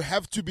 you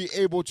have to be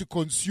able to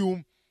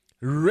consume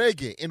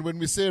reggae. And when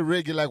we say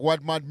reggae, like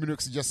what Mad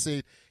Minnox just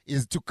said,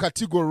 is to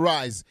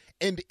categorize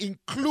and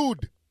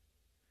include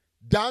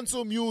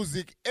dancehall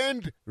music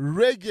and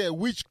reggae,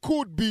 which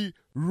could be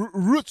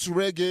roots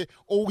reggae,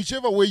 or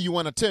whichever way you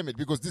want to term it,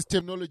 because these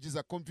terminologies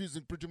are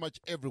confusing pretty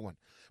much everyone.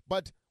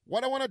 But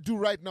what I want to do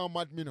right now,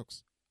 Mad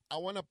Minnox, I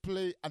want to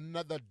play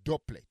another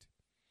doublet.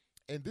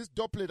 And this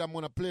doublet I'm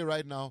going to play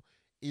right now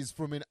is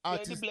from an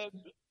artist.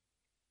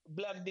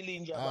 Black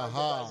Dillinger,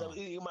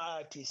 my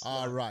artist.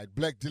 All right,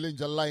 Black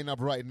Dillinger lineup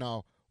right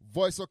now.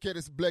 Voice okay,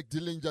 this Black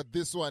Dillinger.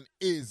 This one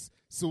is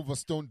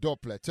Siverstone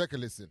doublet. Take a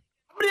listen.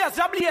 Blaze,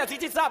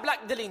 it is a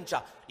Black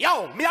Dillinger.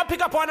 Yo, me a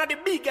pick up one of the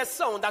biggest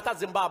sound that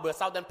Zimbabwe,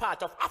 southern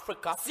part of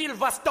Africa.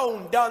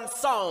 Siverstone done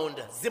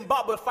sound.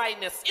 Zimbabwe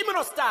finest.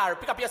 Immuno Star,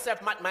 pick up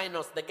yourself, Matt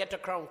Minus, the Ghetto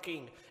Crown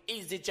King.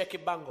 Easy Jackie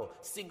Bango,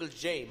 Single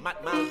J,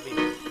 Matt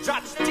Malvin,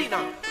 George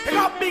Tina, pick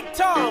up Big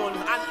Town,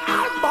 and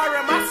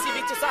Albarra Massive,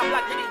 it is a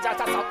Black Dillinger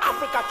to South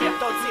Africa, Cape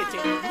Town City.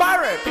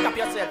 Barre, pick up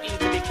yourself, Easy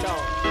Big Town.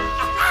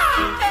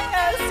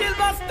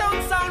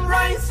 Siverstone sound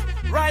rise.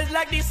 Rise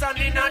like the sun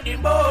in the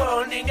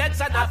morning.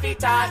 It's an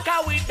afita.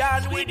 We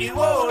done with the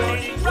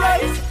rolling.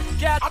 Rise.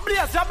 Yeah, a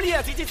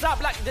blaze, it is a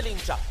black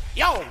delinquent.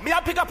 Yo, me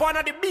I pick up one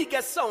of the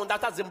biggest sound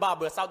out of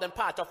Zimbabwe, southern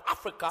part of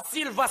Africa.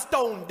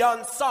 Siverstone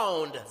done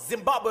sound.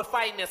 Zimbabwe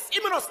finest.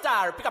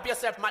 Immunostar, pick up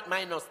yourself, Matt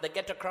Minnox, the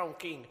Ghetto Crown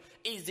King.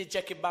 Easy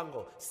Jackie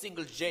Bango,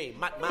 Single J,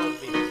 Matt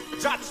Malvin,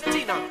 Judge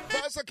Tina.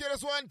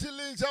 Prosecutors want to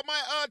lynch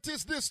my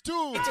artist this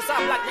too. It is a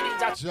black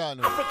ninja.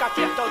 Jano. Africa,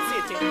 Cape Town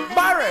City.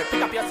 Barry,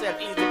 pick up yourself,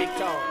 Easy Big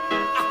Town.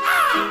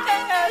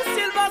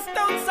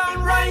 Silverstone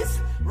sunrise.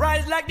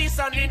 Rise like the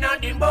sun in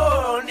the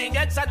morning.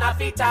 Get an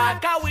afita,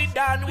 we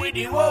done with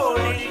the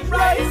warning.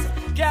 Rise,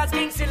 Gas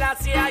King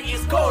Selassie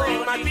is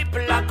calling. My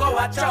people are go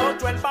watch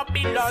out when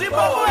Babylon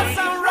Zimbabwe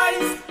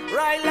sunrise.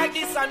 Rise like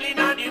the sun in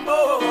the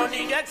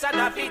morning. Get an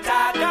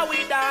afita,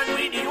 we done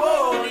with the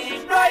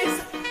warning.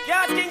 Rise,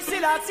 Gas King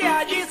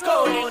Selassie is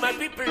calling. My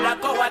people are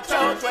go watch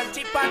out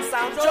 20 pounds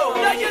sound Joe.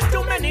 There is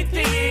too many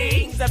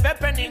things that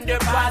happen in the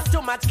past.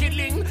 Too much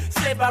killing,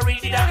 slavery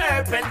did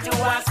happen to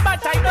us.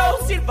 But I know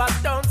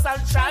Silverstone sun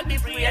shall be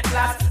free at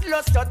last.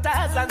 Lost your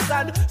thousands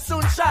and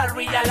soon shall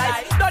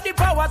realize. Though the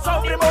powers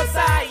of the Most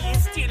High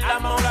is still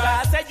among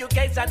us.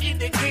 Education in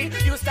the key,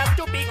 you start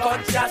to be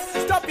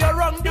conscious. Stop your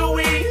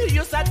wrongdoing,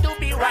 you start to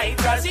be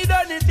righteous. In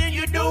anything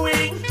you're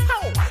doing,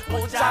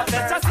 put your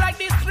best. Just like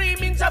the stream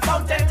in the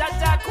fountain,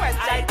 Jaja quench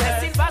I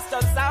test.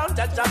 Silverstone sound,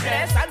 Jaja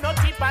bless, and not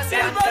keep on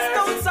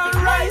Silverstone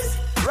sunrise.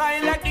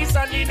 Right like the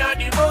sun in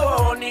the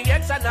morning.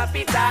 X and a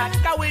pita,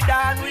 we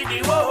done with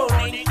the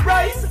warning.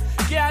 Rise,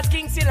 Gas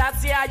King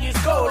Selassie is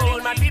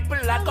calling. My people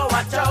are go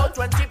watch out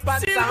 20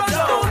 past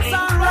Silverstone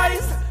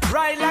sunrise.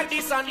 Right like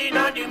the sun in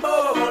the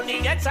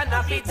morning. X and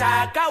a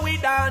pita, we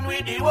done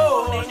with the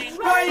warning.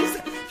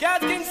 Rise, Gas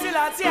King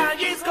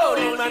Selassie is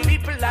calling. My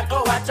people are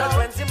go watch out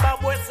when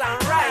Zimbabwe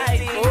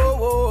sunrise.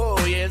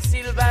 Oh, yeah,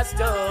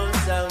 Silverstone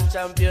sound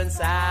champion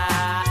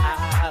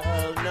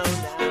sound. No.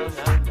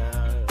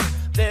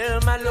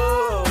 Them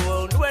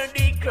alone when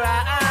they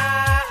cry.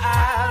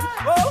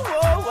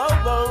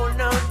 Oh,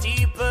 no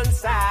deep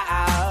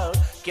inside.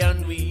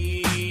 Can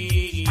we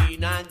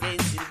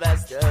against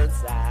Siverstone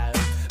sound?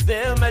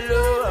 Them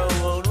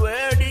alone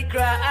where they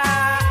cry.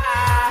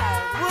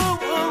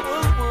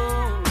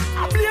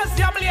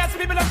 Ablaze,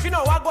 people don't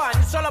know what going.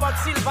 It's all about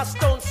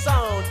Silverstone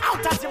sound.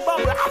 Out of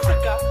Zimbabwe,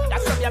 Africa.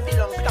 That's where you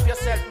belong. Pick up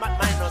yourself,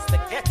 Matt Minnox, the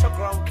Ghetto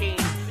Ground King.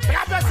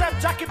 Pick up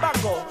yourself, Jackie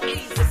Bango.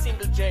 Easy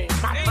Single J,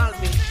 Matt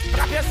Malvin.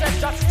 Pick up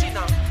yourself,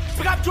 Justina.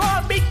 Pick up to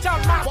all big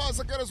town, man.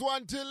 Prosecutors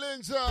want to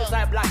lynch.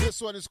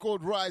 This one is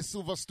called Rise,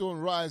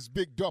 Silverstone Rise,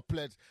 Big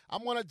Doublet.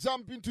 I'm going to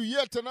jump into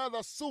yet another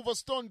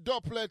Silverstone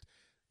doublet.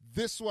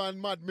 This one,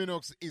 Mad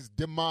Minnox, is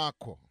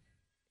DeMarco.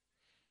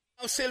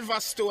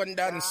 Silverstone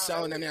done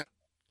sound.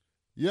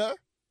 Yeah?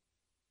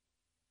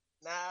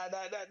 Nah,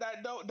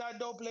 that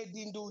doublet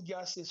didn't do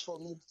justice for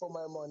me, for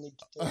my money.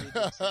 To tell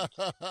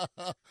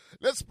you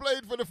Let's play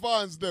it for the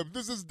fans, them.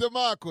 This is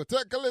DeMarco.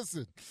 Take a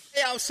listen.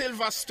 Yo,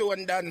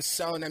 Silverstone done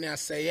sound. I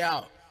say,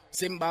 yo,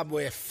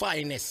 Zimbabwe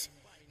finest,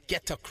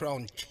 Ghetto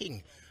Crown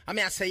King.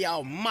 I say,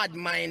 yo, Mad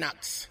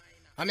Minnox.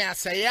 I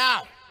say,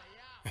 yo,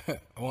 I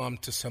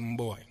want to some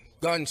boy.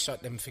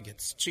 Gunshot them forget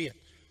straight.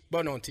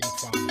 Burn out in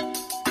farm.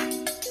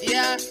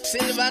 Yeah,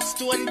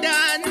 Silverstone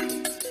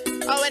done.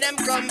 How where them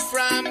come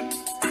from?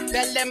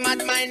 Tell them Mad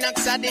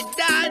Minnox are the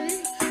done.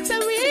 So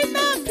we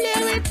not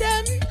play with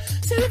them.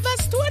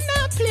 Silverstone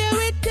not play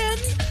with them.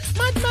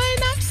 Mad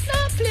Minnox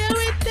not play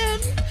with them.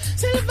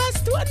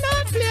 Silverstone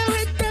not play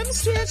with them.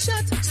 Straight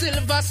shot.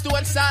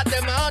 Silverstone sort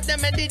them out.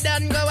 Them and they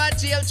done go to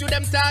jail to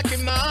them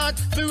talking out.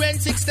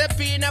 Forensic step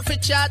in if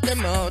it chat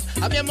them out.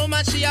 Have your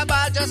mama she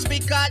about just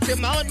because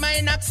them out.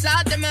 Minnox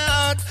sort them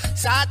out.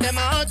 Sort them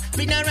out.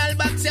 Mineral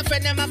box if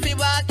them have to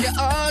walk you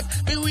out.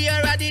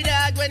 Beware of the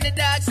dog when the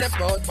dog step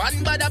out.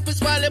 One bad up is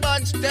swallow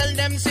bunch. Tell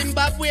them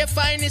Zimbabwe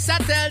finest. I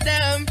tell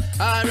them.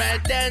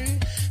 Alright then.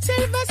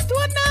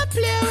 Silverstone not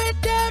play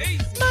with them.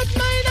 Mad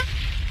Minnox.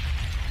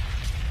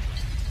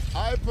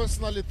 I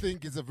personally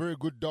think it's a very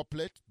good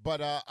doublet, but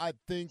I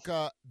think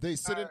they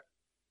said it.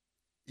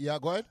 Yeah,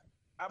 go ahead.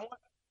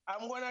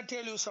 I'm going to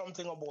tell you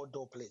something about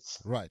doublets.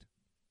 Right.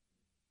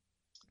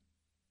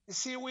 You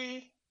see,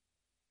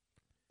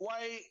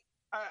 why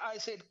I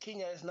said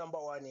Kenya is number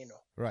one, you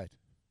know. Right.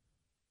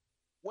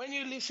 When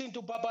you listen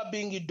to Papa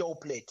Bingi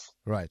doublet,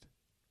 right,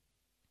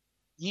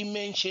 he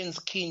mentions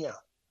Kenya.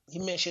 He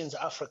mentions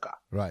Africa.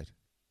 Right.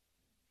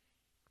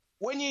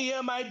 When you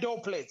hear my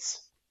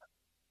doublets,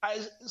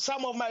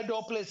 some of my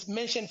doublets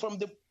mentioned from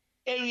the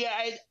area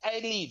I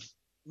live,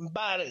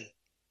 Mbare,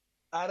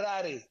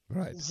 Harare,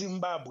 right,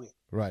 Zimbabwe,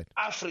 right,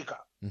 Africa.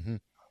 Mm-hmm.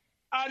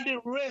 And the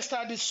rest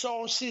are the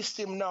sound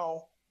system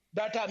now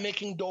that are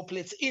making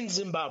doublets in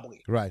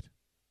Zimbabwe. Right.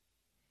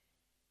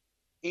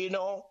 You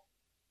know,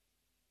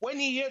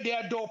 when you hear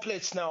their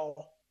doublets now,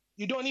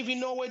 you don't even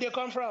know where they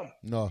come from.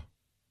 No.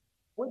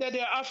 Whether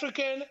they're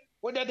African,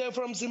 whether they're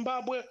from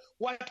Zimbabwe,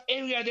 what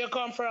area they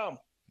come from.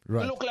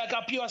 Right. They look like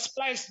a pure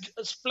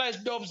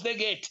spliced dubs they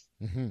get.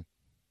 Mm-hmm.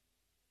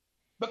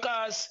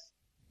 Because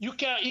you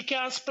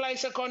can't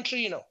splice a country,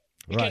 you know.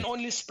 You right. can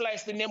only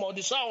splice the name of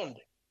the sound.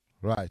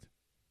 Right.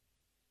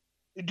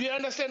 Do you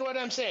understand what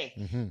I'm saying?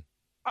 Mm-hmm.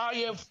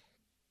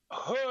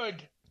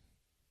 heard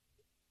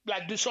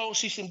like the sound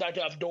system that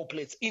have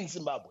doublets in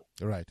Zimbabwe.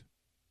 Right.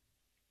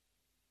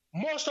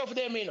 Most of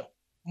them,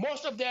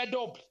 most of their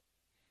dub.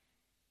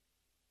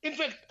 In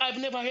fact, I've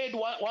never heard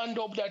one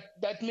dub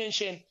that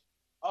mentioned,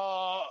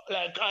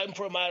 like I'm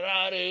from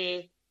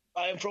Harare,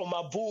 I'm from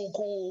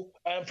Mabuku,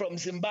 I'm from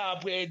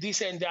Zimbabwe,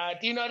 this and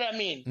that. You know what I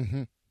mean?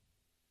 Mm-hmm.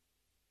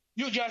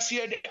 You just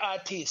hear the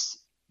artist.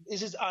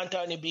 This is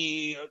Anthony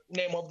B,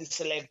 name of the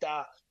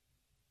selector.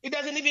 It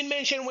doesn't even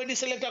mention where the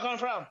selector come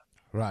from.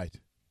 Right.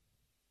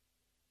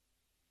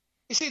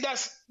 You see,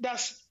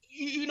 that's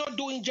you're not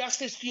doing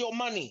justice to your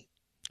money.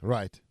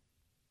 Right.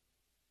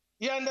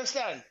 You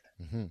understand?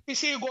 Mm-hmm. You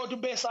see, you go to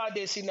Best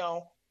Artists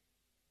now,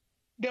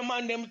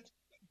 them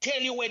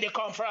tell you where they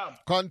come from.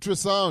 Country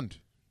sound.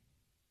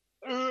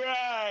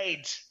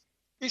 Right.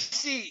 You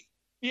see,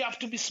 you have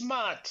to be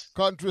smart.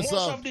 Country Most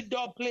sound. of the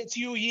dub plates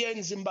you hear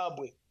in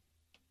Zimbabwe,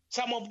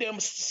 some of them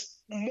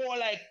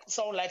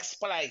sound like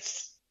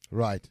splice.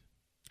 Right.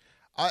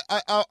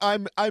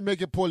 I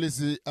make a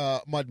policy,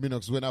 Mad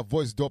Minnox, when I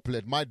voice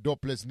doublet, my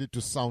doublets need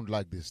to sound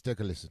like this. Take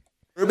a listen.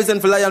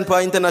 Represent for Lion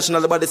Power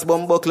International about this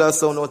bomb buckler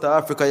sound out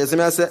of Africa. You see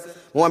me I say?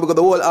 I want to go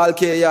the whole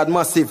Alkay yard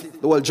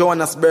massive, the whole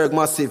Johannesburg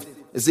massive.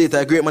 You see it,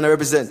 a great man I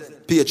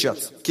represent.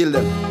 Patriots, kill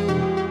them.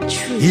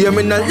 Hear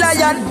me no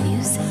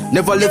lion,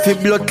 never left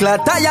it blood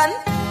clot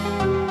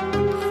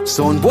iron.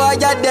 Son boy you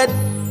dead,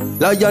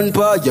 Lion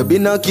Power you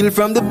been a kill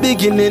from the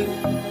beginning.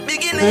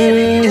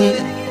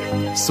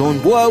 Son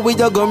boy we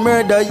just go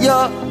murder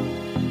ya.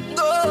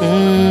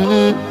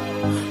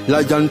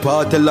 Lion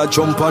Paw tell a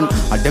jump on,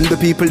 and them the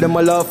people them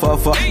a laugh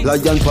off.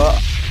 Lion Paw.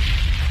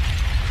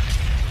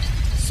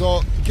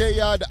 So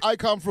K-Yard, I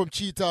come from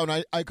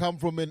Cheetown. I come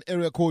from an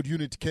area called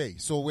Unit K.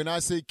 So when I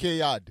say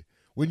K-Yard,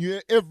 when you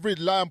hear every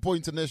Lion Paw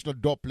International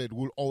doublet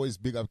will always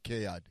big up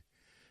K-Yard,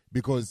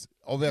 because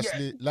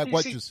obviously, like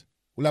what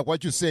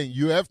you're saying,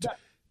 you have to.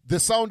 The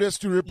sound has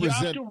to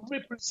represent. You have to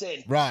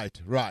represent. Right.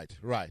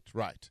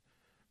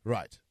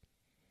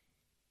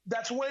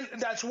 That's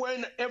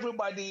when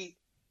everybody.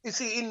 You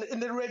see, in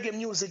the reggae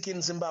music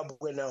in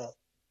Zimbabwe now,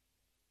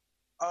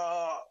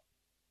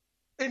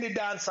 in the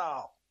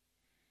dancehall,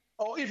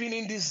 or even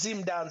in the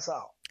Zim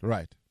dancehall,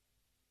 right?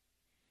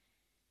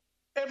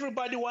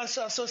 Everybody wants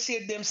to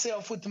associate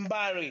themselves with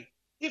Mbari.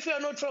 If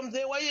you're not from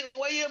there, why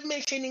you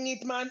mentioning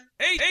it, man?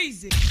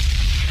 Easy.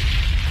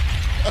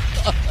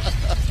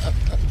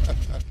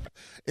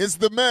 It's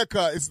the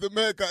Mecca.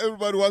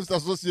 Everybody wants to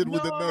associate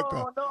with the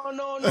Mecca.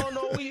 No.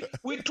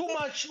 we too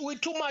much.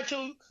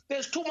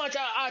 There's too much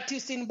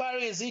artists in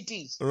Mbari as it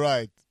is.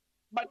 Right.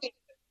 But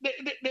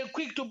they're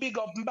quick to big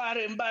up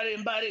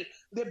Mbari.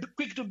 They're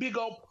quick to big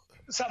up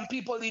some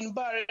people in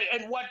Mbari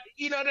and what,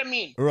 you know what I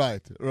mean?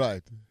 Right.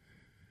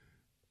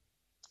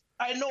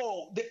 I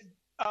know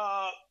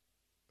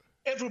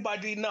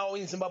everybody now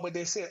in Zimbabwe,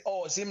 they say,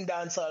 oh, Zim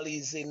Dancehall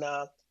is in,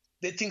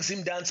 they think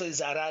Zim Dancehall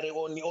is Harare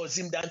only, or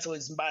Zim Dancehall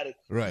is Mbari.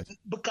 Right.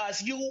 Because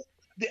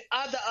the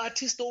other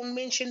artists don't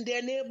mention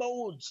their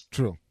neighborhoods.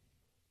 True.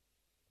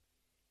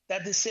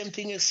 That the same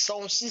thing as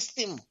sound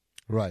system.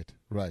 Right.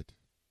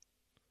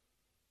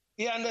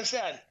 You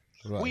understand?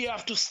 Right. We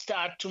have to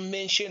start to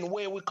mention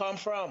where we come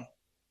from.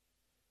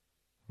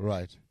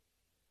 Right.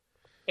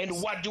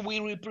 And what do we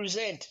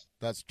represent?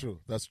 That's true.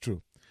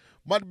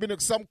 Mad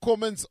Minnox, some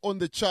comments on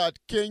the chat.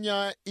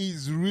 Kenya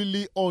is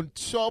really on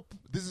top.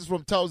 This is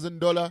from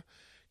 $1,000.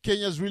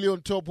 Kenya's really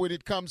on top when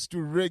it comes to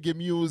reggae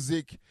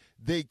music.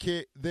 They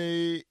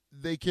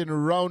can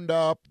round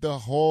up the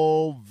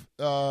whole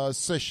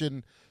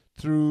session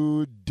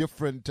through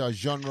different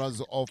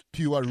genres of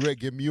pure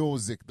reggae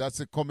music. That's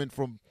a comment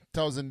from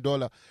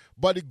 $1,000.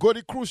 But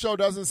Gotti Crucial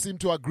doesn't seem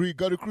to agree.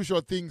 Gotti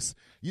Crucial thinks,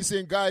 he's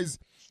saying, guys,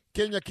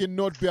 Kenya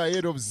cannot be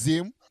ahead of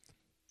Zim.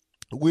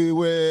 We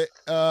were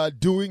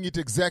doing it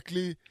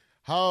exactly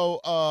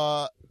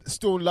how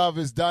Stone Love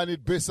has done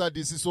it, Besa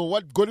DC. So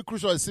what Gotti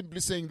Crucial is simply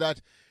saying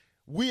that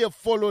we have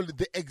followed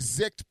the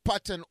exact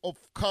pattern of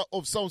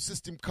sound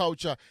system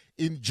culture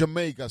in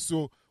Jamaica.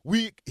 So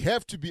we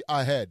have to be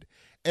ahead.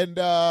 And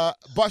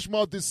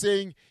Bashmouth is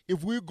saying,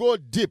 if we go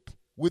deep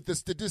with the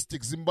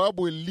statistics,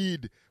 Zimbabwe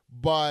lead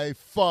by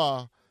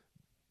far.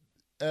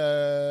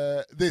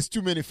 There's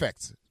too many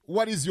facts.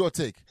 What is your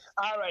take?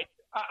 All right.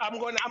 I'm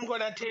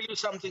gonna tell you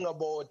something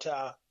about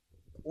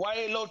why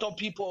a lot of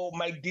people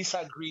might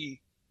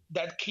disagree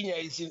that Kenya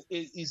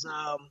is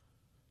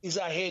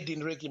ahead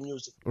in reggae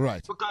music.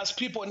 Right. Because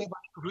people never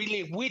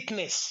really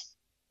witness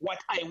what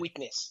I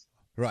witness.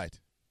 Right.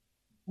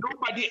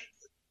 Nobody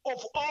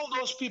of all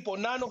those people,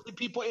 none of the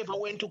people ever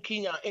went to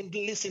Kenya and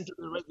listened to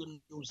the reggae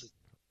music.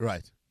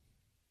 Right.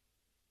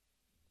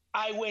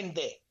 I went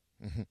there.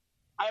 Mm-hmm.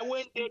 I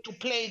went there to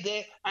play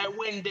there. I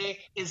went there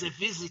as a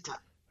visitor.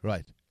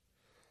 Right.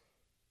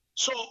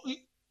 So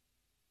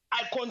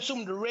I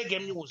consumed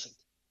reggae music.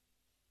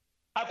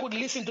 I could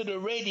listen to the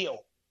radio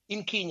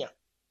in Kenya.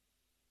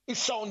 It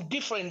sounds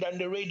different than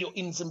the radio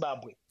in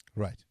Zimbabwe.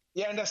 Right.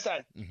 You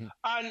understand? Mm-hmm.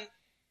 And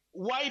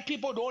why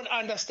people don't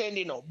understand,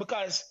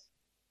 because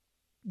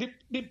the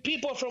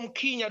people from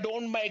Kenya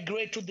don't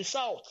migrate to the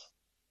south.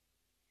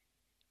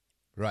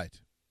 Right.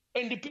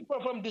 And the people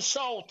from the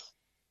south,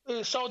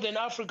 southern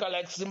Africa,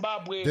 like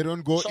Zimbabwe, They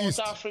don't go South east.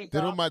 Africa,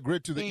 They don't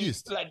migrate to the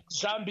east. like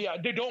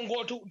Zambia. They don't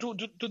go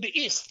to the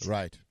east.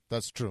 Right.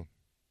 That's true.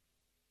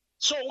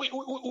 So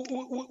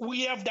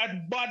we have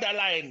that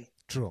borderline.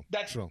 True.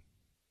 That true.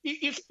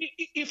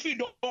 If you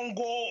don't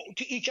go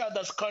to each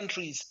other's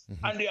countries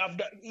and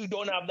you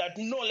don't have that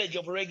knowledge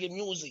of reggae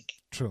music.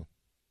 True.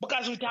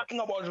 Because we're talking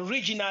about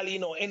regionally,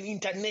 and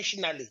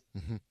internationally.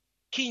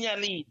 Kenya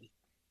lead.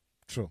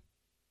 True.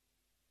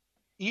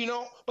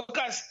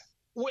 Because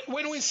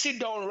when we sit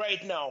down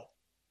right now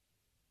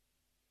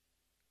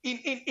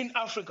in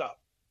Africa,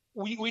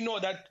 we know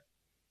that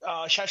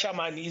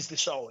Shashaman is the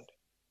sound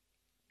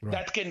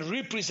that can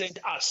represent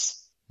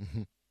us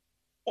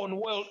on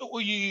World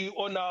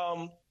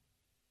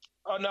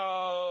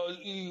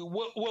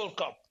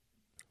Cup.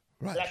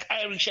 Right. Like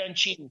Irish and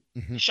Chin,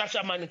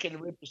 Shashaman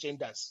can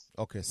represent us.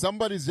 Okay,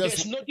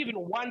 there's not even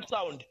one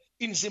sound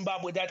in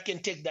Zimbabwe that can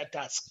take that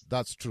task.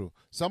 That's true.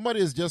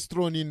 Somebody has just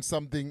thrown in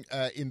something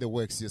in the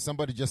works here.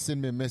 Somebody just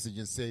sent me a message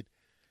and said,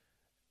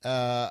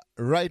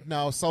 right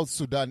now, South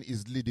Sudan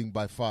is leading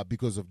by far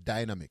because of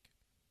Dynamic.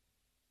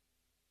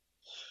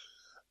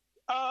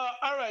 All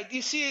right.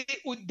 You see,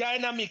 with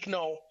Dynamic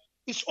now,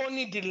 it's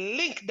only the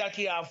link that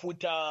you have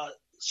with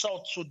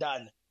South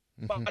Sudan.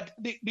 But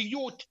the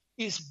youth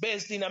is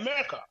based in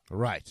America.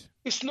 Right.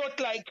 It's not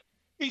like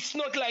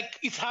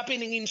it's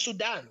happening in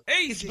Sudan.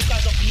 It's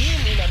because of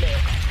him in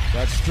America.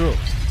 That's true.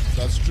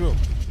 That's true.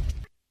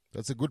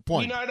 That's a good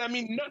point. You know what I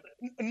mean?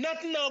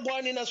 Nothing now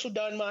going in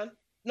Sudan, man.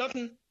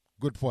 Nothing.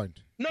 Good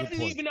point.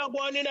 Nothing even now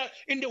going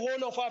in the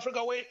Horn of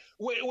Africa where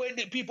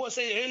the people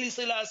say, Haile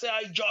Selassie,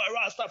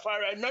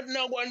 Rastafari. Nothing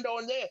now going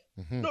down there.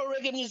 No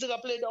reggae music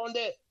I play down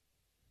there.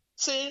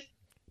 See?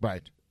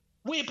 Right.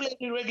 We play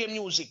the reggae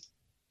music.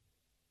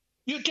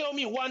 You tell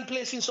me one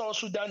place in South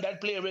Sudan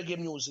that play reggae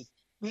music.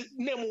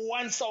 Name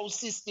one sound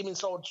system in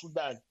South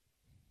Sudan.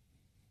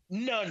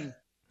 None.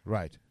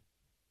 Right.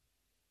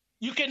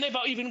 You can never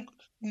even.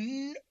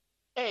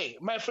 Hey,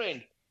 my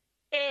friend,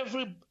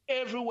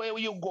 everywhere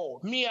you go.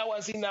 Me, I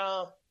was in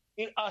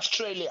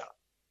Australia,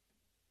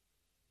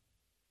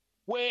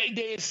 where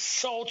there's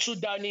South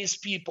Sudanese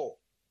people.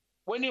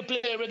 When you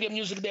play reggae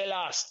music, they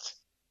last.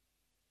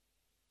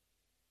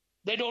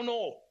 They don't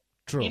know.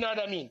 True. You know what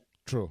I mean?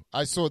 True.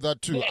 I saw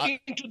that too.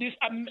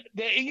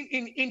 They're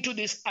into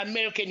this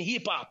American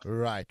hip hop.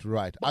 Right.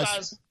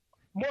 Because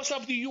most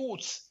of the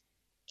youths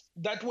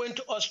that went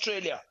to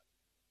Australia,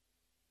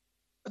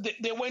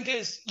 they went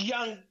as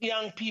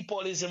young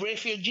people, as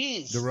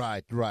refugees.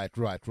 Right. I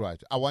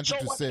wanted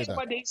to say that. So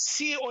whatever they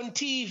see on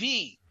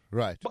TV.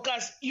 Right.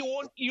 Because you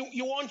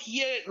won't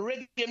hear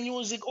reggae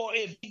music or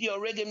a video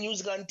reggae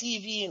music on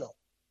TV,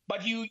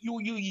 But you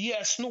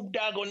hear Snoop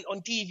Dogg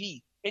on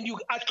TV. And you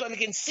actually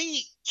can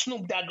see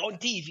Snoop Dogg on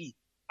TV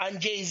and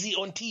Jay-Z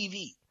on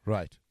TV.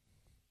 Right.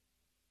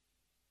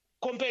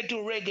 Compared to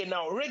reggae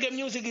now. Reggae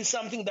music is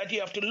something that you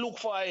have to look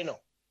for,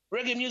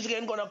 Reggae music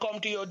ain't going to come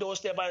to your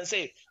doorstep and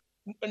say,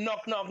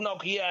 knock, knock,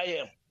 knock, here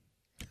I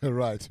am.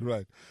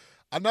 Right.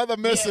 Another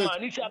message. Yeah,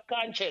 man, it's your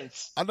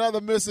conscience. Another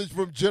message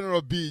from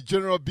General B.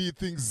 General B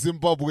thinks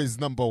Zimbabwe is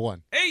number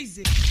one.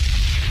 Easy.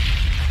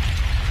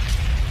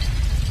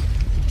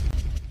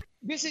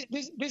 This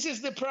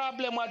is the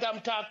problem what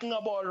I'm talking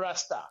about,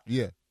 Rasta.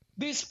 Yeah.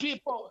 These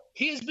people,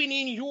 he's been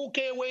in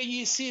UK where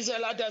he sees a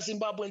lot of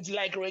Zimbabweans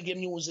like reggae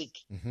music.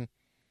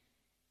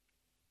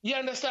 You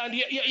understand?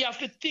 You have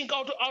to think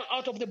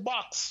out of the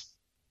box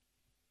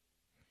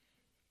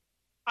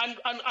and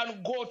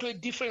go to a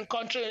different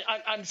country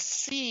and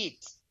see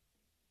it.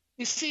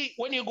 You see,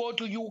 when you go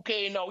to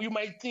UK now, you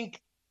might think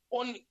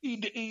only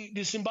the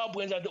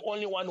Zimbabweans are the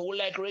only one who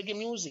like reggae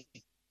music.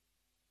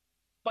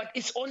 But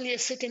it's only a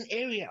certain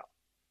area.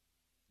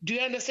 Do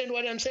you understand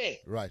what I'm saying?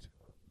 Right.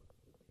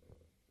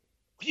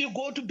 You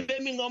go to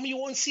Birmingham, you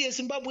won't see a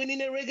Zimbabwean in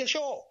a reggae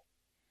show.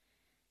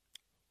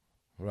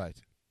 Right.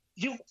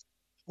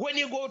 When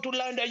you go to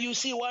London, you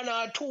see one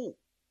or two.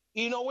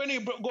 When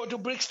you go to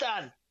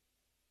Brixton,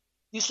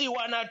 you see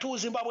one or two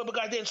Zimbabwe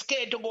because they're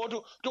scared to go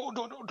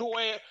to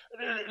where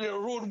the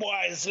rude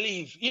boys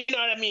live. You know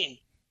what I mean?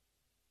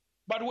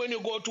 But when you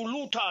go to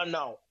Luton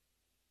now,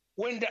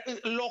 when the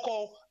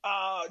local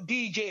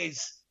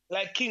DJs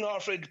like King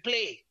Alfred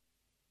play,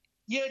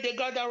 they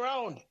gather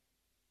around.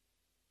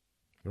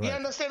 Right. You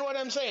understand what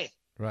I'm saying?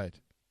 Right.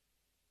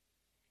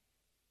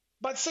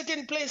 But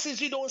certain places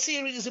you don't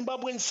see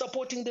Zimbabweans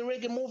supporting the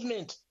reggae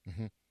movement.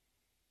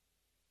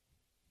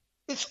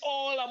 It's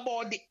all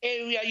about the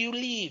area you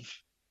live.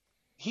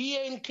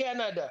 Here in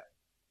Canada,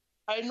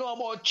 I know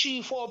about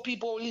 3-4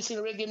 people who listen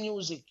to reggae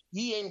music.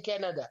 Here in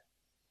Canada.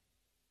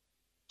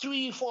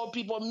 3-4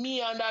 people,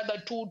 me and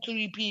other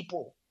 2-3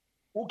 people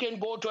who can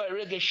go to a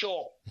reggae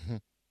show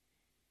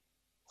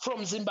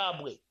from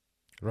Zimbabwe.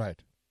 Right.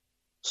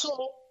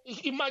 So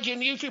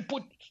imagine if you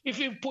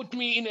put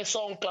me in a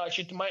song clash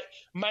with my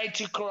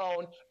Mighty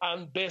Crown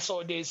and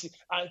Beso Desi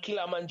and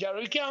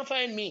Kilimanjaro, you can't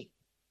find me.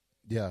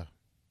 Yeah.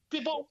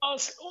 People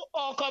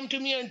all come to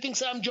me and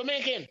think I'm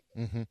Jamaican.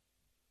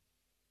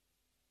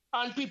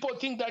 And people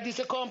think that it's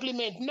a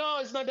compliment. No,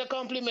 it's not a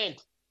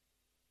compliment.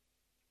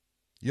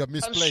 You're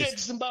misplaced. I'm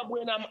straight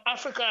Zimbabwean. I'm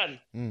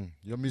African.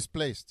 You're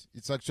misplaced.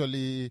 It's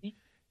actually,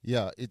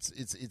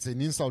 it's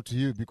an insult to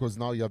you because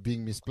now you're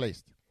being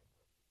misplaced.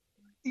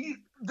 You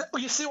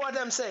see what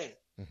I'm saying?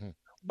 Mm-hmm.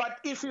 But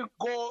if you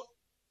go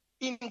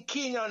in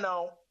Kenya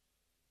now,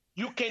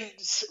 you can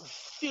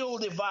feel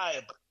the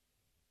vibe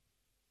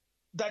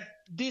that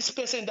this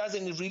person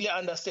doesn't really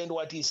understand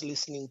what he's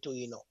listening to,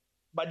 you know.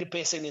 But the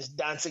person is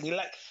dancing.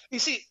 Like, you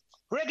see,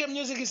 reggae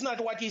music is not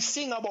what he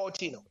sing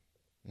about, you know.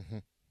 Mm-hmm.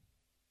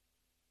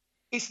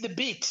 It's the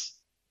beat.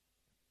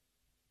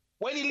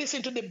 When you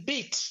listen to the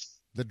beat,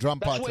 the drum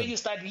pattern. That's where you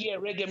start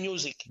hearing reggae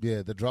music.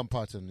 Yeah, the drum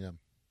pattern, yeah.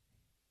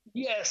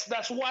 Yes,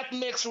 that's what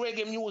makes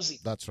reggae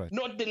music. That's right.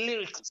 Not the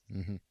lyrics.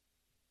 Mm-hmm.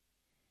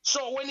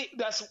 So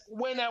that's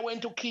when I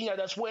went to Kenya,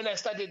 that's when I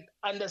started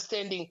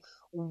understanding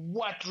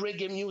what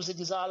reggae music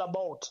is all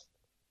about.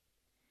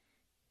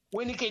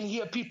 When you can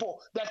hear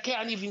people that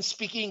can't even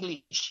speak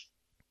English.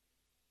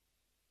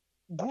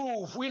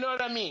 Groove, you know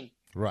what I mean?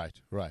 Right,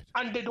 right.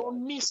 And they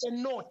don't miss a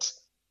note.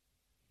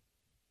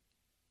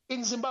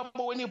 In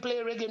Zimbabwe, when you play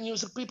reggae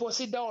music, people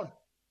sit down.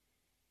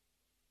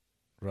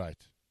 Right.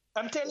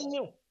 I'm telling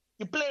you,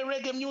 you play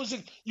reggae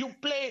music, you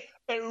play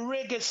a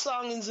reggae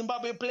song in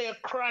Zimbabwe, you play a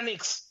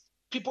Chronics.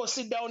 People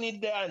sit down in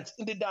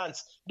the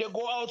dance. They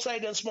go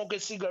outside and smoke a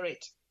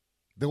cigarette.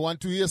 They want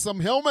to hear some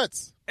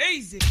helmets.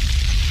 Easy.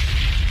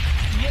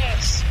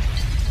 Yes.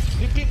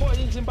 The people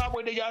in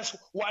Zimbabwe, they just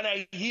want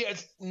to hear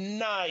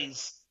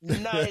noise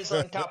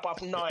on top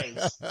of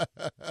noise.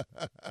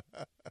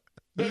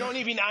 They don't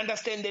even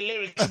understand the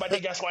lyrics, but they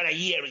just want to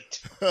hear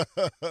it.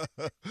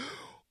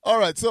 All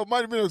right, so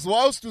Mighty Minnox,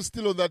 whilst we're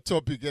still on that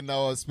topic and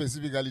now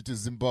specifically to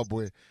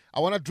Zimbabwe,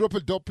 I want to drop a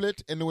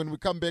doublet, and when we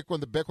come back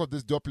on the back of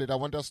this doublet, I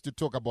want us to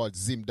talk about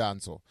Zim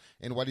Dancehall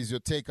and what is your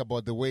take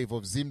about the wave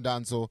of Zim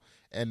Dancehall,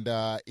 and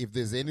if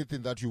there's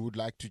anything that you would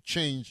like to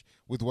change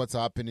with what's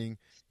happening,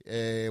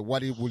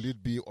 will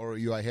it be, or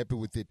you are happy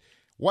with it?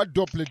 What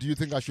doublet do you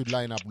think I should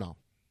line up now?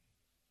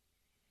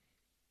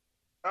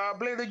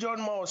 Play the John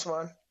Mouse,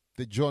 man.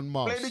 The John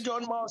Mouse. Play the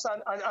John Mouse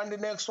and the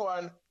next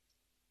one,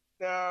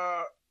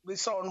 the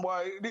sound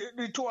boy,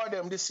 the two of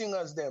them, the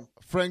singers, them.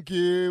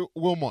 Frankie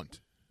Wilmont.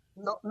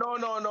 No.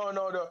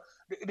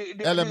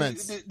 The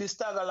Elements. The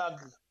Stagalag.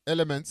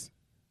 Elements.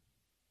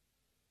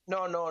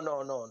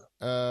 No.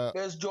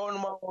 There's John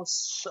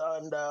Mouse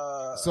and.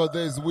 So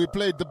we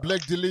played the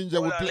Black Dillinger.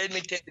 Let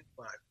me tell you,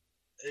 man.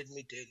 Let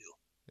me tell you.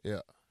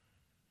 Yeah.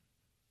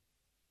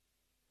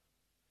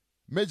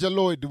 Major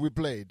Lloyd, we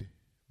played.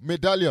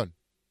 Medallion.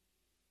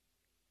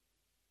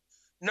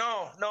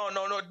 No,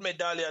 not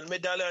Medallion.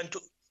 Medallion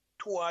too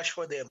harsh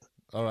for them.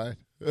 All right.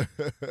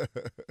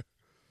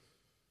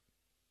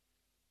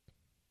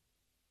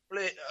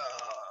 Play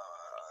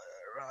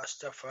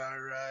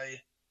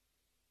Rastafari.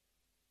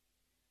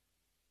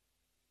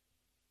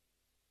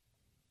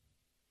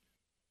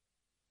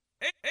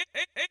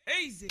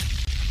 Easy.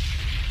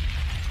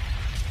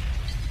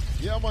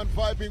 Yeah, man,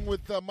 vibing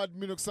with Mad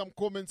Minnox. Some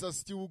comments are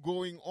still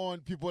going on.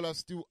 People are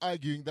still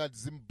arguing that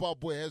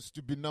Zimbabwe has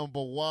to be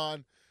number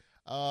one.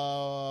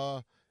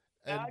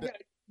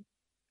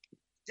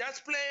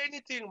 Just play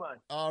anything, man.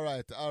 All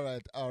right.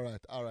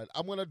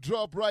 I'm going to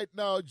drop right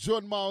now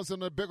John Mouse. On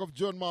the back of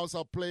John Mouse,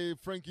 I'll play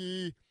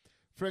Frankie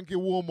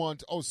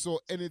Wilmont. Also,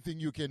 Anything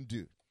You Can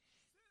Do.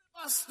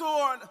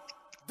 Siverstone,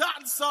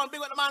 Dancehall, big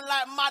with the man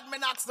like Mad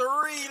Minnox, the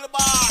real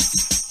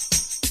boss.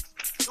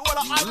 You want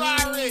to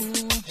Harari?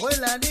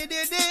 Well, I did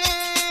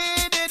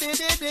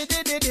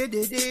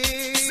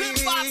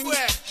Zimbabwe.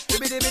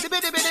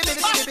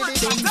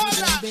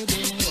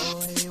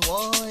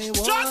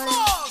 John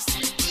Moss.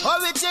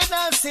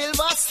 Original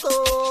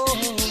Siverstone.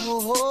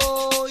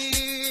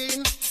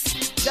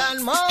 John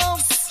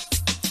Moss.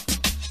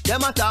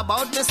 Them a talk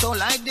about me so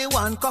like the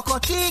one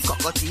cocotti,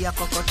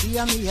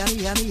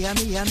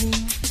 me.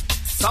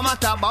 Some a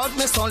talk about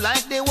me so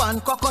like the one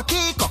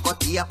cocotti,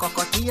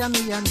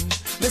 me.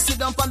 Me sit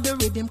down on the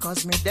rhythm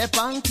cause me de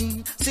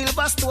punky.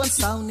 Siverstone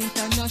sound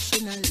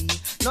internationally.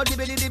 No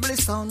dibbly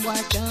sound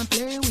why can't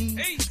play with.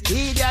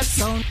 Hear that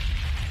sound.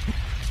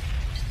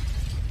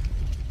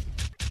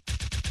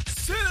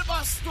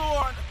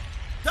 Siverstone,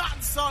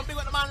 Dancehall, big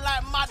with the man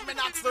like Mad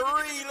Minnox, the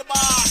real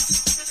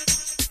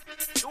boss.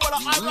 You wanna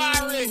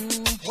Harari?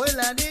 Well,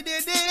 I did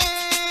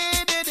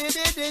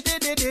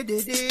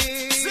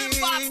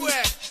Zimbabwe.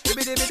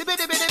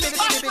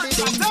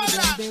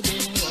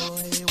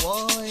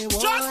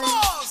 John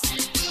Moss.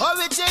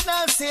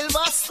 Original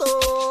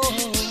Siverstone.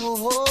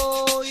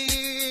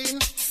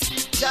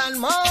 John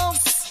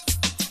Moss.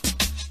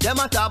 Them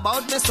a talk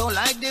about me so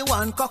like the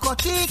one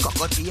cocotti,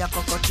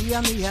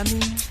 me.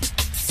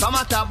 Some a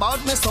talk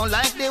about me so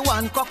like the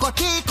one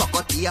cocotti,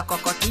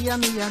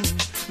 me.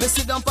 Me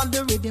sit down on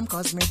the rhythm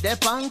cause me de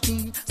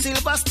punky.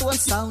 Siverstone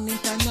sound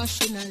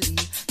internationally.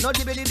 No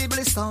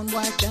dibbly sound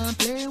why can't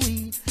play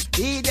with.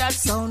 Hear that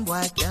sound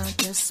why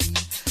can't you see.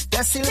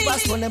 The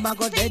Siverstone never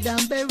go dead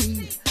and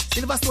buried.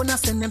 Siverstone a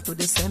send them to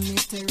the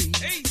cemetery.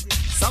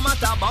 Some a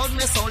talk about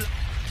me so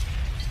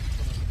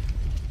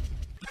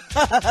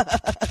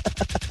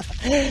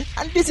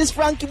And this is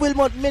Frankie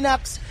Wilmot,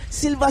 Minnox,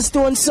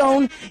 Siverstone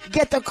Sound,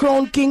 Ghetto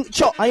Crown King.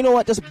 I know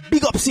what, just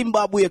big up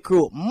Zimbabwe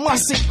crew,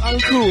 massive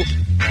and crew.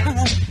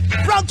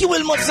 Frankie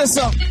Wilmot says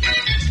so.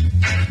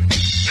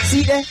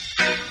 See there?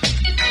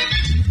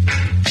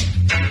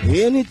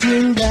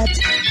 Anything that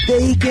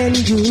they can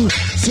do,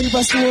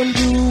 Siverstone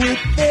do it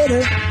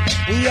better.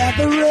 We are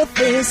the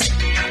roughest.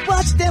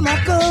 Watch them a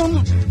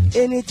come.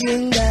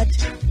 Anything that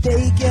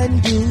they can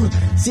do,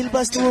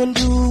 Siverstone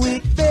do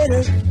it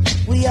better.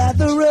 We are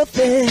the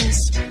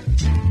roughest.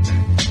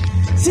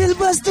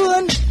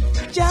 Siverstone,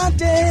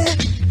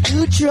 chanted.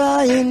 You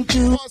trying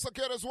to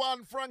there's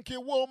one Frankie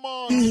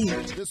Woman.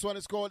 This one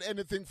is called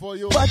Anything For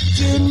You. But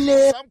you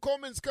know. Some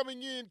comments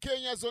coming in.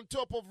 Kenya's on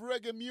top of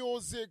reggae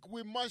music.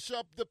 We mash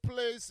up the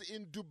place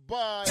in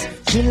Dubai.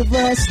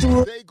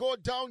 Siverstone. They go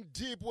down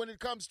deep when it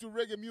comes to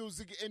reggae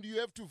music, and you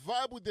have to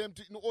vibe with them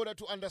in order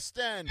to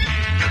understand.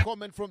 A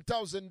comment from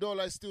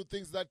 $1,000 still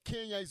thinks that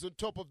Kenya is on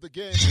top of the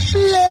game.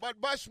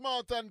 But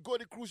Bashmouth and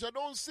Godi Krusha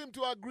don't seem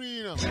to agree.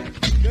 You know.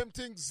 Them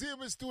think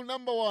Zim is still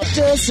number one.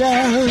 Just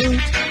out.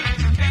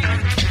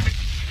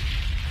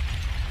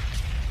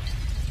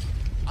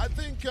 I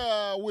think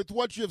with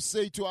what you have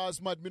said to us,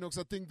 Mad Minnox,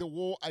 I think the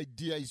whole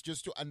idea is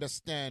just to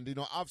understand. You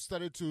know, I've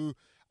started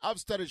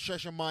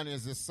Shashamane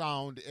as a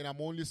sound, and I'm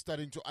only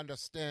starting to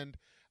understand,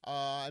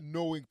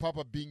 knowing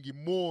Papa Bingi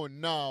more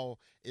now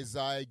as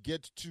I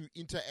get to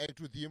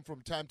interact with him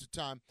from time to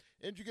time.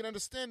 And you can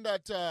understand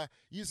that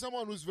he's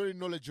someone who's very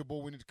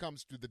knowledgeable when it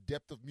comes to the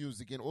depth of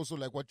music, and also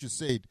like what you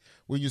said,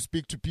 when you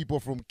speak to people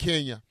from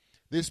Kenya,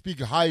 they speak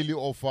highly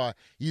of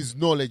his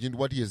knowledge and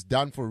what he has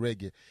done for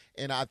reggae.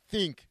 And I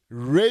think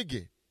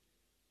reggae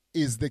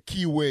is the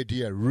key word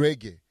here,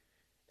 reggae.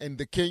 And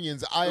the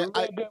Kenyans,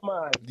 reggae,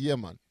 man. Yeah,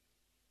 man.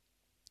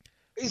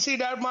 You see,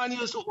 that man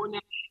used to own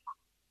it.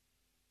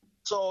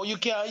 So you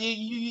can't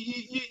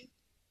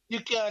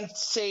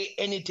say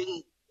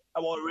anything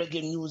about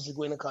reggae music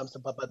when it comes to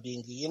Papa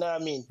Bingi. You know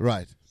what I mean?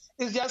 Right.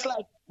 It's just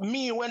like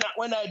me when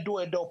I do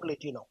a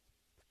doublet, you know.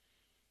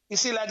 You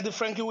see, like the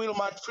Frankie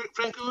Wilmot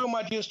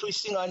used to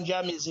sing on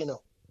jammies, you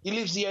know. He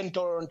lives here in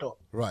Toronto.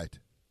 Right.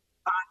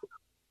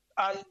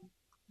 And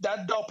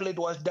that doublet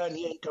was done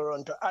here in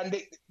Toronto.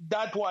 And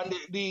that one,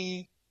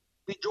 the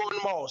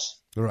John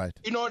Mouse. Right.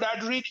 You know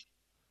that reading?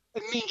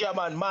 Ninja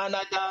Man, man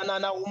a done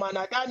and a woman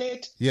a done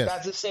it. Yes.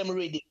 That's the same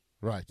reading.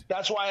 Right.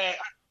 That's why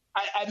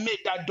I made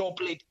that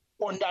doublet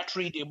on that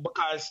reading,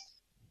 because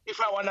if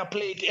I want to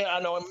play it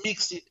and I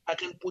mix it, I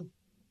can put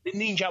the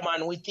Ninja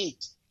Man with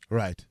it.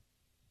 Right.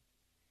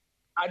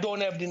 I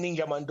don't have the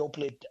Ninja Man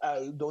doublet.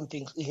 I don't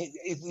think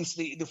it's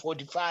the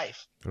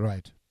 45.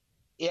 Right.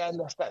 Yeah, I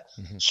understand.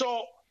 Mm-hmm.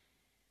 So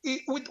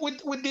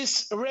with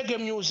this reggae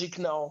music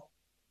now,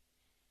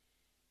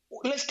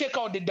 let's take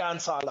out the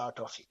dancehall out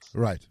of it.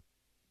 Right.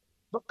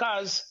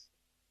 Because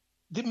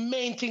the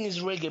main thing is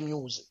reggae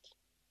music.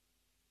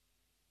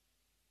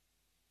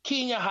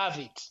 Kenya have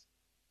it.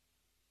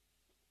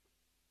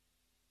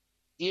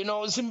 You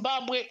know,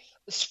 Zimbabwe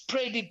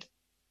spread it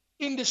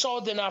in the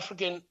Southern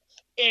African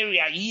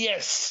area.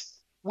 Yes,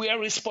 we are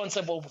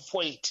responsible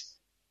for it.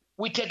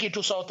 We take it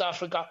to South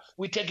Africa.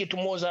 We take it to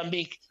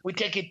Mozambique. We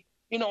take it,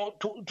 you know,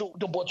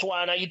 to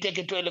Botswana. You take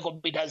it to a little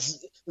bit of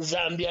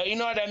Zambia. You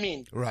know what I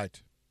mean?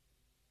 Right.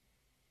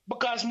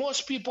 Because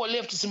most people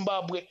left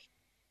Zimbabwe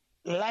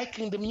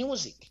liking the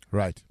music.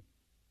 Right.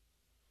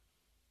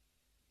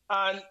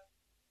 And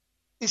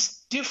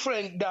it's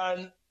different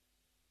than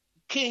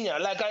Kenya.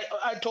 Like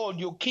I told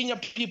you, Kenya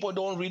people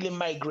don't really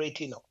migrate,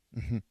 you know.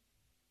 Mm-hmm.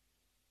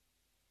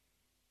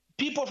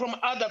 People from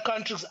other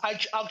countries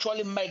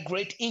actually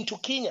migrate into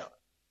Kenya,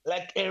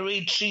 like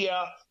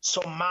Eritrea,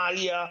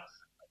 Somalia,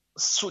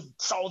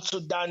 South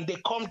Sudan. They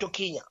come to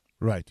Kenya.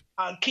 Right.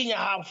 And Kenya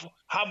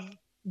have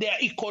their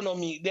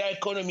economy. Their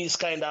economy is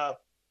kind of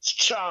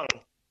strong,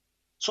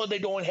 so they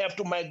don't have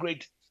to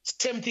migrate.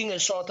 Same thing in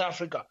South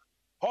Africa.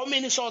 How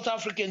many South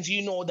Africans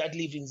you know that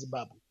live in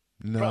Zimbabwe?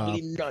 No,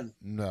 probably none.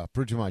 No,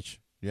 pretty much.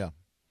 Yeah.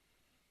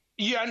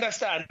 You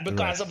understand?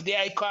 Because of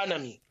their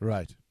economy.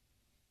 Right.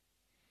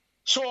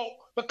 So,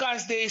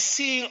 because they're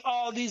seeing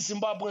all these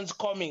Zimbabweans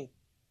coming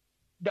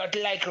that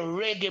like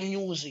reggae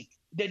music,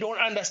 they don't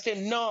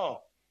understand.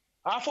 No.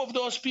 Half of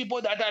those people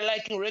that are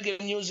liking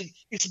reggae music,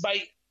 it's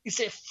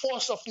a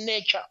force of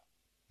nature.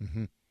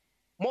 Mm-hmm.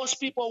 Most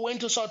people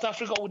went to South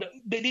Africa,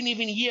 they didn't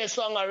even hear a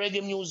song of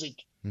reggae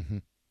music. Mm-hmm.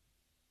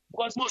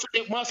 Because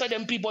most of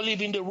them people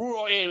live in the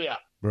rural area.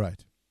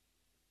 Right.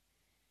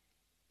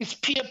 It's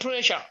peer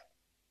pressure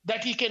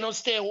that he cannot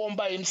stay home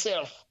by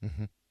himself.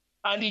 Mm-hmm.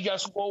 And he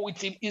just go with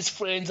his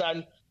friends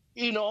and,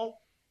 you know,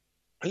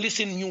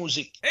 listen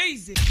music.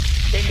 Easy.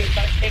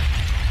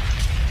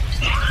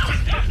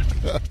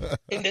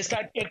 And they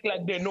start act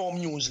like they know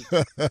music.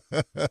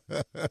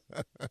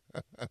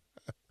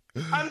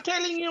 I'm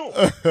telling you,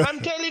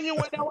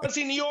 when I was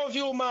in your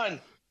view,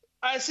 man,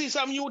 I see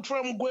some youth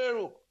from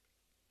Guero,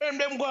 and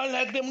them going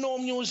like them know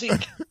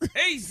music.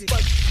 Easy.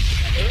 But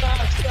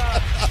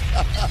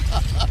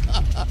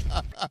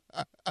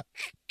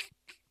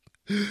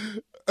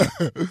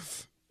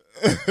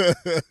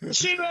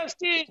Serious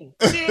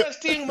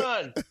thing,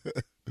 man.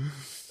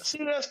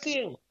 Serious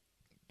thing.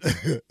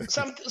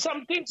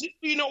 Some things,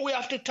 we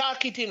have to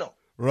talk it,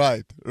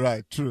 Right,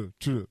 true.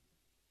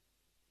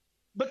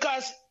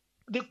 Because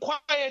the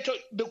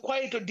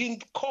quieter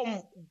didn't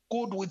come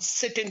good with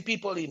certain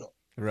people,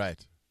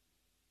 Right.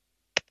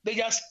 They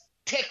just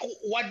take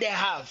what they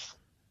have,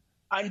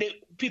 and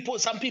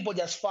some people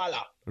just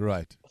follow.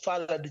 Right.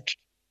 Follow the.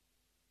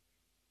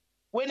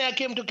 When I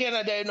came to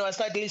Canada, I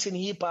started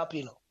listening hip hop,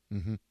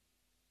 Mm-hmm.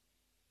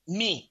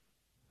 Me,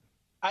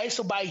 I used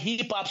to buy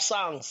hip hop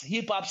songs,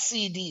 hip hop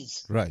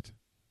CDs. Right.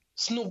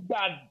 Snoop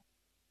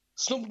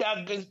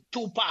Dogg,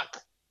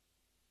 Tupac.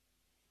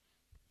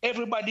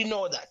 Everybody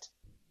know that.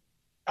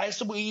 I used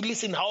to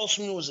listen house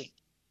music.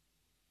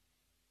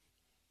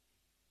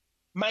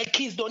 My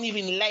kids don't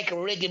even like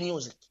reggae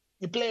music.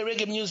 You play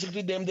reggae music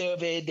with them, they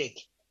have a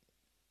headache.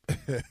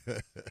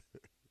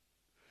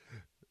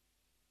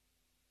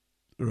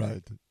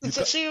 Right. It's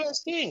a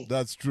serious thing.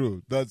 That's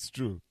true.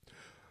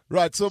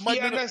 Right. So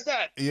you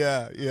understand?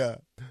 Yeah.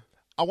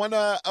 I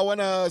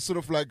wanna sort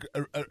of like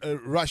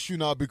rush you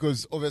now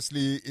because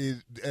obviously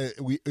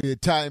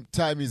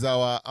time is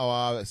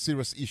our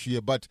serious issue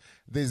here. But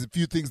there's a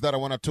few things that I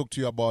want to talk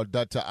to you about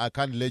that I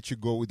can't let you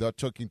go without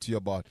talking to you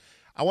about.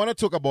 I want to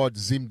talk about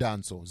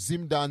Zimbabwe.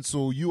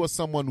 Zimbabwe, you are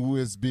someone who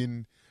has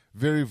been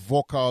very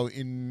vocal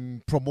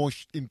in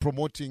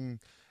promoting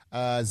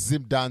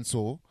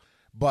Zimbabwe,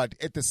 but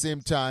at the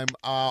same time,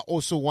 I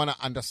also want to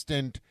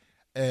understand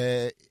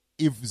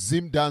if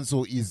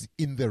Zimbabwe is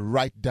in the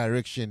right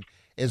direction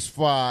as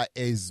far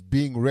as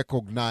being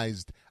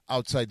recognized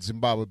outside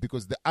Zimbabwe,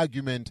 because the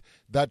argument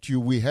that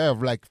we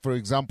have, like for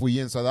example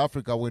here in South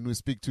Africa, when we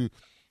speak to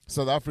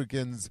South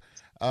Africans,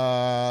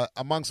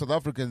 among South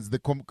Africans,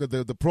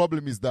 the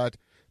problem is that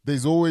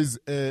there's always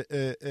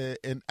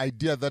an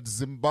idea that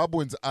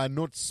Zimbabweans are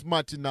not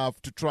smart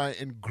enough to try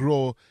and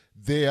grow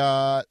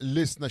their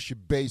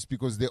listenership base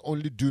because they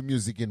only do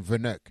music in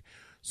Vernac.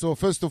 So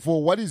first of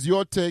all, what is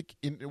your take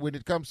when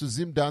it comes to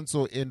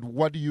Zimbabwe, and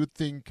what do you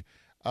think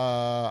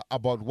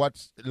about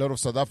what a lot of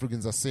South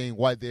Africans are saying,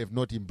 why they have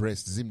not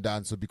embraced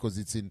Zimbabwe because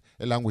it's in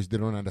a language they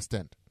don't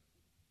understand?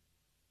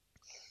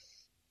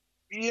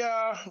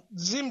 Yeah,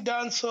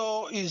 Zimbabwe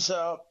is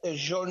a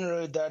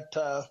genre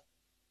that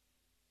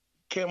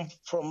came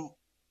from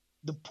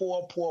the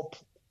poor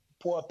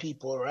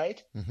people,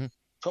 right? Mm-hmm.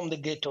 From the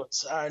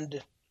ghettos.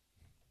 And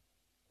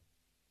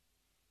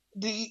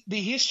the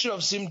history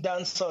of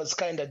Zimbabwe is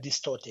kind of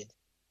distorted.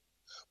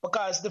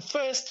 Because the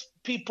first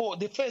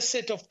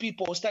set of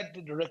people who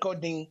started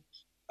recording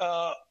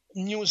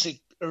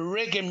music,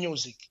 reggae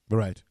music.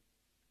 Right.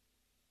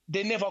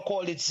 They never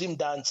called it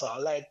Zimbabwe.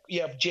 Like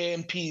you have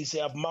JMPs,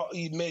 you have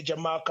Major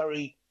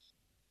Mercury,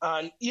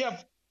 and you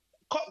have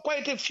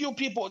quite a few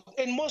people,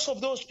 and most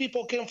of those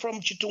people came from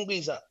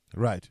Chitungwiza.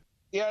 Right.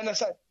 You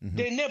understand? Mm-hmm.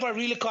 They never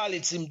really call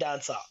it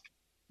Zimbabwe.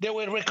 They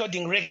were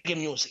recording reggae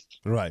music.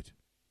 Right.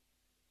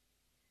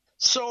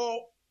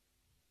 So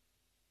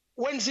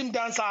when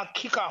Zimbabwe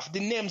kick off, the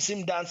name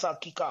Zimbabwe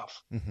kick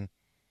off, mm-hmm.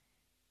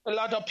 a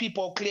lot of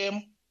people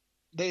claim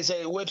there's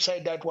a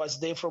website that was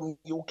there from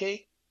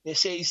UK. They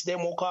say it's them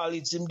who call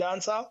it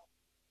Zimbabwe,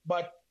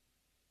 but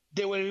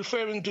they were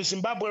referring to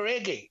Zimbabwe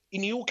reggae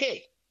in UK.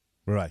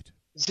 Right.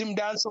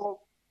 Zimbabwe,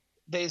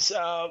 there's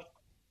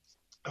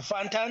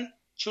Fantan,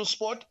 Chill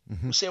Sport,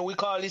 mm-hmm. who say we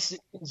call it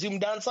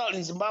Zimbabwe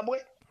in Zimbabwe.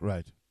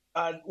 Right.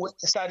 And when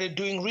they started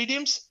doing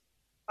rhythms,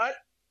 and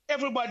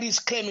everybody's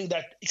claiming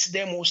that it's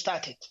them who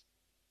started.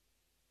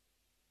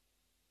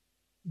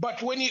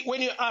 But when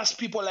you ask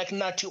people like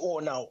Natty O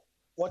now,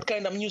 what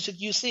kind of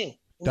music you sing?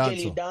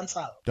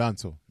 Dancehall.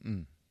 Dancehall.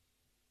 Mm.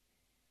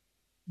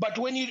 But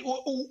when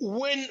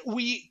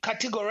we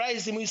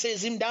categorize him, we say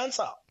Zim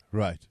Dancehall.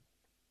 Right.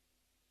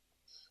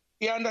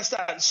 You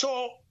understand?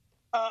 So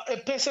a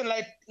person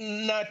like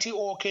Natty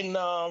O can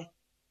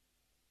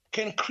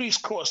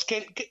crisscross,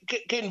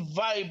 can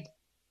vibe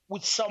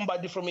with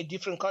somebody from a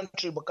different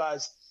country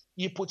because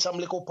you put some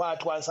little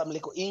part one, some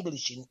little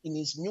English in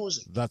his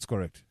music. That's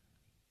correct.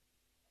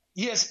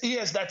 Yes, he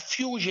has that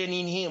fusion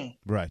in him.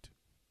 Right.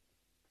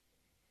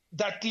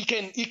 That he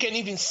can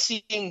even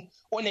sing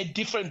on a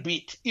different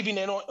beat, even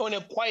on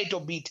a quieter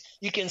beat.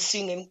 He can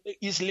sing and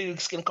his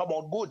lyrics can come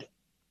out good.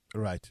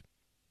 Right.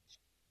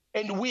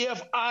 And we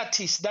have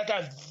artists that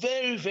are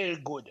very, very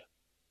good.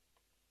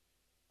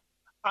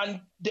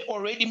 And they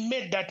already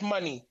made that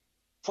money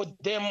for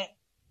them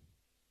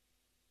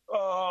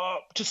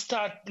to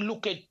start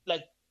look at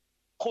like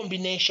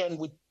combination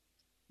with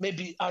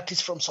maybe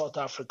artists from South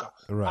Africa,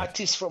 right.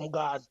 artists from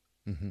Ghana.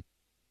 Mm-hmm.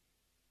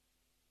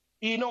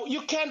 You know,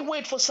 you can't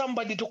wait for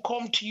somebody to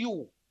come to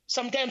you.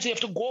 Sometimes you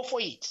have to go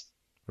for it.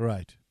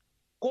 Right.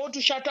 Go to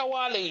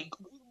Shatawale,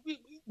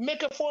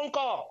 make a phone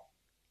call.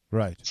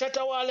 Right.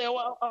 Shatawale,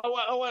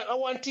 I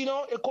want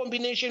a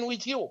combination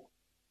with you.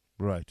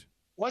 Right.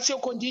 What's your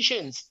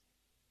conditions?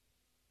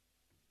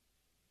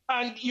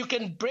 And you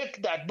can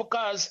break that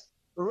because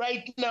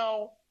right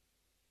now,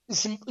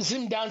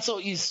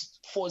 Zimbabwe is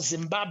for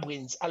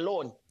Zimbabweans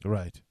alone.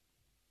 Right.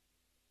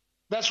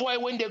 That's why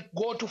when they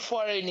go to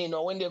foreign,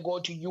 when they go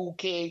to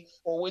UK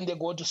or when they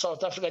go to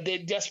South Africa, they're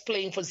just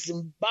playing for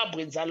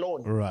Zimbabweans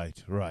alone.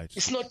 Right.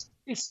 It's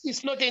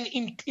not an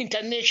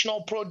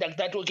international product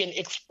that we can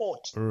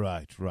export.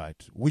 Right.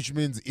 Which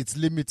means it's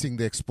limiting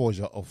the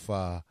exposure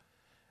of,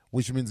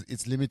 which means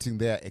it's limiting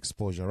their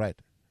exposure,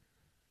 right?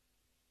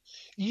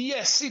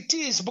 Yes, it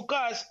is,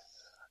 because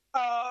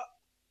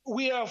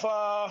we have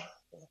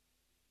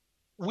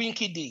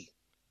Winky D.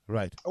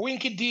 Right.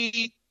 Winky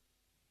D,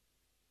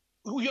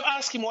 you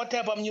ask him what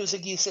type of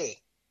music he sing.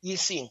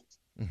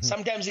 Mm-hmm.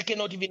 Sometimes he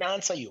cannot even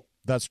answer you.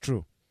 That's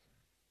true.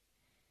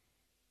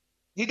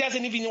 He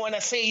doesn't even want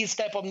to say his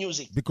type of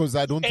music. Because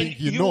I don't think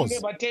he knows. He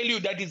will never tell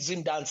you that it's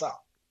Zim dancer.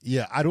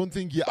 Yeah, I don't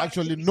think he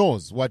actually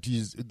knows what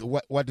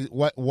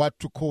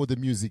to call the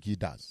music he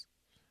does.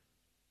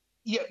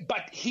 Yeah,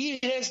 but he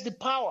has the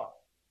power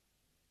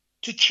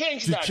to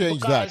change that.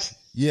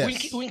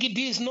 Yes. Winky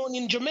D is known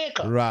in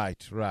Jamaica.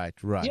 Right.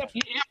 He have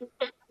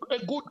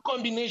a good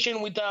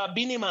combination with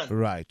Beanie Man.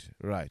 Right.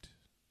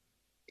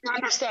 You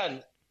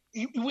understand?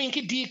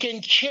 Winky D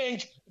can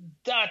change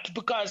that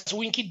because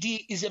Winky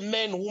D is a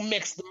man who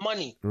makes the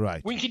money.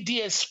 Right. Winky D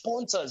has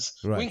sponsors.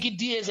 Right. Winky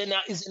D is an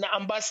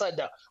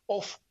ambassador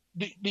of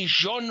the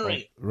genre.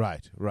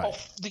 Right.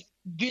 Of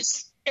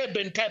this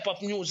urban type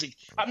of music.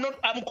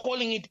 I'm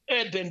calling it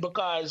urban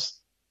because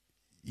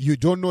you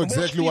don't know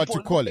exactly what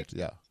to call it.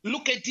 Yeah.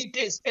 Look at it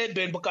as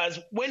urban because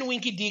when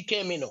Winky D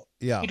came in,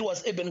 it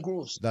was urban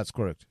grooves. That's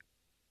correct.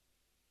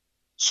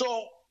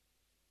 So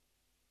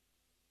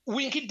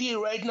Winky D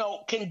right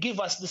now can give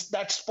us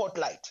that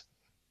spotlight.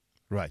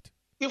 Right.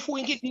 If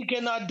Winky D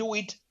cannot do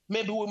it,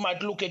 maybe we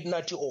might look at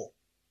Natty O.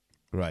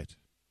 Right.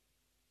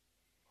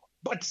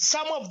 But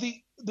some of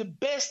the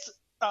best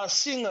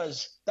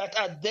singers that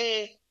are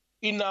there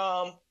in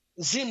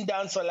Zim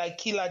dancer like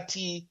Killer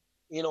T,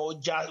 we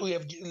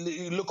have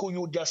look who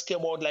you just came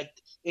out like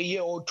a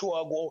year or two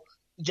ago,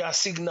 Jazz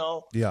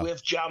Signal. Yeah. We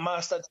have Jam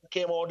Master that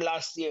came out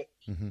last year.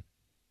 Mm-hmm.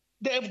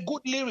 They have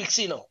good lyrics,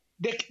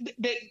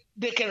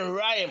 They can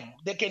rhyme,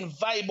 they can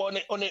vibe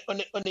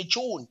on a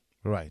tune.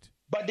 Right.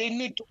 But they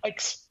need to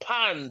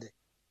expand.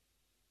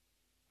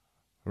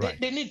 Right.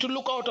 They need to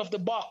look out of the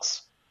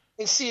box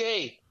and see,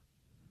 hey,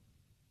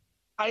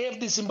 I have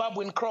the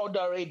Zimbabwean crowd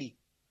already.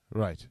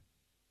 Right.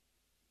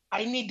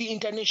 I need the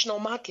international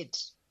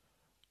market.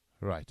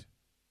 Right.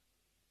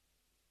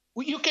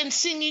 You can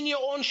sing in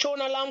your own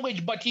Shona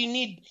language, but you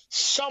need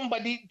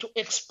somebody to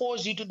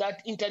expose you to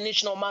that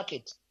international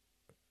market.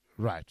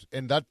 Right.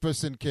 And that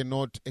person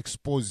cannot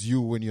expose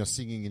you when you're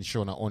singing in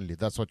Shona only.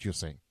 That's what you're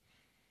saying.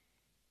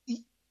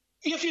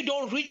 If you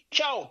don't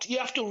reach out, you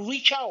have to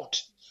reach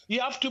out.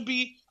 You have to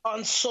be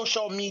on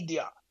social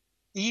media.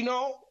 You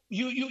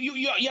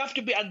have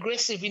to be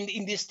aggressive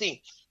in this thing.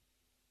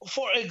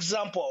 For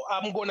example,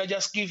 I'm going to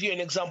just give you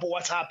an example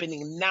what's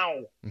happening now.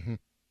 Mm-hmm.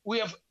 We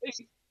have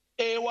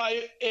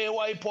AY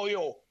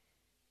Poyo.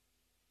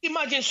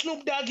 Imagine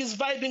Snoop Dogg is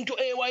vibing to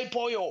AY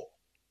Poyo.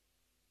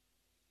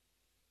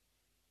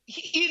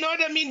 You know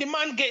what I mean?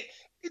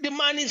 The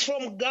man is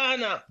from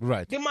Ghana.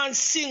 Right. The man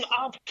sing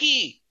off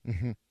key.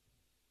 Mm-hmm.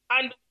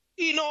 And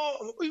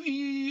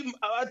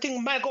I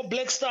think Michael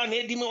Blackstone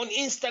had him on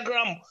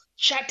Instagram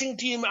chatting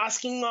to him,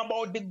 asking him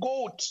about the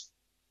GOAT.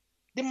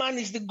 The man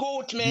is the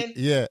GOAT, man.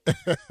 Yeah.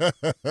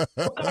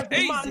 Because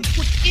the man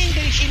put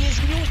English in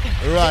his music.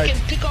 Right. He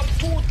can pick up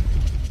two.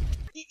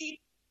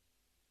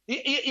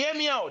 Hear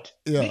me out.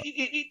 Yeah.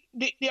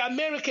 The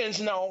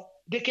Americans now,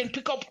 they can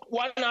pick up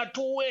one or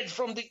two words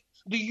from the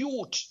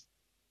youth.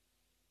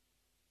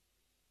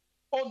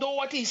 Although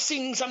what he's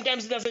singing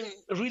sometimes doesn't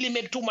really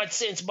make too much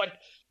sense, but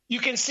you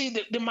can see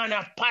the man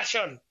have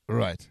passion.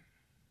 Right.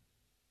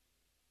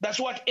 That's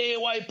what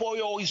AY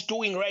Poyo is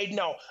doing right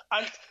now.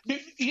 And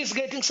he's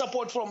getting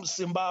support from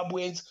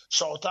Zimbabweans,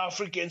 South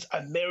Africans,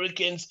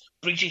 Americans,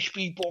 British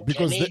people,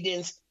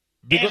 Canadians.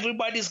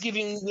 Everybody's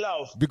giving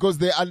love. Because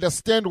they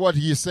understand what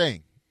he's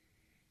saying.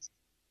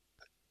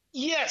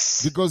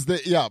 Yes. Because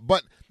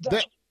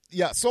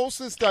Soul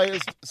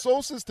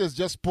Sister's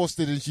just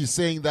posted and she's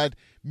saying that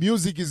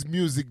music is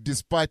music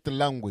despite the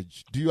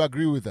language. Do you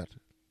agree with that?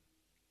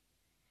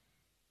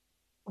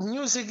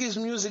 Music is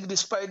music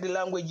despite the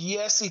language.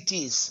 Yes, it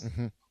is.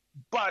 Mm-hmm.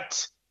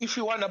 But if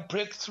you want to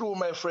break through,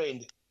 my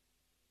friend,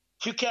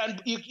 you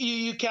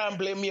can't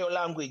blame your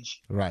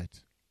language. Right.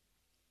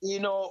 We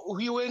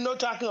were not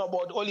talking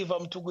about Oliver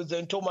Mtukudzi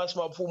and Thomas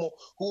Mafumo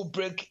who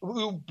break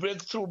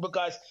through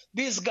because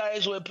these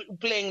guys were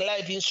playing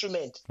live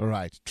instrument.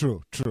 Right.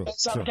 True. And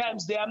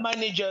sometimes their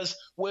managers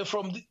were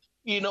from,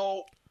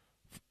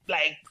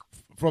 like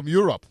from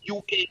Europe,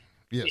 UK.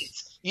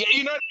 Yes. Yeah,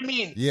 you know what I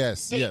mean.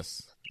 Yes.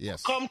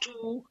 Come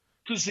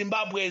to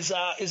Zimbabwe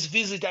as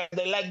visitor.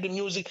 They like the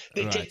music.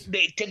 They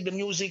take the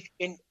music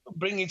and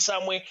bring it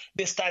somewhere.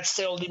 They start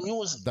sell the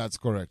music. That's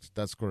correct.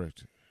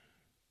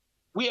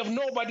 We have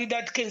nobody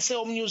that can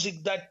sell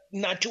music that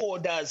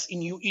Nacho does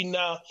in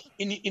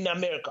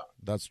America.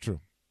 That's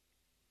true.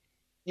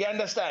 You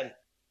understand?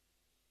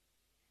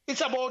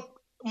 It's about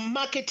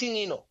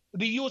marketing.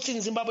 The youth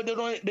in Zimbabwe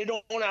they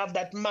don't have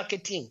that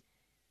marketing.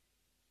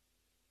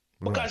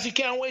 Because you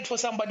can't wait for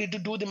somebody to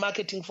do the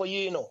marketing for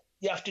you,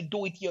 You have to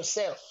do it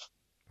yourself.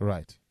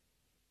 Right.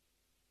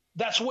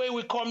 That's where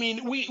we come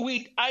in.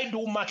 I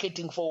do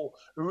marketing for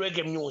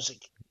reggae music,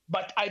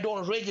 but I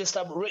don't register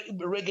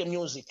reggae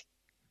music.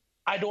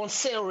 I don't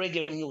sell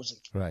reggae music.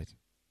 Right.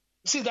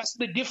 See, that's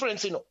the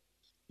difference,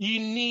 You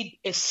need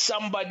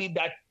somebody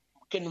that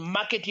can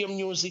market your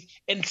music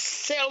and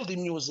sell the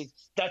music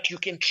that you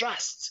can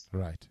trust.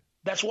 Right.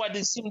 That's what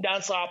the sim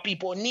dancehall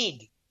people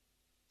need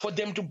for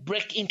them to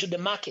break into the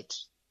market.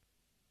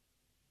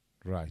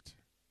 Right.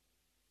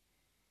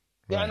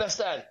 You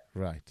understand?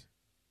 Right.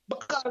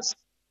 Because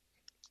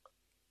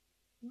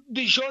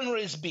the genre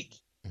is big.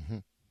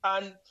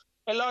 And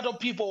a lot of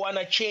people want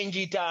to change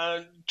it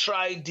and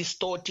try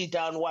distort it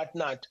and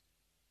whatnot.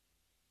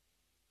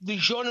 The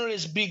genre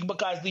is big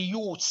because the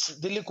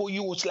little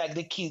youths, like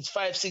the kids,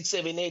 5, 6,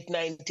 7, 8,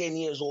 9, 10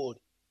 years old,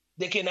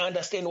 they can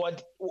understand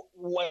what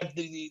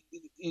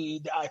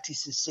the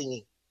artist is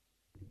singing.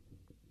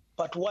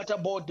 But what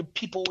about the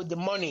people with the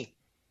money?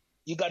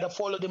 You got to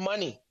follow the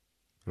money.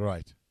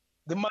 Right.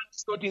 The money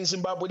is not in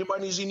Zimbabwe. The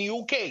money is in the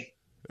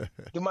UK.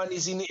 The money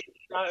is in the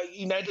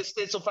United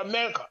States of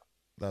America.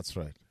 That's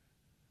right.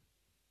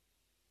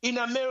 In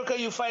America,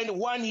 you find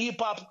one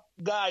hip-hop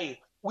guy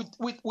with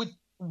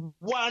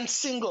one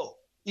single.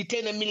 He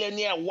turn a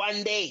millionaire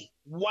one day,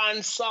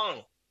 one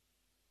song.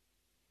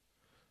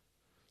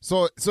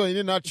 So in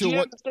a nutshell,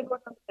 what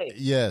I'm saying?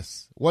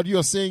 Yes, what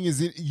you're saying is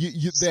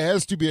there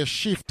has to be a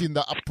shift in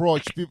the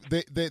approach.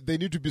 They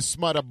need to be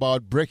smart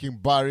about breaking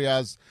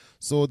barriers.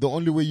 So the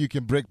only way you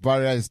can break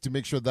barriers is to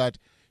make sure that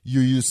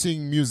you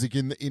sing music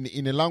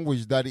in a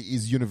language that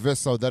is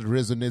universal, that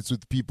resonates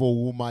with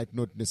people who might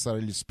not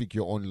necessarily speak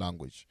your own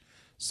language.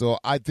 So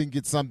I think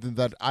it's something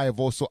that I have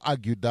also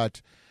argued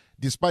that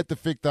despite the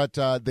fact that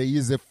there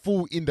is a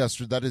full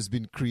industry that has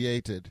been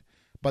created,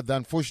 but the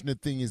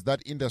unfortunate thing is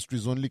that industry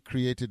is only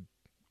created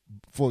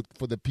for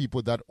the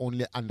people that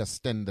only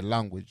understand the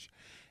language.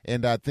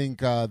 And I think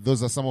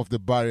those are some of the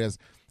barriers.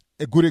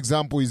 A good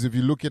example is if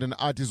you look at an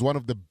artist, one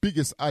of the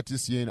biggest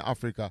artists here in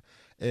Africa,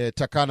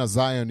 Takana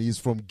Zion, is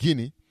from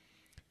Guinea.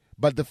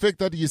 But the fact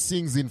that he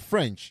sings in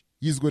French,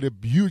 he's got a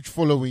huge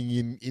following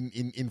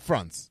in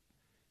France,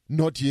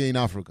 not here in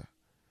Africa.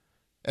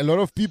 A lot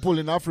of people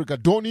in Africa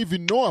don't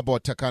even know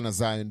about Takana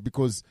Zion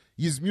because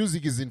his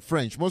music is in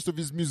French. Most of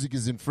his music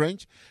is in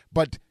French,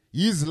 but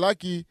he's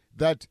lucky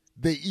that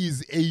there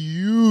is a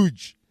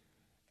huge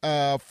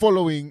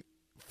following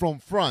from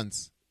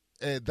France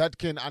that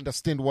can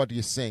understand what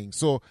he's saying.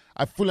 So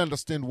I fully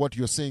understand what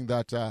you're saying,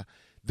 that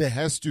there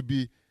has to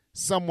be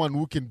someone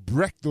who can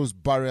break those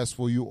barriers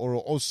for you, or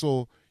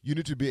also you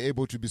need to be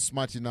able to be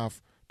smart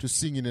enough to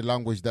sing in a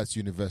language that's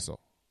universal.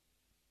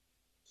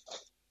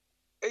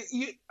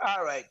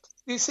 All right.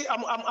 You see,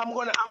 I'm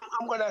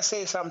gonna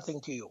say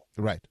something to you.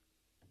 Right.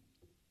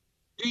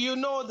 Do you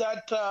know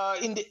that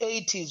in the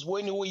 80s,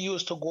 when we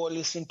used to go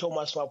listen to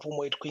Thomas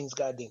Mapumo at Queen's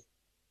Garden,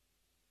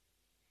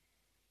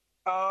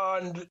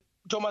 and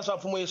Thomas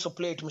Mapumo used to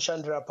play at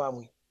Mshandra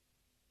Pamwi,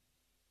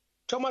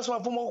 Thomas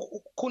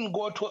Mapumo couldn't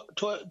go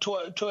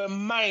to a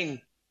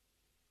mine,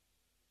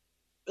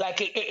 like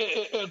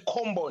a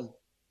combine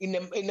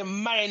in a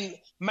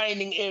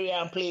mining area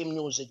and play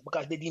music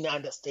because they didn't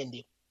understand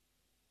him.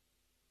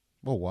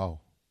 Oh, wow.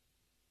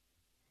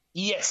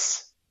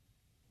 Yes.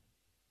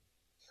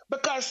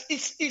 Because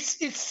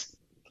it's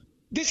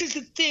this is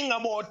the thing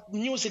about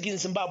music in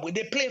Zimbabwe.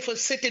 They play for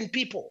certain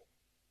people.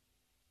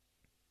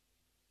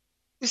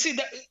 You see,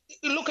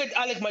 look at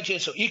Alec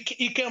Macheso. He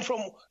came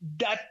from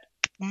that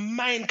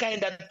mine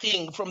kind of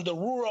thing, from the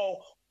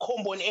rural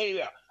Combon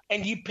area,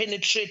 and he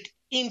penetrated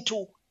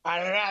into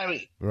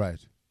Harare. Right.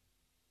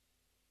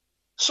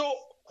 So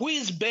who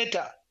is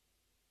better?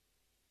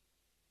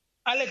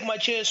 Alec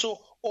Macheso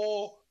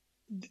or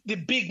the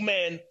big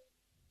man,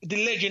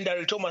 the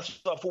legendary Thomas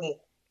Mapumo?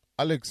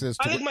 Alec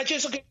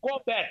Macheso can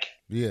go back.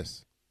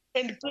 Yes.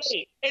 And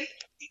play. And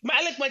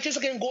Alec Macheso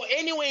can go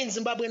anywhere in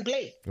Zimbabwe and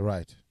play.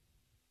 Right.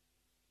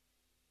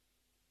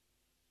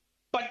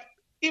 But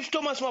if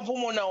Thomas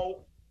Mapumo now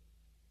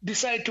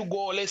decide to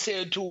go, let's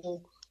say,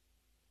 to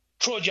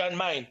Trojan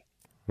Mine.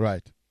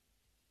 Right.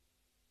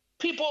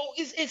 People,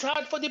 it's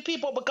hard for the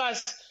people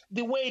because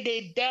the way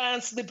they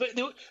dance,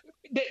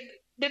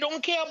 they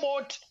don't care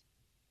about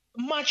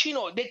much,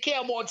 They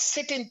care about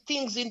certain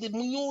things in the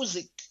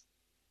music.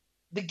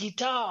 The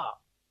guitar,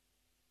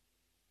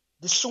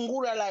 the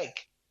sungura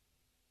like.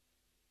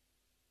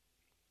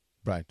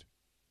 Right.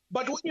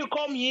 But when you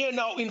come here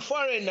now, in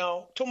foreign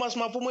now, Thomas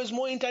Mapumo is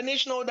more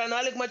international than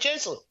Alec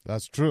Macheso.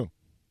 That's true.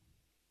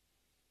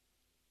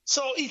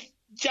 So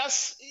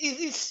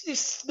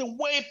it's the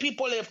way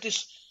people have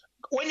this.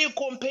 When you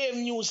compare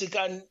music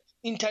and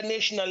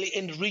internationally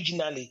and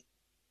regionally,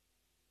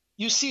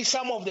 you see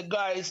some of the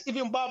guys,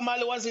 even Bob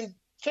Marley wasn't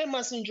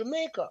famous in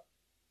Jamaica.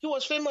 He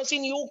was famous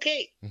in UK.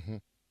 Mm-hmm.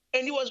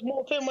 And he was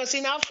more famous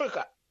in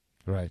Africa.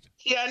 Right.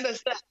 You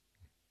understand?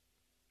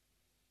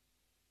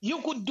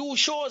 You could do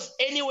shows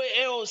anywhere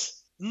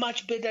else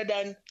much better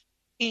than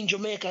in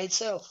Jamaica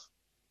itself.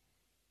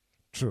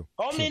 True.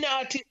 How many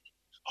artists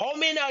How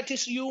many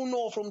artists you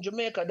know from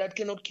Jamaica that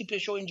cannot keep a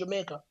show in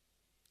Jamaica?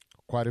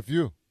 Quite a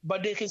few.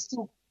 But they can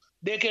still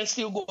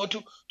go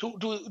to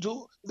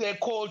they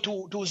call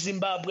to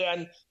Zimbabwe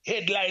and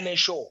headline a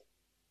show.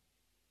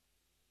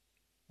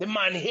 The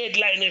man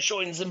headline a show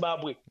in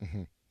Zimbabwe.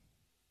 Mm-hmm.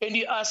 And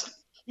you ask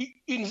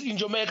in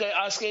Jamaica,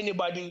 ask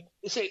anybody,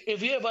 they say,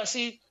 have you ever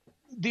seen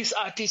this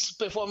artist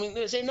performing?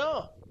 They say,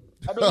 no.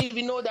 I don't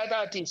even know that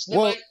artist.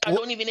 I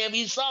don't even have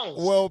his songs.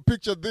 Well,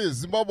 picture this.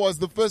 Zimbabwe was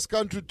the first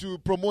country to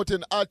promote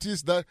an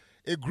artist, that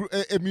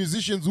a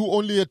musicians who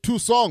only had 2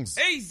 songs.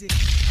 Easy.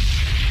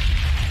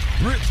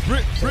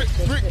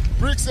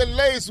 Bricks and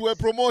Lace were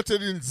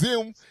promoted in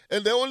Zim,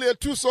 and they only had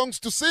 2 songs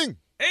to sing.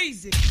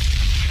 Easy.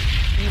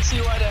 You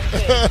see what I'm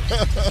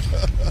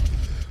saying?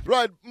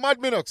 Right, Mad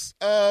Minnox.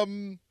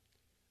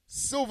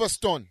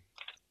 Siverstone.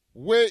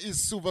 Where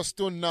is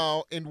Siverstone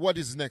now, and what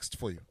is next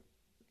for you?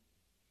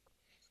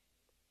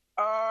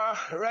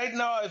 Right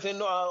now, I have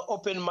an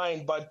open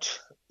mind, but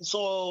it's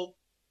all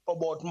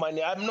about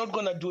money. I'm not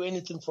gonna do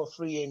anything for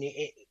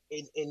free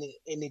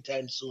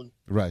anytime soon.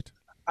 Right.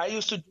 I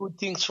used to do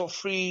things for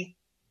free,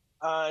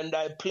 and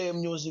I play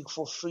music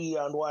for free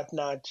and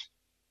whatnot.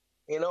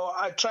 You know,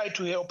 I try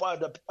to help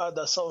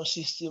other sound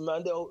system,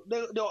 and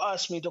they'll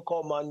ask me to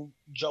come and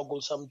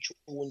juggle some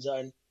tunes,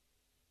 and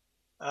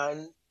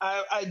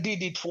I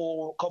did it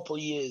for a couple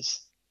of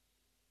years.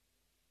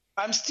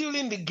 I'm still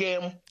in the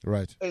game.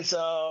 Right. As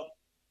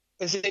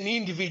an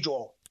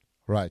individual.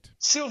 Right.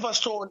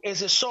 Siverstone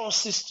is a sound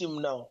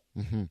system now.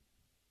 Mm-hmm.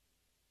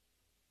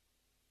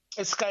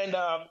 It's kind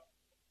of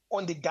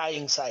on the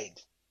dying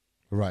side.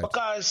 Right.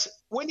 Because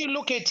when you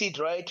look at it,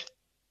 right,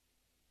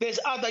 there's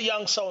other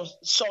young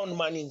sound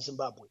men in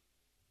Zimbabwe.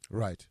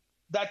 Right.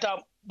 That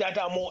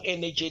are more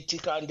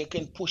energetic and they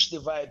can push the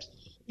vibes.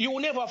 You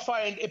will never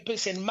find a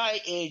person my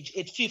age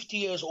at 50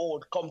 years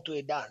old come to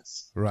a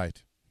dance. Right.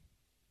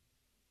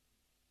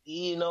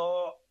 You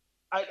know,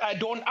 I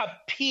don't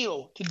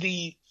appeal to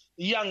the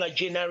younger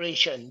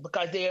generation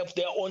because they have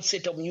their own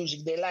set of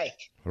music they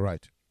like.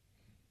 Right.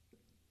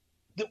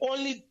 The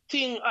only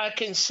thing I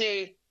can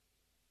say,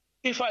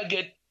 if I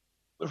get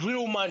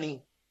real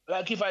money,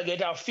 like if I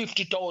get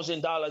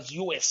 $50,000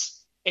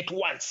 US at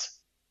once,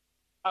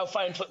 I'll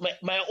find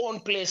my own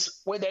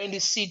place, whether in the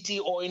city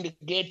or in the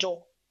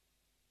ghetto,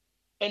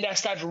 and I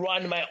start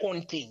running my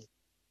own thing.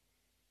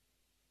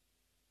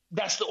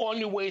 That's the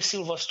only way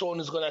Siverstone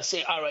is going to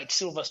say, all right,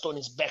 Siverstone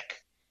is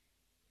back.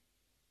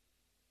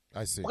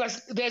 I see.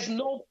 Because there's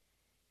no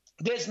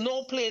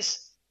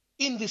place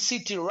in the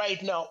city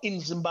right now in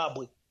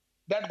Zimbabwe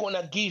that's going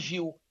to give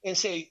you and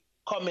say,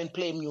 come and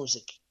play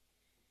music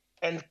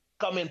and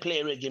come and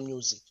play reggae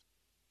music.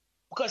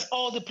 Because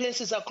all the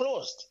places are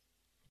closed.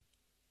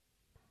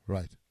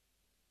 Right.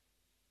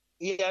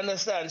 You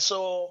understand?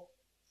 So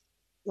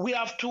we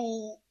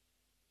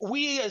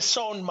as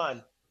sound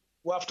man,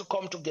 we have to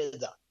come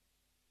together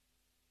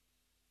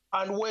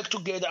and work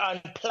together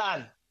and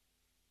plan.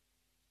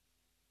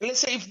 Let's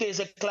say if there's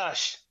a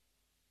clash,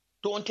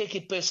 don't take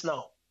it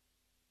personal.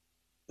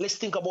 Let's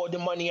think about the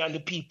money and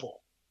the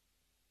people.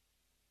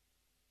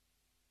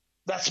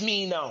 That's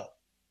me now.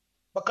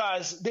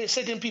 Because there's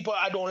certain people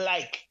I don't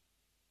like.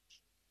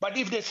 But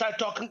if they start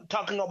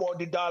talking about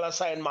the dollar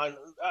sign, man,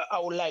 I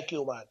would like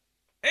you, man.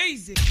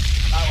 Easy.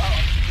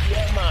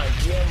 Yeah, man.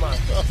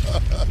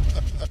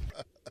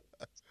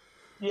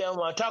 Yeah,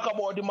 man. Talk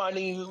about the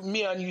money,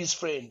 me and his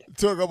friend.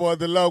 Talk about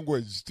the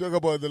language.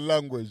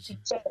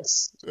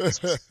 Yes.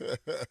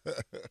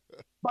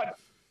 But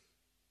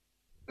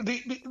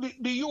the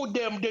youth,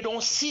 they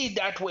don't see it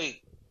that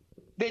way.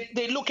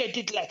 They look at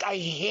it like, I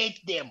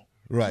hate them.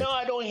 Right. No,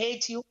 I don't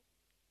hate you.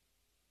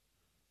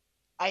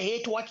 I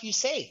hate what you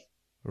say.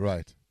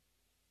 Right.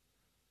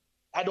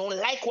 I don't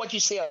like what you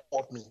say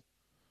about me.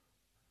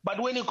 But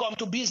when you come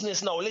to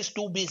business now, let's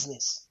do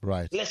business.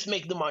 Right. Let's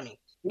make the money.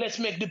 Let's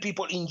make the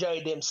people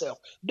enjoy themselves.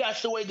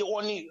 That's the way the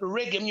only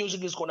reggae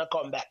music is going to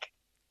come back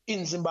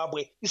in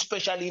Zimbabwe,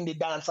 especially in the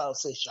dancehall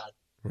session.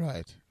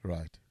 Right.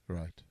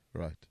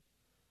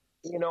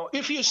 You know,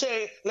 if you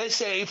say, let's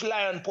say, if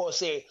Lion Paw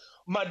say,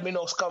 Mad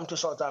Minnox come to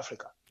South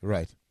Africa.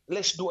 Right.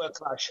 Let's do a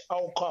clash.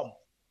 I'll come.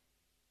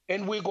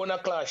 And we're going to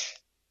clash.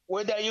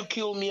 Whether you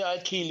kill me, I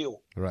kill you.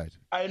 Right.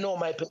 I know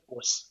my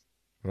purpose.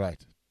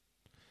 Right.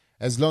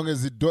 As long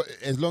as it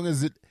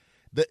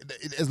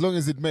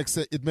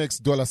makes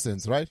dollar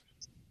sense, right?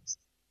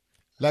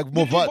 Like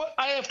Movad,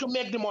 I have to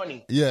make the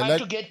money. Yeah, I have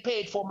to get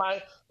paid for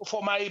my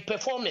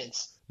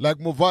performance. Like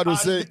Movado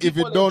say, if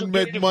it don't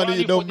make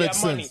money, it don't make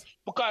sense. Money.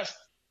 Because,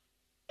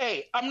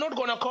 hey, I'm not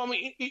gonna come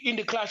in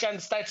the clash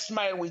and start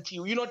smile with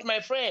you. You're not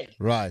my friend.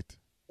 Right.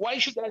 Why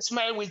should I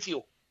smile with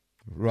you?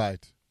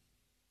 Right.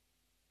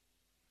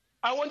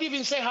 I won't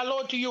even say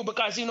hello to you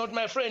because you're not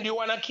my friend. You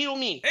wanna kill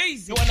me.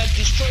 Easy. You wanna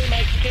destroy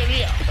my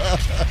career.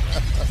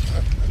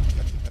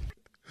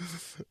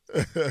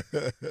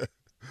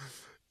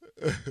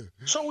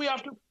 So we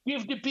have to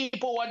give the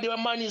people what their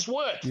money is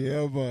worth.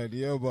 Yeah, man.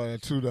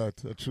 True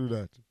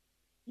that.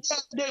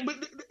 Yeah,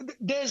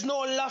 there's no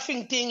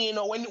laughing thing, you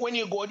know, when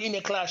you go in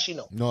a clash, you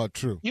know. No,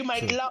 true. You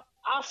might laugh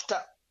after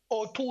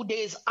or 2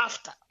 days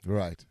after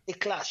Right. the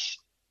clash.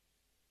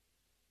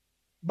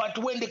 But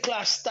when the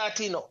clash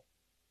starts,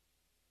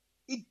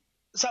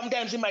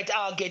 sometimes it might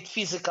all get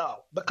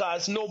physical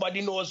because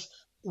nobody knows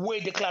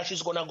where the clash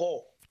is gonna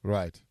go.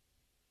 Right.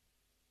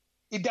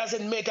 It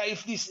doesn't matter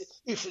if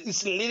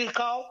it's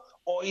lyrical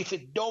or if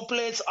it's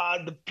doublets or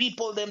the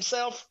people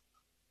themselves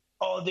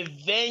or the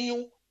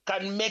venue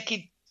can make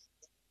it.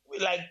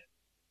 Like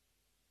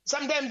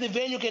sometimes the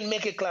venue can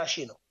make a clash,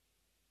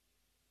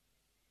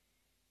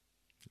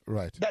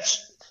 Right.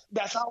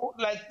 That's how,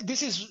 like,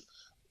 this is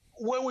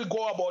where we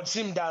go about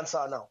Zim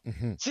Dancehall now.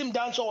 Zim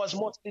Dancehall was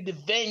mostly the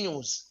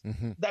venues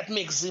that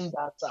make Zim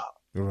Dancehall.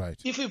 Right.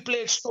 If you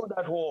play Stone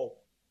at Hall,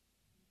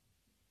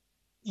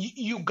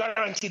 you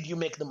guaranteed you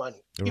make the money.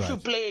 If you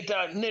play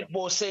at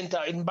Netball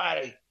Center in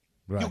Barry,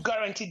 you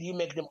guaranteed you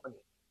make the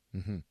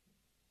money.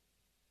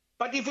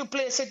 But if you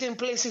play certain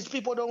places,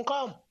 people don't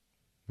come.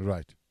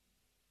 Right.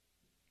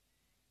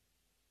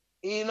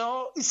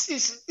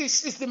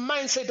 It's the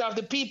mindset of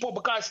the people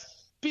because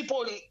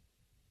people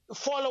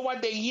follow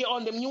what they hear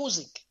on the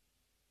music.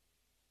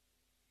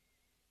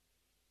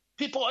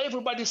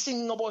 Everybody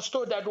singing about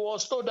Stone that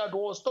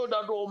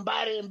wall,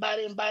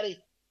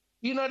 Barry.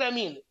 You know what I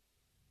mean?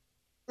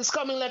 It's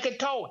coming like a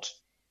tout,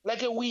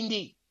 like a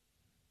windy.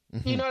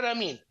 You know what I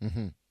mean?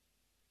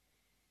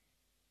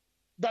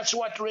 That's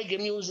what reggae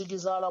music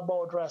is all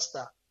about,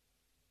 Rasta.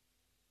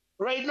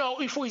 Right now,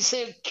 if we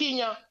say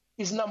Kenya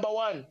is number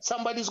one,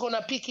 somebody's going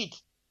to pick it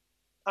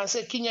and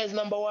say Kenya is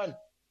number one.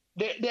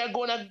 They're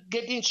going to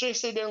get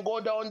interested and go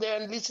down there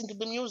and listen to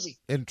the music.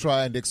 And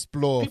try and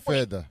explore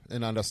further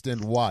and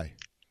understand why.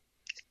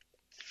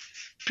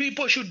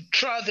 People should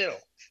travel.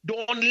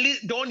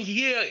 Don't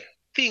hear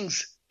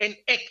things and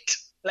act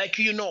like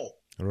you know.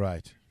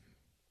 Right.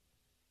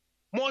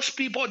 Most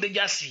people, they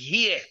just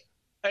hear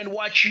and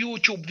watch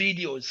YouTube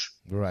videos.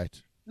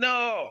 Right.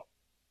 No.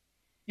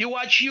 You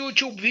watch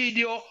YouTube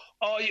video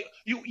or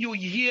you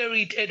hear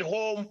it at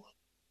home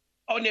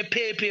on a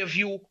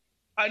pay-per-view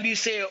and you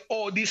say,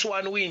 oh, this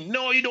one win.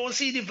 No, you don't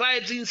see the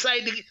vibes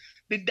inside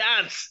the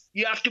dance.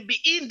 You have to be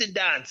in the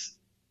dance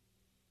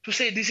to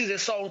say this is a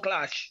sound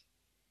clash.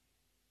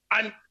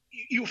 And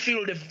you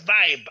feel the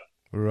vibe.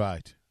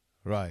 Right.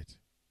 Right.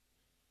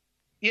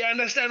 You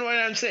understand what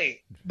I'm saying?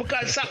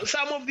 Because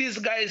some of these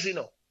guys,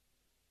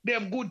 they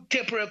have good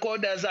tape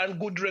recorders and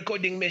good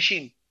recording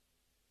machine.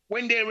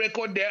 When they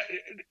record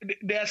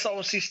their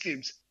sound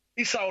systems,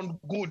 it sounds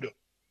good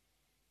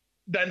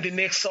than the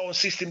next sound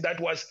system that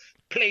was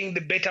playing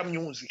the better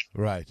music.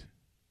 Right.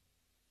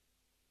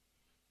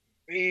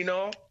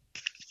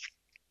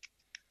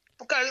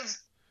 Because,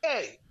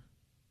 hey,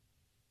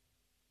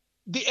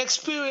 the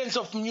experience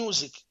of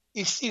music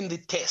is in the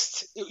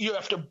test. You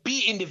have to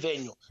be in the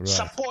venue. Right.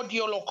 Support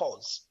your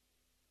locals.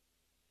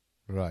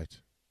 Right.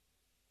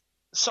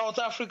 South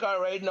Africa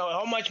right now,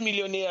 how much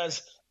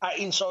millionaires are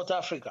in South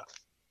Africa?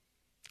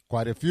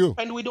 Quite a few.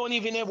 And we don't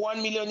even have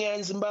 1 millionaire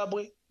in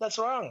Zimbabwe. That's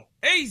wrong.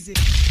 Easy.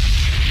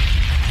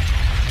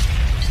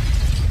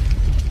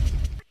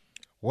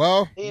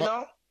 Well,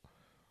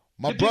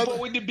 my brother, people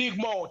with the big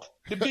mouth,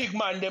 the big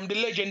man, them, the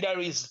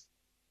legendaries.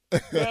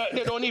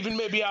 They don't even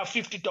maybe have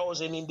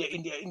 50,000 in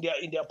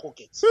their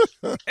pockets.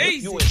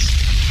 Easy.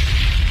 US.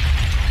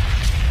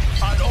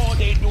 And all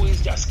they do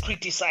is just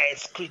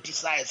criticize. Why you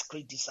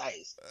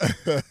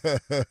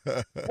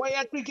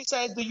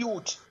criticize the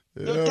youth?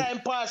 Your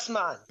time pass,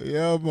 man.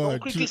 Yeah, man.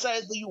 Don't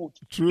criticize the youth.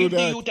 Give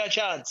the youth a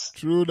chance.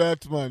 True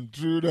that, man.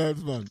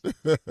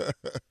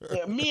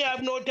 Me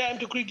have no time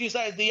to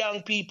criticize the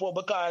young people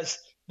because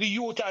the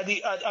youth are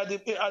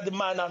the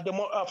man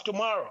of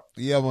tomorrow.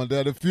 Yeah, man.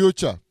 They're the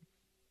future.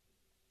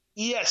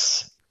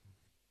 Yes.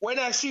 When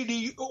I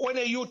see when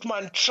a youth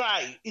man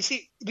try, you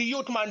see, the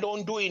youth man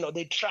don't do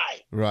they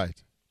try.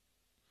 Right.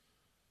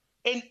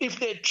 And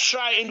if they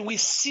try and we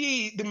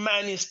see the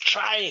man is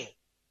trying,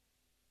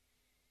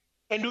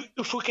 and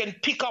if we can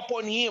pick up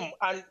on him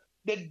and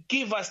they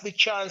give us the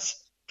chance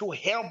to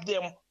help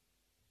them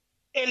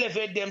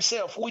elevate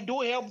themselves, we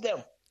do help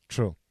them.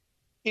 True.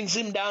 In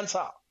Zim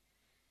Dancehall.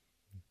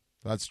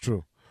 That's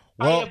true.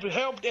 Well, I have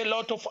helped a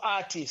lot of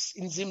artists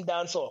in Zim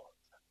Dancehall,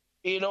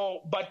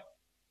 but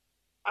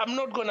I'm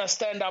not going to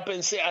stand up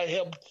and say I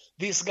helped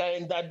this guy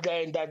and that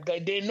guy and that guy.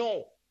 They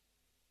know.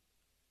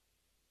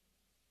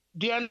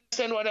 Do you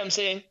understand what I'm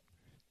saying?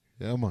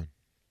 Yeah, man.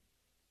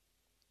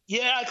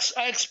 Yeah,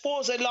 I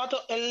expose a lot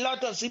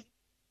of Zim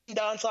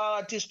Dancehall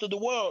artists to the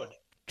world.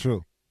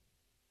 True.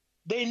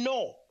 They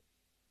know.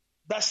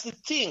 That's the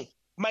thing.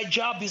 My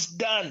job is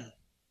done.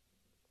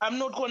 I'm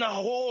not going to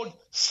hold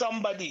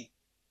somebody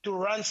to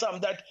ransom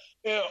that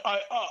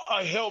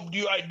I helped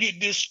you, I did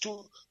this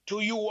to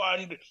you,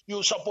 and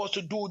you're supposed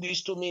to do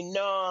this to me.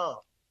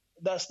 No,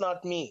 that's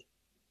not me.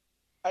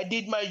 I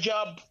did my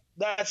job.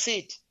 That's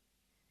it.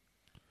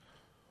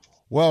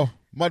 Well,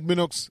 Mad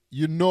Minnox,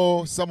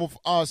 some of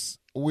us,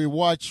 we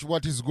watch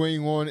what is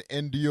going on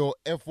and your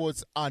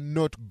efforts are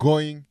not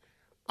going.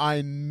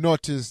 I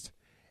noticed.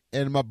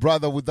 And my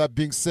brother, with that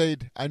being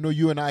said, I know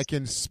you and I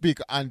can speak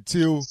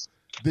until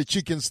the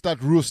chickens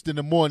start roast in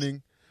the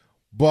morning.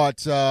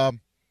 But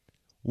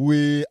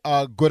we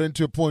are getting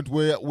to a point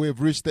where we've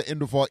reached the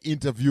end of our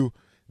interview.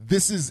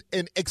 This is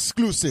an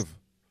exclusive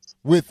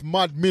with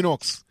Mad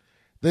Minnox.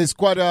 There's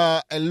quite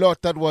a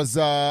lot that was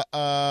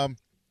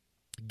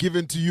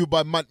given to you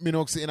by Mad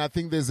Minnox, and I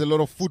think there's a lot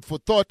of food for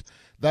thought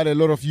that a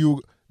lot of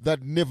you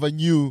that never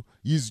knew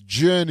his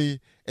journey,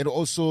 and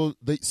also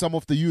some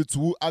of the youths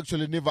who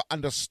actually never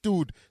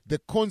understood the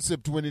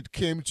concept when it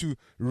came to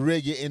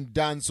reggae and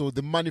dance, or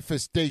the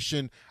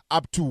manifestation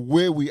up to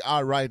where we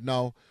are right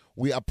now.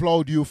 We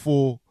applaud you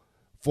for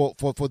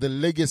the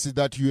legacy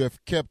that you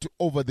have kept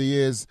over the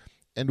years,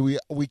 and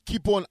we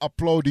keep on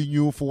applauding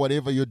you for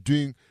whatever you're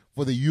doing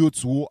for the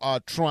youths who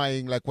are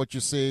trying, like what you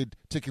said,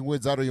 taking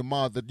words out of your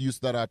mouth, the youths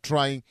that are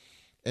trying.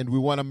 And we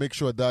want to make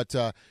sure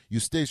that you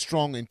stay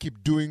strong and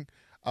keep doing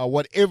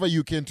whatever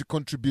you can to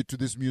contribute to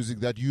this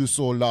music that you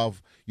so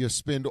love. You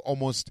spend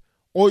almost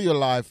all your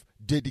life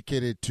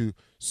dedicated to.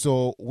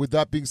 So with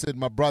that being said,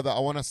 my brother, I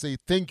want to say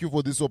thank you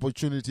for this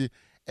opportunity,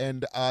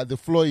 and the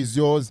floor is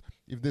yours.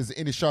 If there's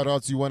any shout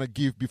outs you want to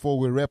give before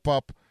we wrap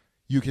up,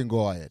 you can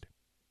go ahead.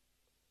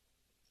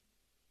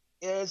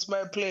 Yeah, it's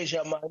my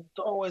pleasure, man. It's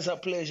always a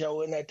pleasure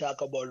when I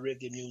talk about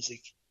reggae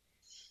music.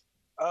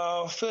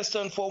 First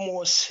and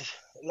foremost,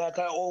 like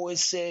I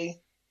always say,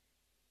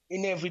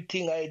 in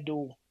everything I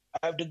do,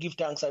 I have to give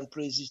thanks and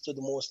praises to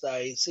the Most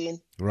High.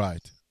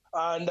 Right.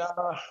 And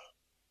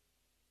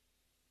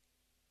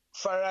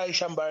Farai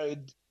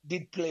Shambari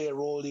did play a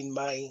role in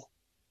my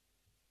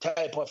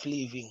type of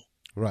living.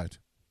 Right.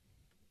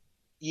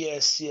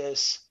 Yes.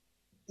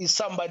 He's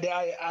somebody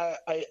I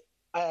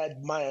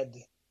admired.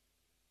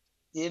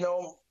 You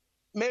know,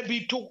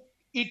 maybe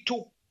it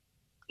took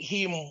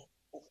him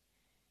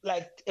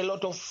like a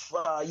lot of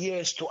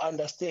years to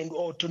understand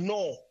or to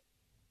know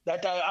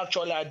that I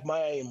actually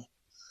admire him.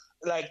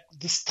 Like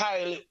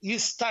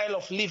his style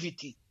of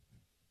levity.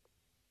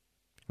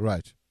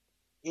 Right.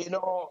 You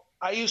know,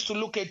 I used to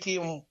look at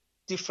him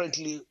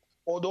differently.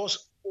 Although,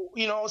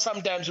 you know,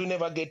 sometimes we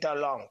never get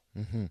along.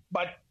 Mm-hmm.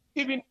 But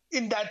even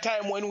in that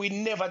time when we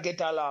never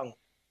get along,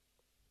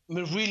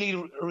 we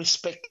really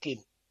respect him.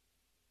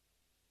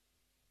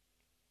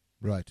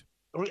 Right.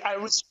 I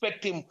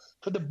respect him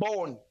to the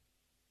bone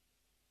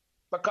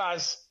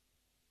because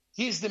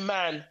he's the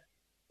man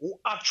who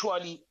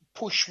actually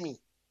pushed me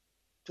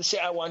to say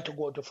I want to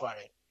go to foreign.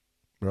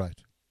 Right.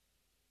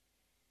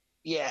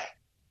 Yeah.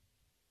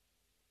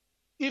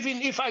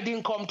 Even if I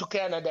didn't come to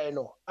Canada,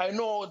 I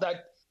know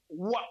that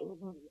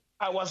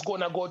I was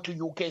going to go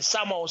to UK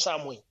somehow,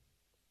 somewhere.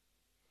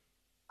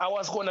 I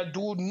was going to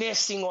do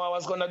nursing, or I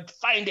was going to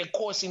find a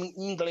course in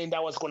England.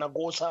 I was going to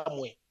go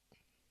somewhere.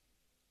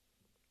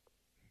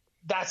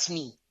 That's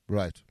me.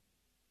 Right.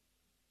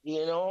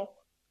 You know?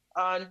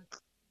 And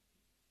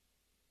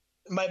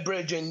my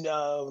brethren,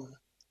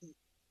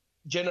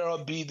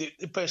 General B,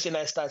 the person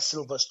I start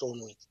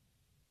Siverstone with.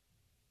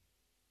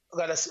 I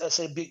gotta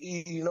say,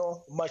 you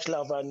know, much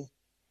love. And,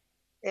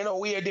 you know,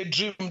 we had a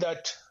dream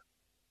that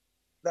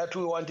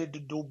we wanted to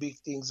do big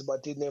things,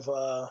 but it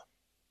never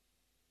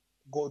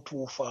go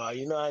too far.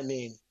 You know what I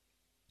mean?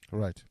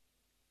 Right.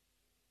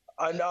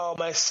 And now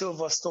my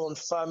Siverstone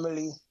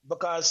family,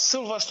 because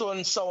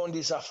Siverstone sound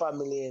is a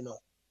family, you know.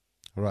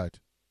 Right.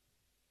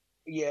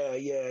 Yeah,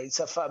 it's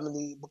a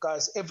family,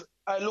 because if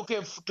I look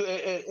at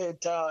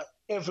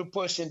every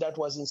person that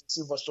was in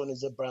Siverstone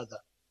is a brother.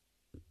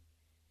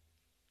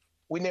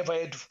 We never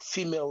had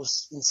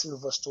females in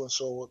Siverstone,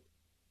 so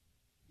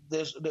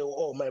they were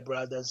all my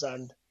brothers.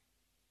 And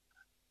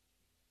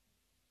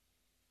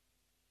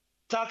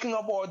talking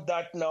about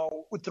that now,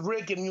 with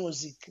reggae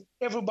music,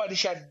 everybody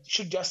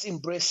should just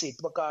embrace it,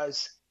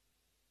 because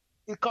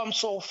it comes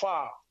so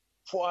far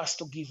for us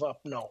to give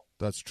up now.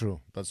 That's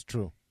true.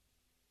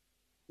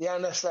 You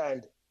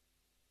understand?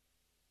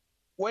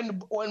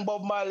 When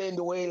Bob Marley and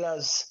the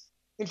Wailers,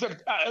 in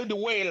fact, the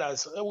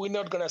Wailers, we're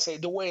not going to say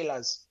the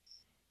Wailers,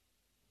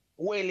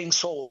 Wailing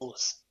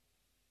Souls.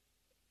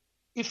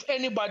 If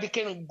anybody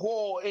can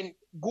go and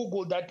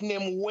Google that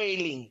name,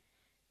 Wailing,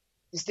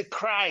 it's the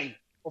cry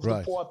of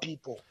the poor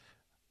people.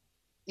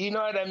 You know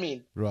what I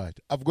mean? Right.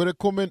 I've got a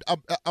comment.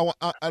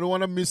 I don't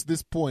want to miss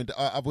this point.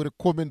 I've got a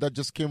comment that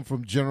just came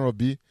from General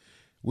B.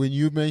 When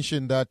you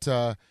mentioned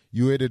that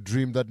you had a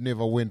dream that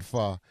never went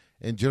far,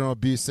 and General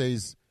B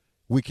says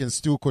we can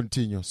still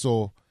continue.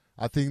 So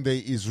I think there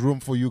is room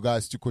for you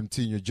guys to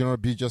continue. General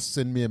B just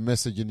sent me a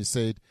message and he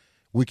said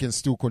we can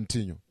still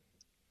continue.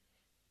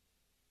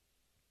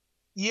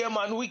 Yeah,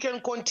 man, we can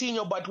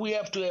continue, but we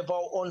have to have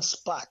our own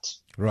spot.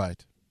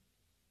 Right.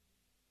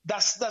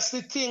 That's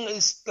the thing.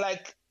 Is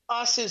like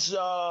us as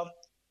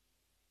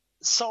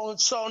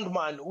sound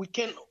man, we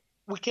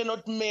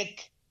cannot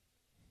make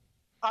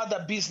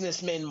other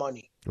businessmen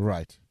money.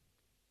 Right.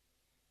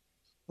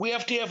 We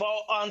have to have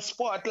our own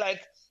spot.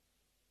 Like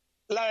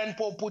Lion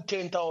Paul put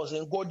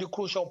 10,000, Gordy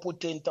Crucial put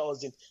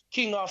 10,000,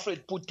 King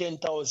Alfred put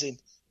 10,000,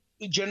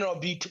 General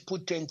Beat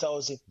put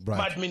 10,000, right.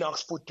 Mad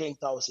Minnox put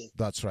 10,000.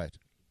 That's right.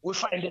 We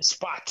find a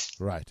spot.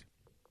 Right.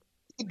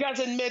 It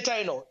doesn't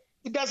matter,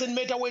 It doesn't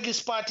matter where this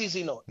party is,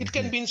 It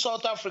can be in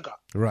South Africa.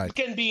 Right. It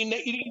can be in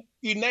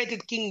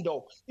United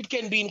Kingdom. It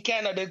can be in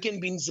Canada. It can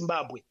be in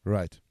Zimbabwe.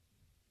 Right.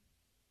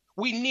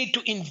 We need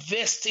to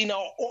invest in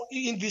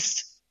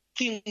this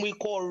thing we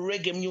call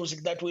reggae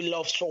music that we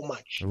love so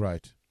much.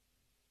 Right.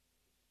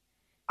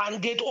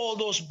 And get all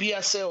those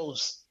beer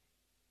sales,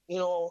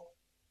 get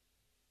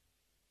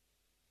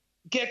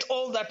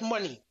all that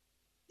money.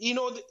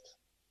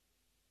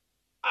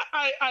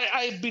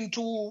 I've been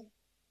to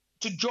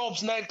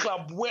Job's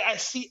nightclub where I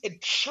see a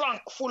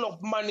trunk full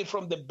of money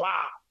from the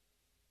bar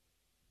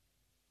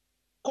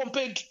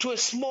compared to a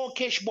small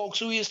cash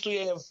box we used to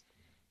have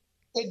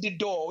at the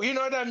door. You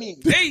know what I mean?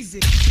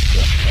 Easy.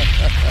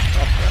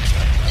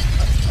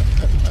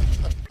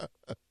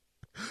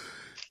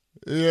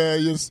 Yeah,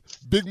 yes.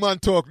 Big man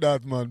talk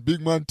that, man. Big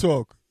man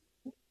talk.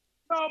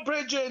 No,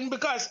 Bridget,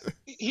 because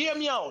hear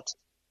me out.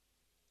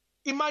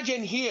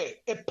 Imagine here,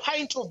 a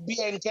pint of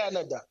beer in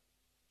Canada,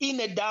 in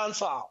a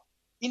dancehall,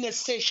 in a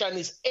session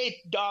is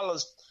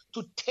 $8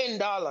 to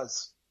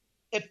 $10.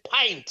 A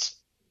pint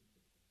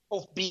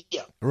of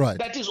beer. Right.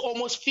 That is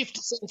almost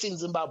 50 cents in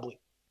Zimbabwe.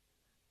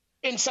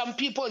 And some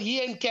people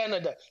here in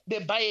Canada, they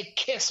buy a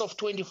case of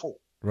 24.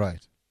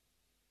 Right.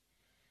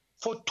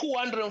 For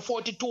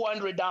 $240,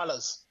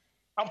 $200.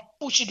 And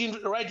push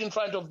it right in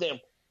front of them.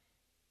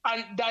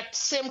 And that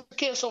same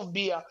case of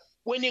beer,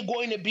 when you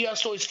go in a beer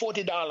store, it's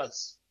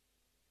 $40.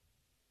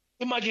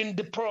 Imagine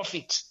the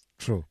profit.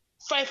 True.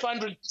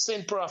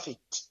 500% profit.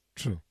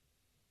 True.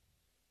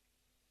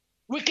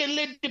 We can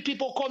let the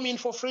people come in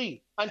for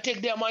free and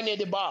take their money at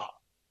the bar.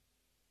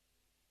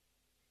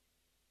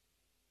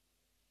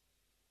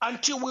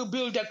 Until we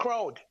build a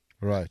crowd.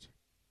 Right.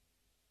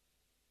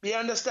 You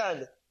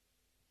understand?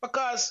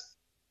 Because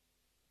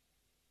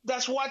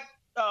that's what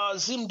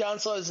Zim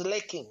Dancehall is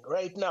lacking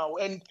right now.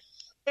 And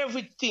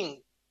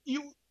everything,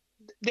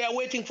 they're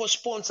waiting for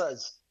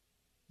sponsors.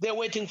 They're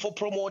waiting for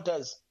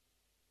promoters.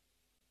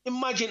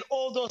 Imagine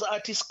all those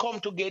artists come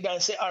together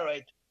and say, all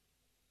right,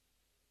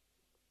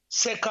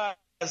 Sekas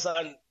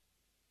and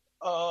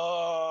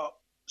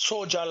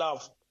Soldier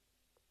Love,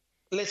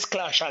 let's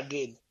clash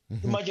again.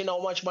 Mm-hmm. Imagine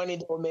how much money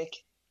they will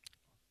make.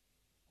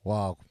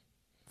 Wow.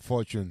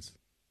 Fortunes.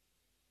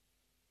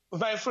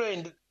 My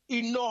friend,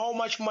 you know how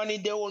much money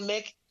they will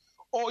make?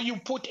 Or you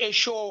put a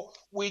show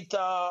with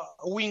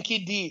Winky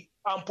D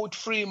and put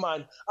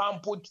Freeman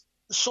and put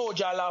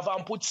Soldier Love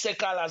and put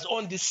Sekalas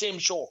on the same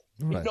show.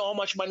 Right. You know how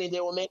much money they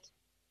will make?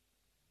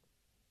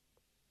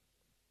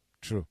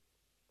 True.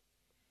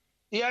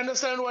 You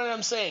understand what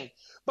I'm saying?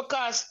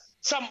 Because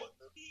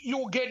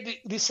you get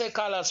the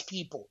Sekalas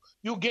people,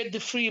 you get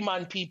the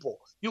Freeman people,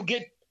 you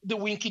get the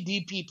Winky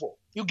D people,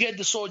 you get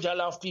the Soldier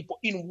Love people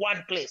in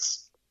one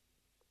place.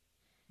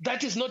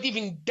 That is not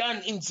even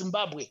done in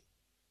Zimbabwe.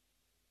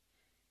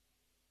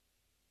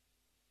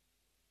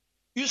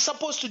 You're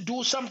supposed to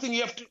do something.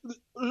 You have to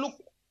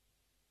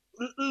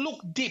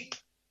look deep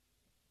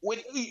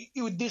with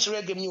this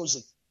reggae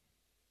music.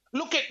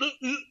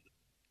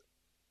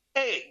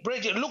 Hey,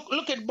 Bridget,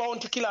 look at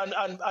Bounty Killer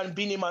and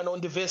Beanie Man on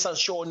the Versus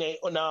show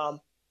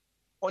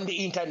on the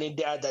internet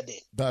the other day.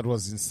 That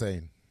was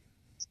insane.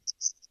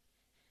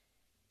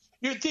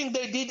 You think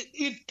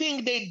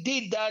they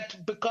did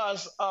that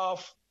because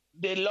of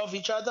they love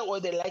each other or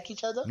they like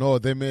each other? No,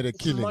 they made a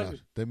killing out.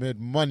 They made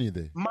money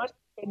there. Money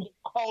and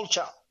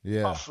culture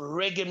of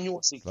reggae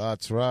music.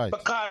 That's right.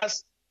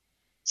 Because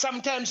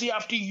sometimes you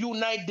have to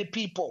unite the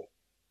people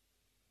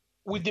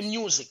with the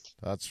music.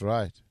 That's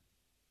right.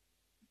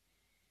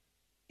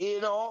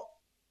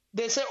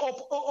 They say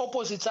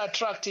opposites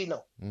attract,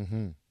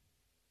 Mm-hmm.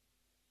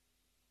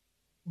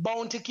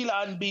 Bounty Killer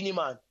and Beanie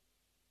Man,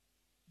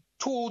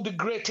 two of the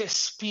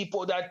greatest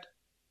people that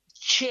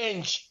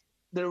change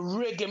the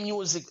reggae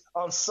music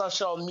on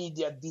social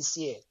media this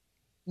year.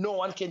 No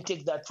one can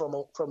take that from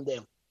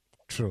them.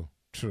 True.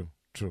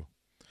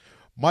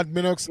 Mad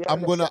Minnox,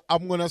 yeah,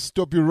 I'm gonna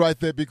stop you right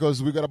there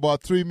because we got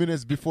about 3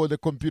 minutes before the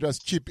computers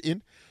chip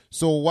in.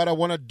 So what I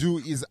want to do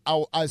is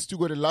I still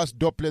got the last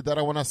doublet that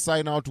I want to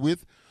sign out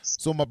with.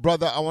 So my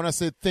brother, I want to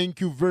say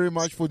thank you very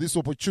much for this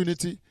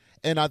opportunity.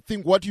 And I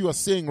think what you are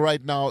saying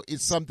right now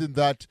is something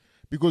that,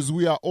 because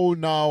we are all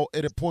now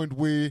at a point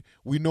where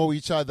we know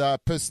each other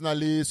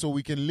personally, so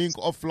we can link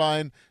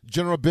offline.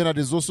 General Bernard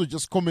has also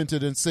just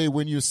commented and say,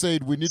 when you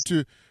said we need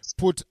to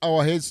put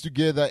our heads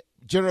together,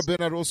 General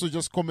Bernard also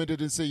just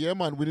commented and say, yeah,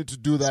 man, we need to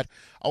do that.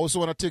 I also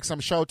want to take some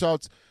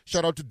shout-outs.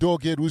 Shout out to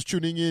Doghead who's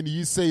tuning in.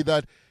 He say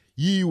that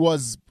he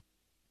was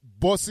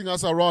bossing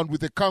us around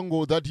with a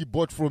Kango that he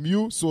bought from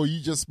you. So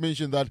he just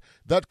mentioned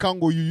that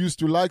Kango you used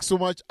to like so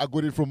much, I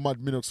got it from Mad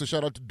Minnox. So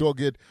shout out to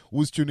Doghead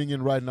who's tuning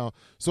in right now.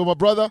 So my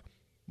brother,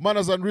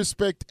 manners and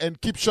respect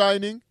and keep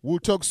shining. We'll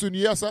talk soon,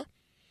 yes, sir?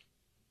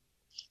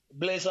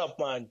 Blaze up,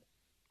 man.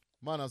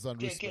 Manners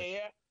and respect. Take care,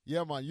 yeah?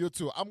 Yeah, man, you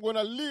too. I'm going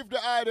to leave the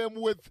item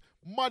with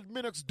Mad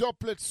Minnox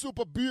Doublet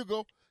Super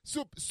Bugle.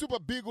 Super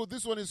Bugle.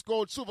 This one is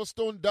called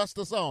Siverstone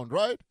Duster Sound,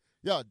 right?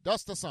 Yeah,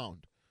 Duster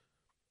Sound.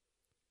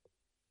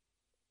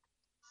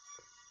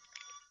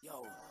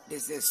 Yo,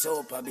 This is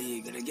super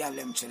big, the girl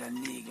them chill and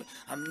nigga.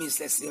 And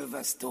Mr.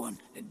 Siverstone,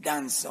 the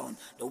dance sound,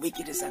 the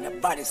wickedest and the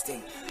baddest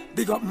thing.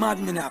 Big up Mad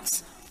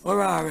Minnox,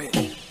 Orare,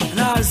 and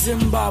all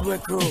Zimbabwe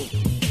crew.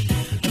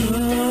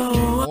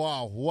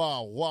 Wow.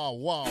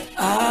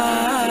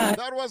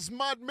 That was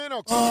Mad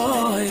Minnox.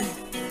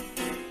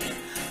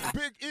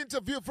 Big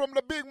interview from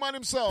the big man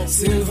himself.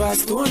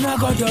 Siverstone, I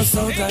got just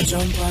out a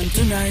jump on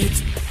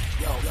tonight.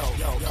 Yo.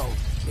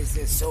 This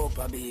is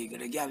super big,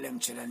 the girl them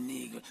chill and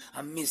nigga.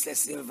 And Mr.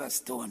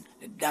 Siverstone,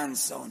 the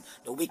dance sound,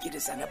 the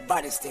wickedest and the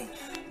baddest thing.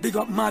 Big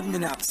up Mad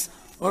Minnox,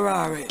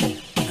 Orare,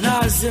 and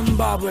all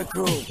Zimbabwe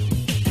crew.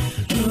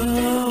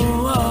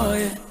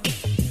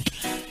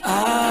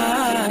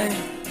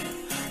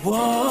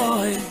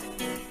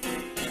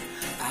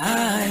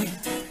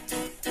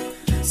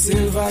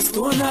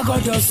 Siverstone, I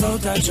got just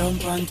out a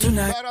jump on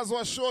tonight. That was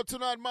our show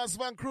tonight, Mass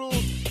Van Crew.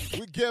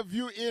 We gave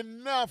you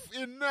enough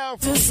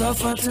to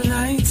suffer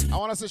tonight. I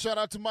want to say shout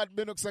out to Matt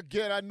Minnox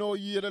again. I know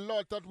you had a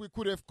lot that we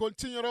could have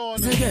continued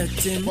on.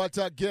 But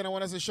again, I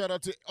want to say shout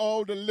out to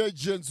all the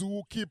legends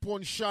who keep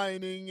on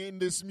shining in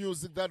this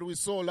music that we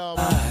so love.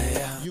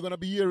 You're going to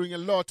be hearing a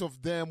lot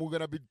of them. We're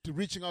going to be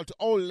reaching out to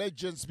all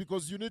legends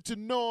because you need to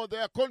know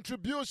their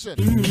contribution.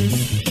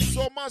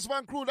 So, Mass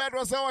Van Crew, that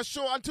was our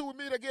show. Until we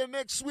meet again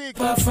next week.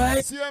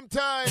 CM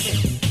time,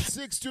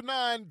 6 to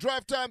 9.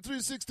 Drive time,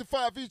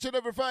 365. Each and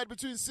every Friday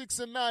between 6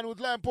 and 9 with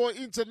Lampo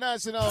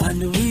International.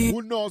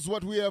 Who knows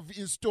what we have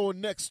in store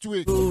next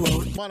week?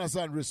 Manners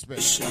and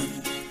respect.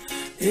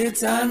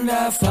 It's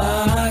under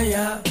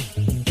fire.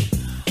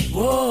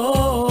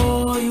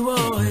 Whoa,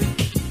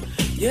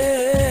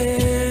 yeah,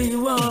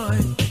 boy.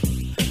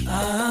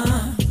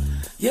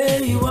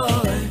 Yeah,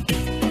 boy.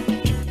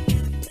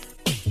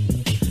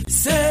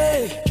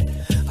 Say,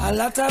 a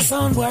lot of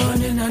sound we're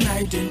running a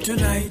night in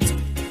tonight.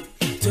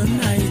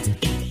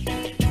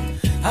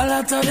 A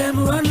lot of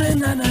them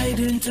running and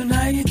hiding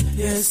tonight,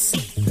 yes.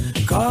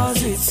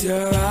 Cause it's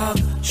your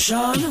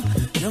action,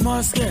 you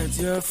must get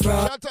your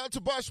fraud. Shout out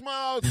to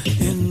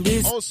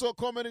Bashmouth. Also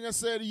commenting and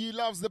said he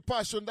loves the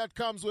passion that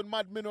comes when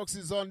Mad Minnox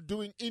is on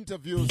doing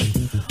interviews.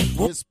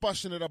 He's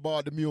passionate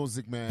about the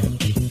music, man.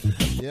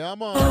 Yeah,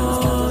 man.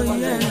 Oh,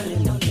 yeah.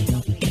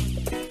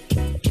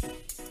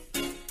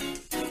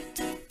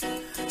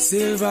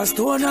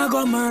 Siverstone, I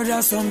go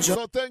murder some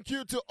So thank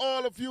you to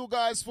all of you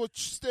guys for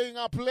staying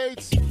up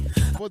late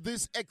for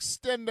this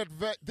extended.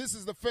 This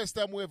is the first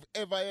time we've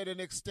ever had an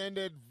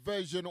extended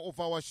version of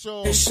our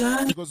show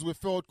because we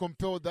felt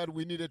compelled that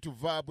we needed to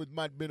vibe with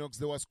Mad Minnox.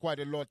 There was quite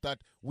a lot that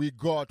we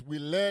got. We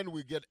learn,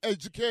 we get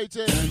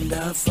educated.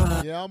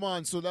 Yeah,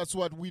 man. So that's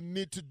what we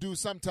need to do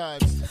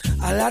sometimes.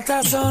 A lot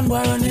of sound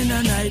we're running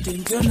and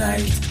hiding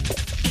tonight.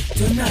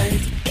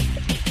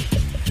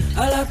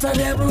 A lot of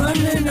them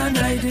running and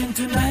hiding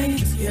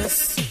tonight,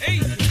 yes.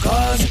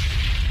 Cause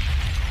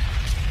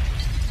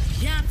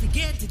yeah,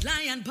 forget it,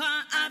 lion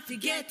paw, I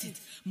forget it.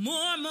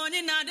 More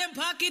money now them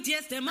pocket,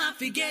 yes, them I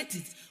forget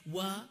it.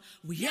 What?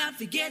 We have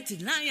forget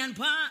it, lion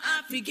paw,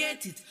 I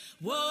forget it.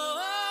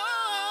 Whoa.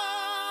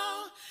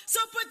 So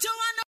put your hand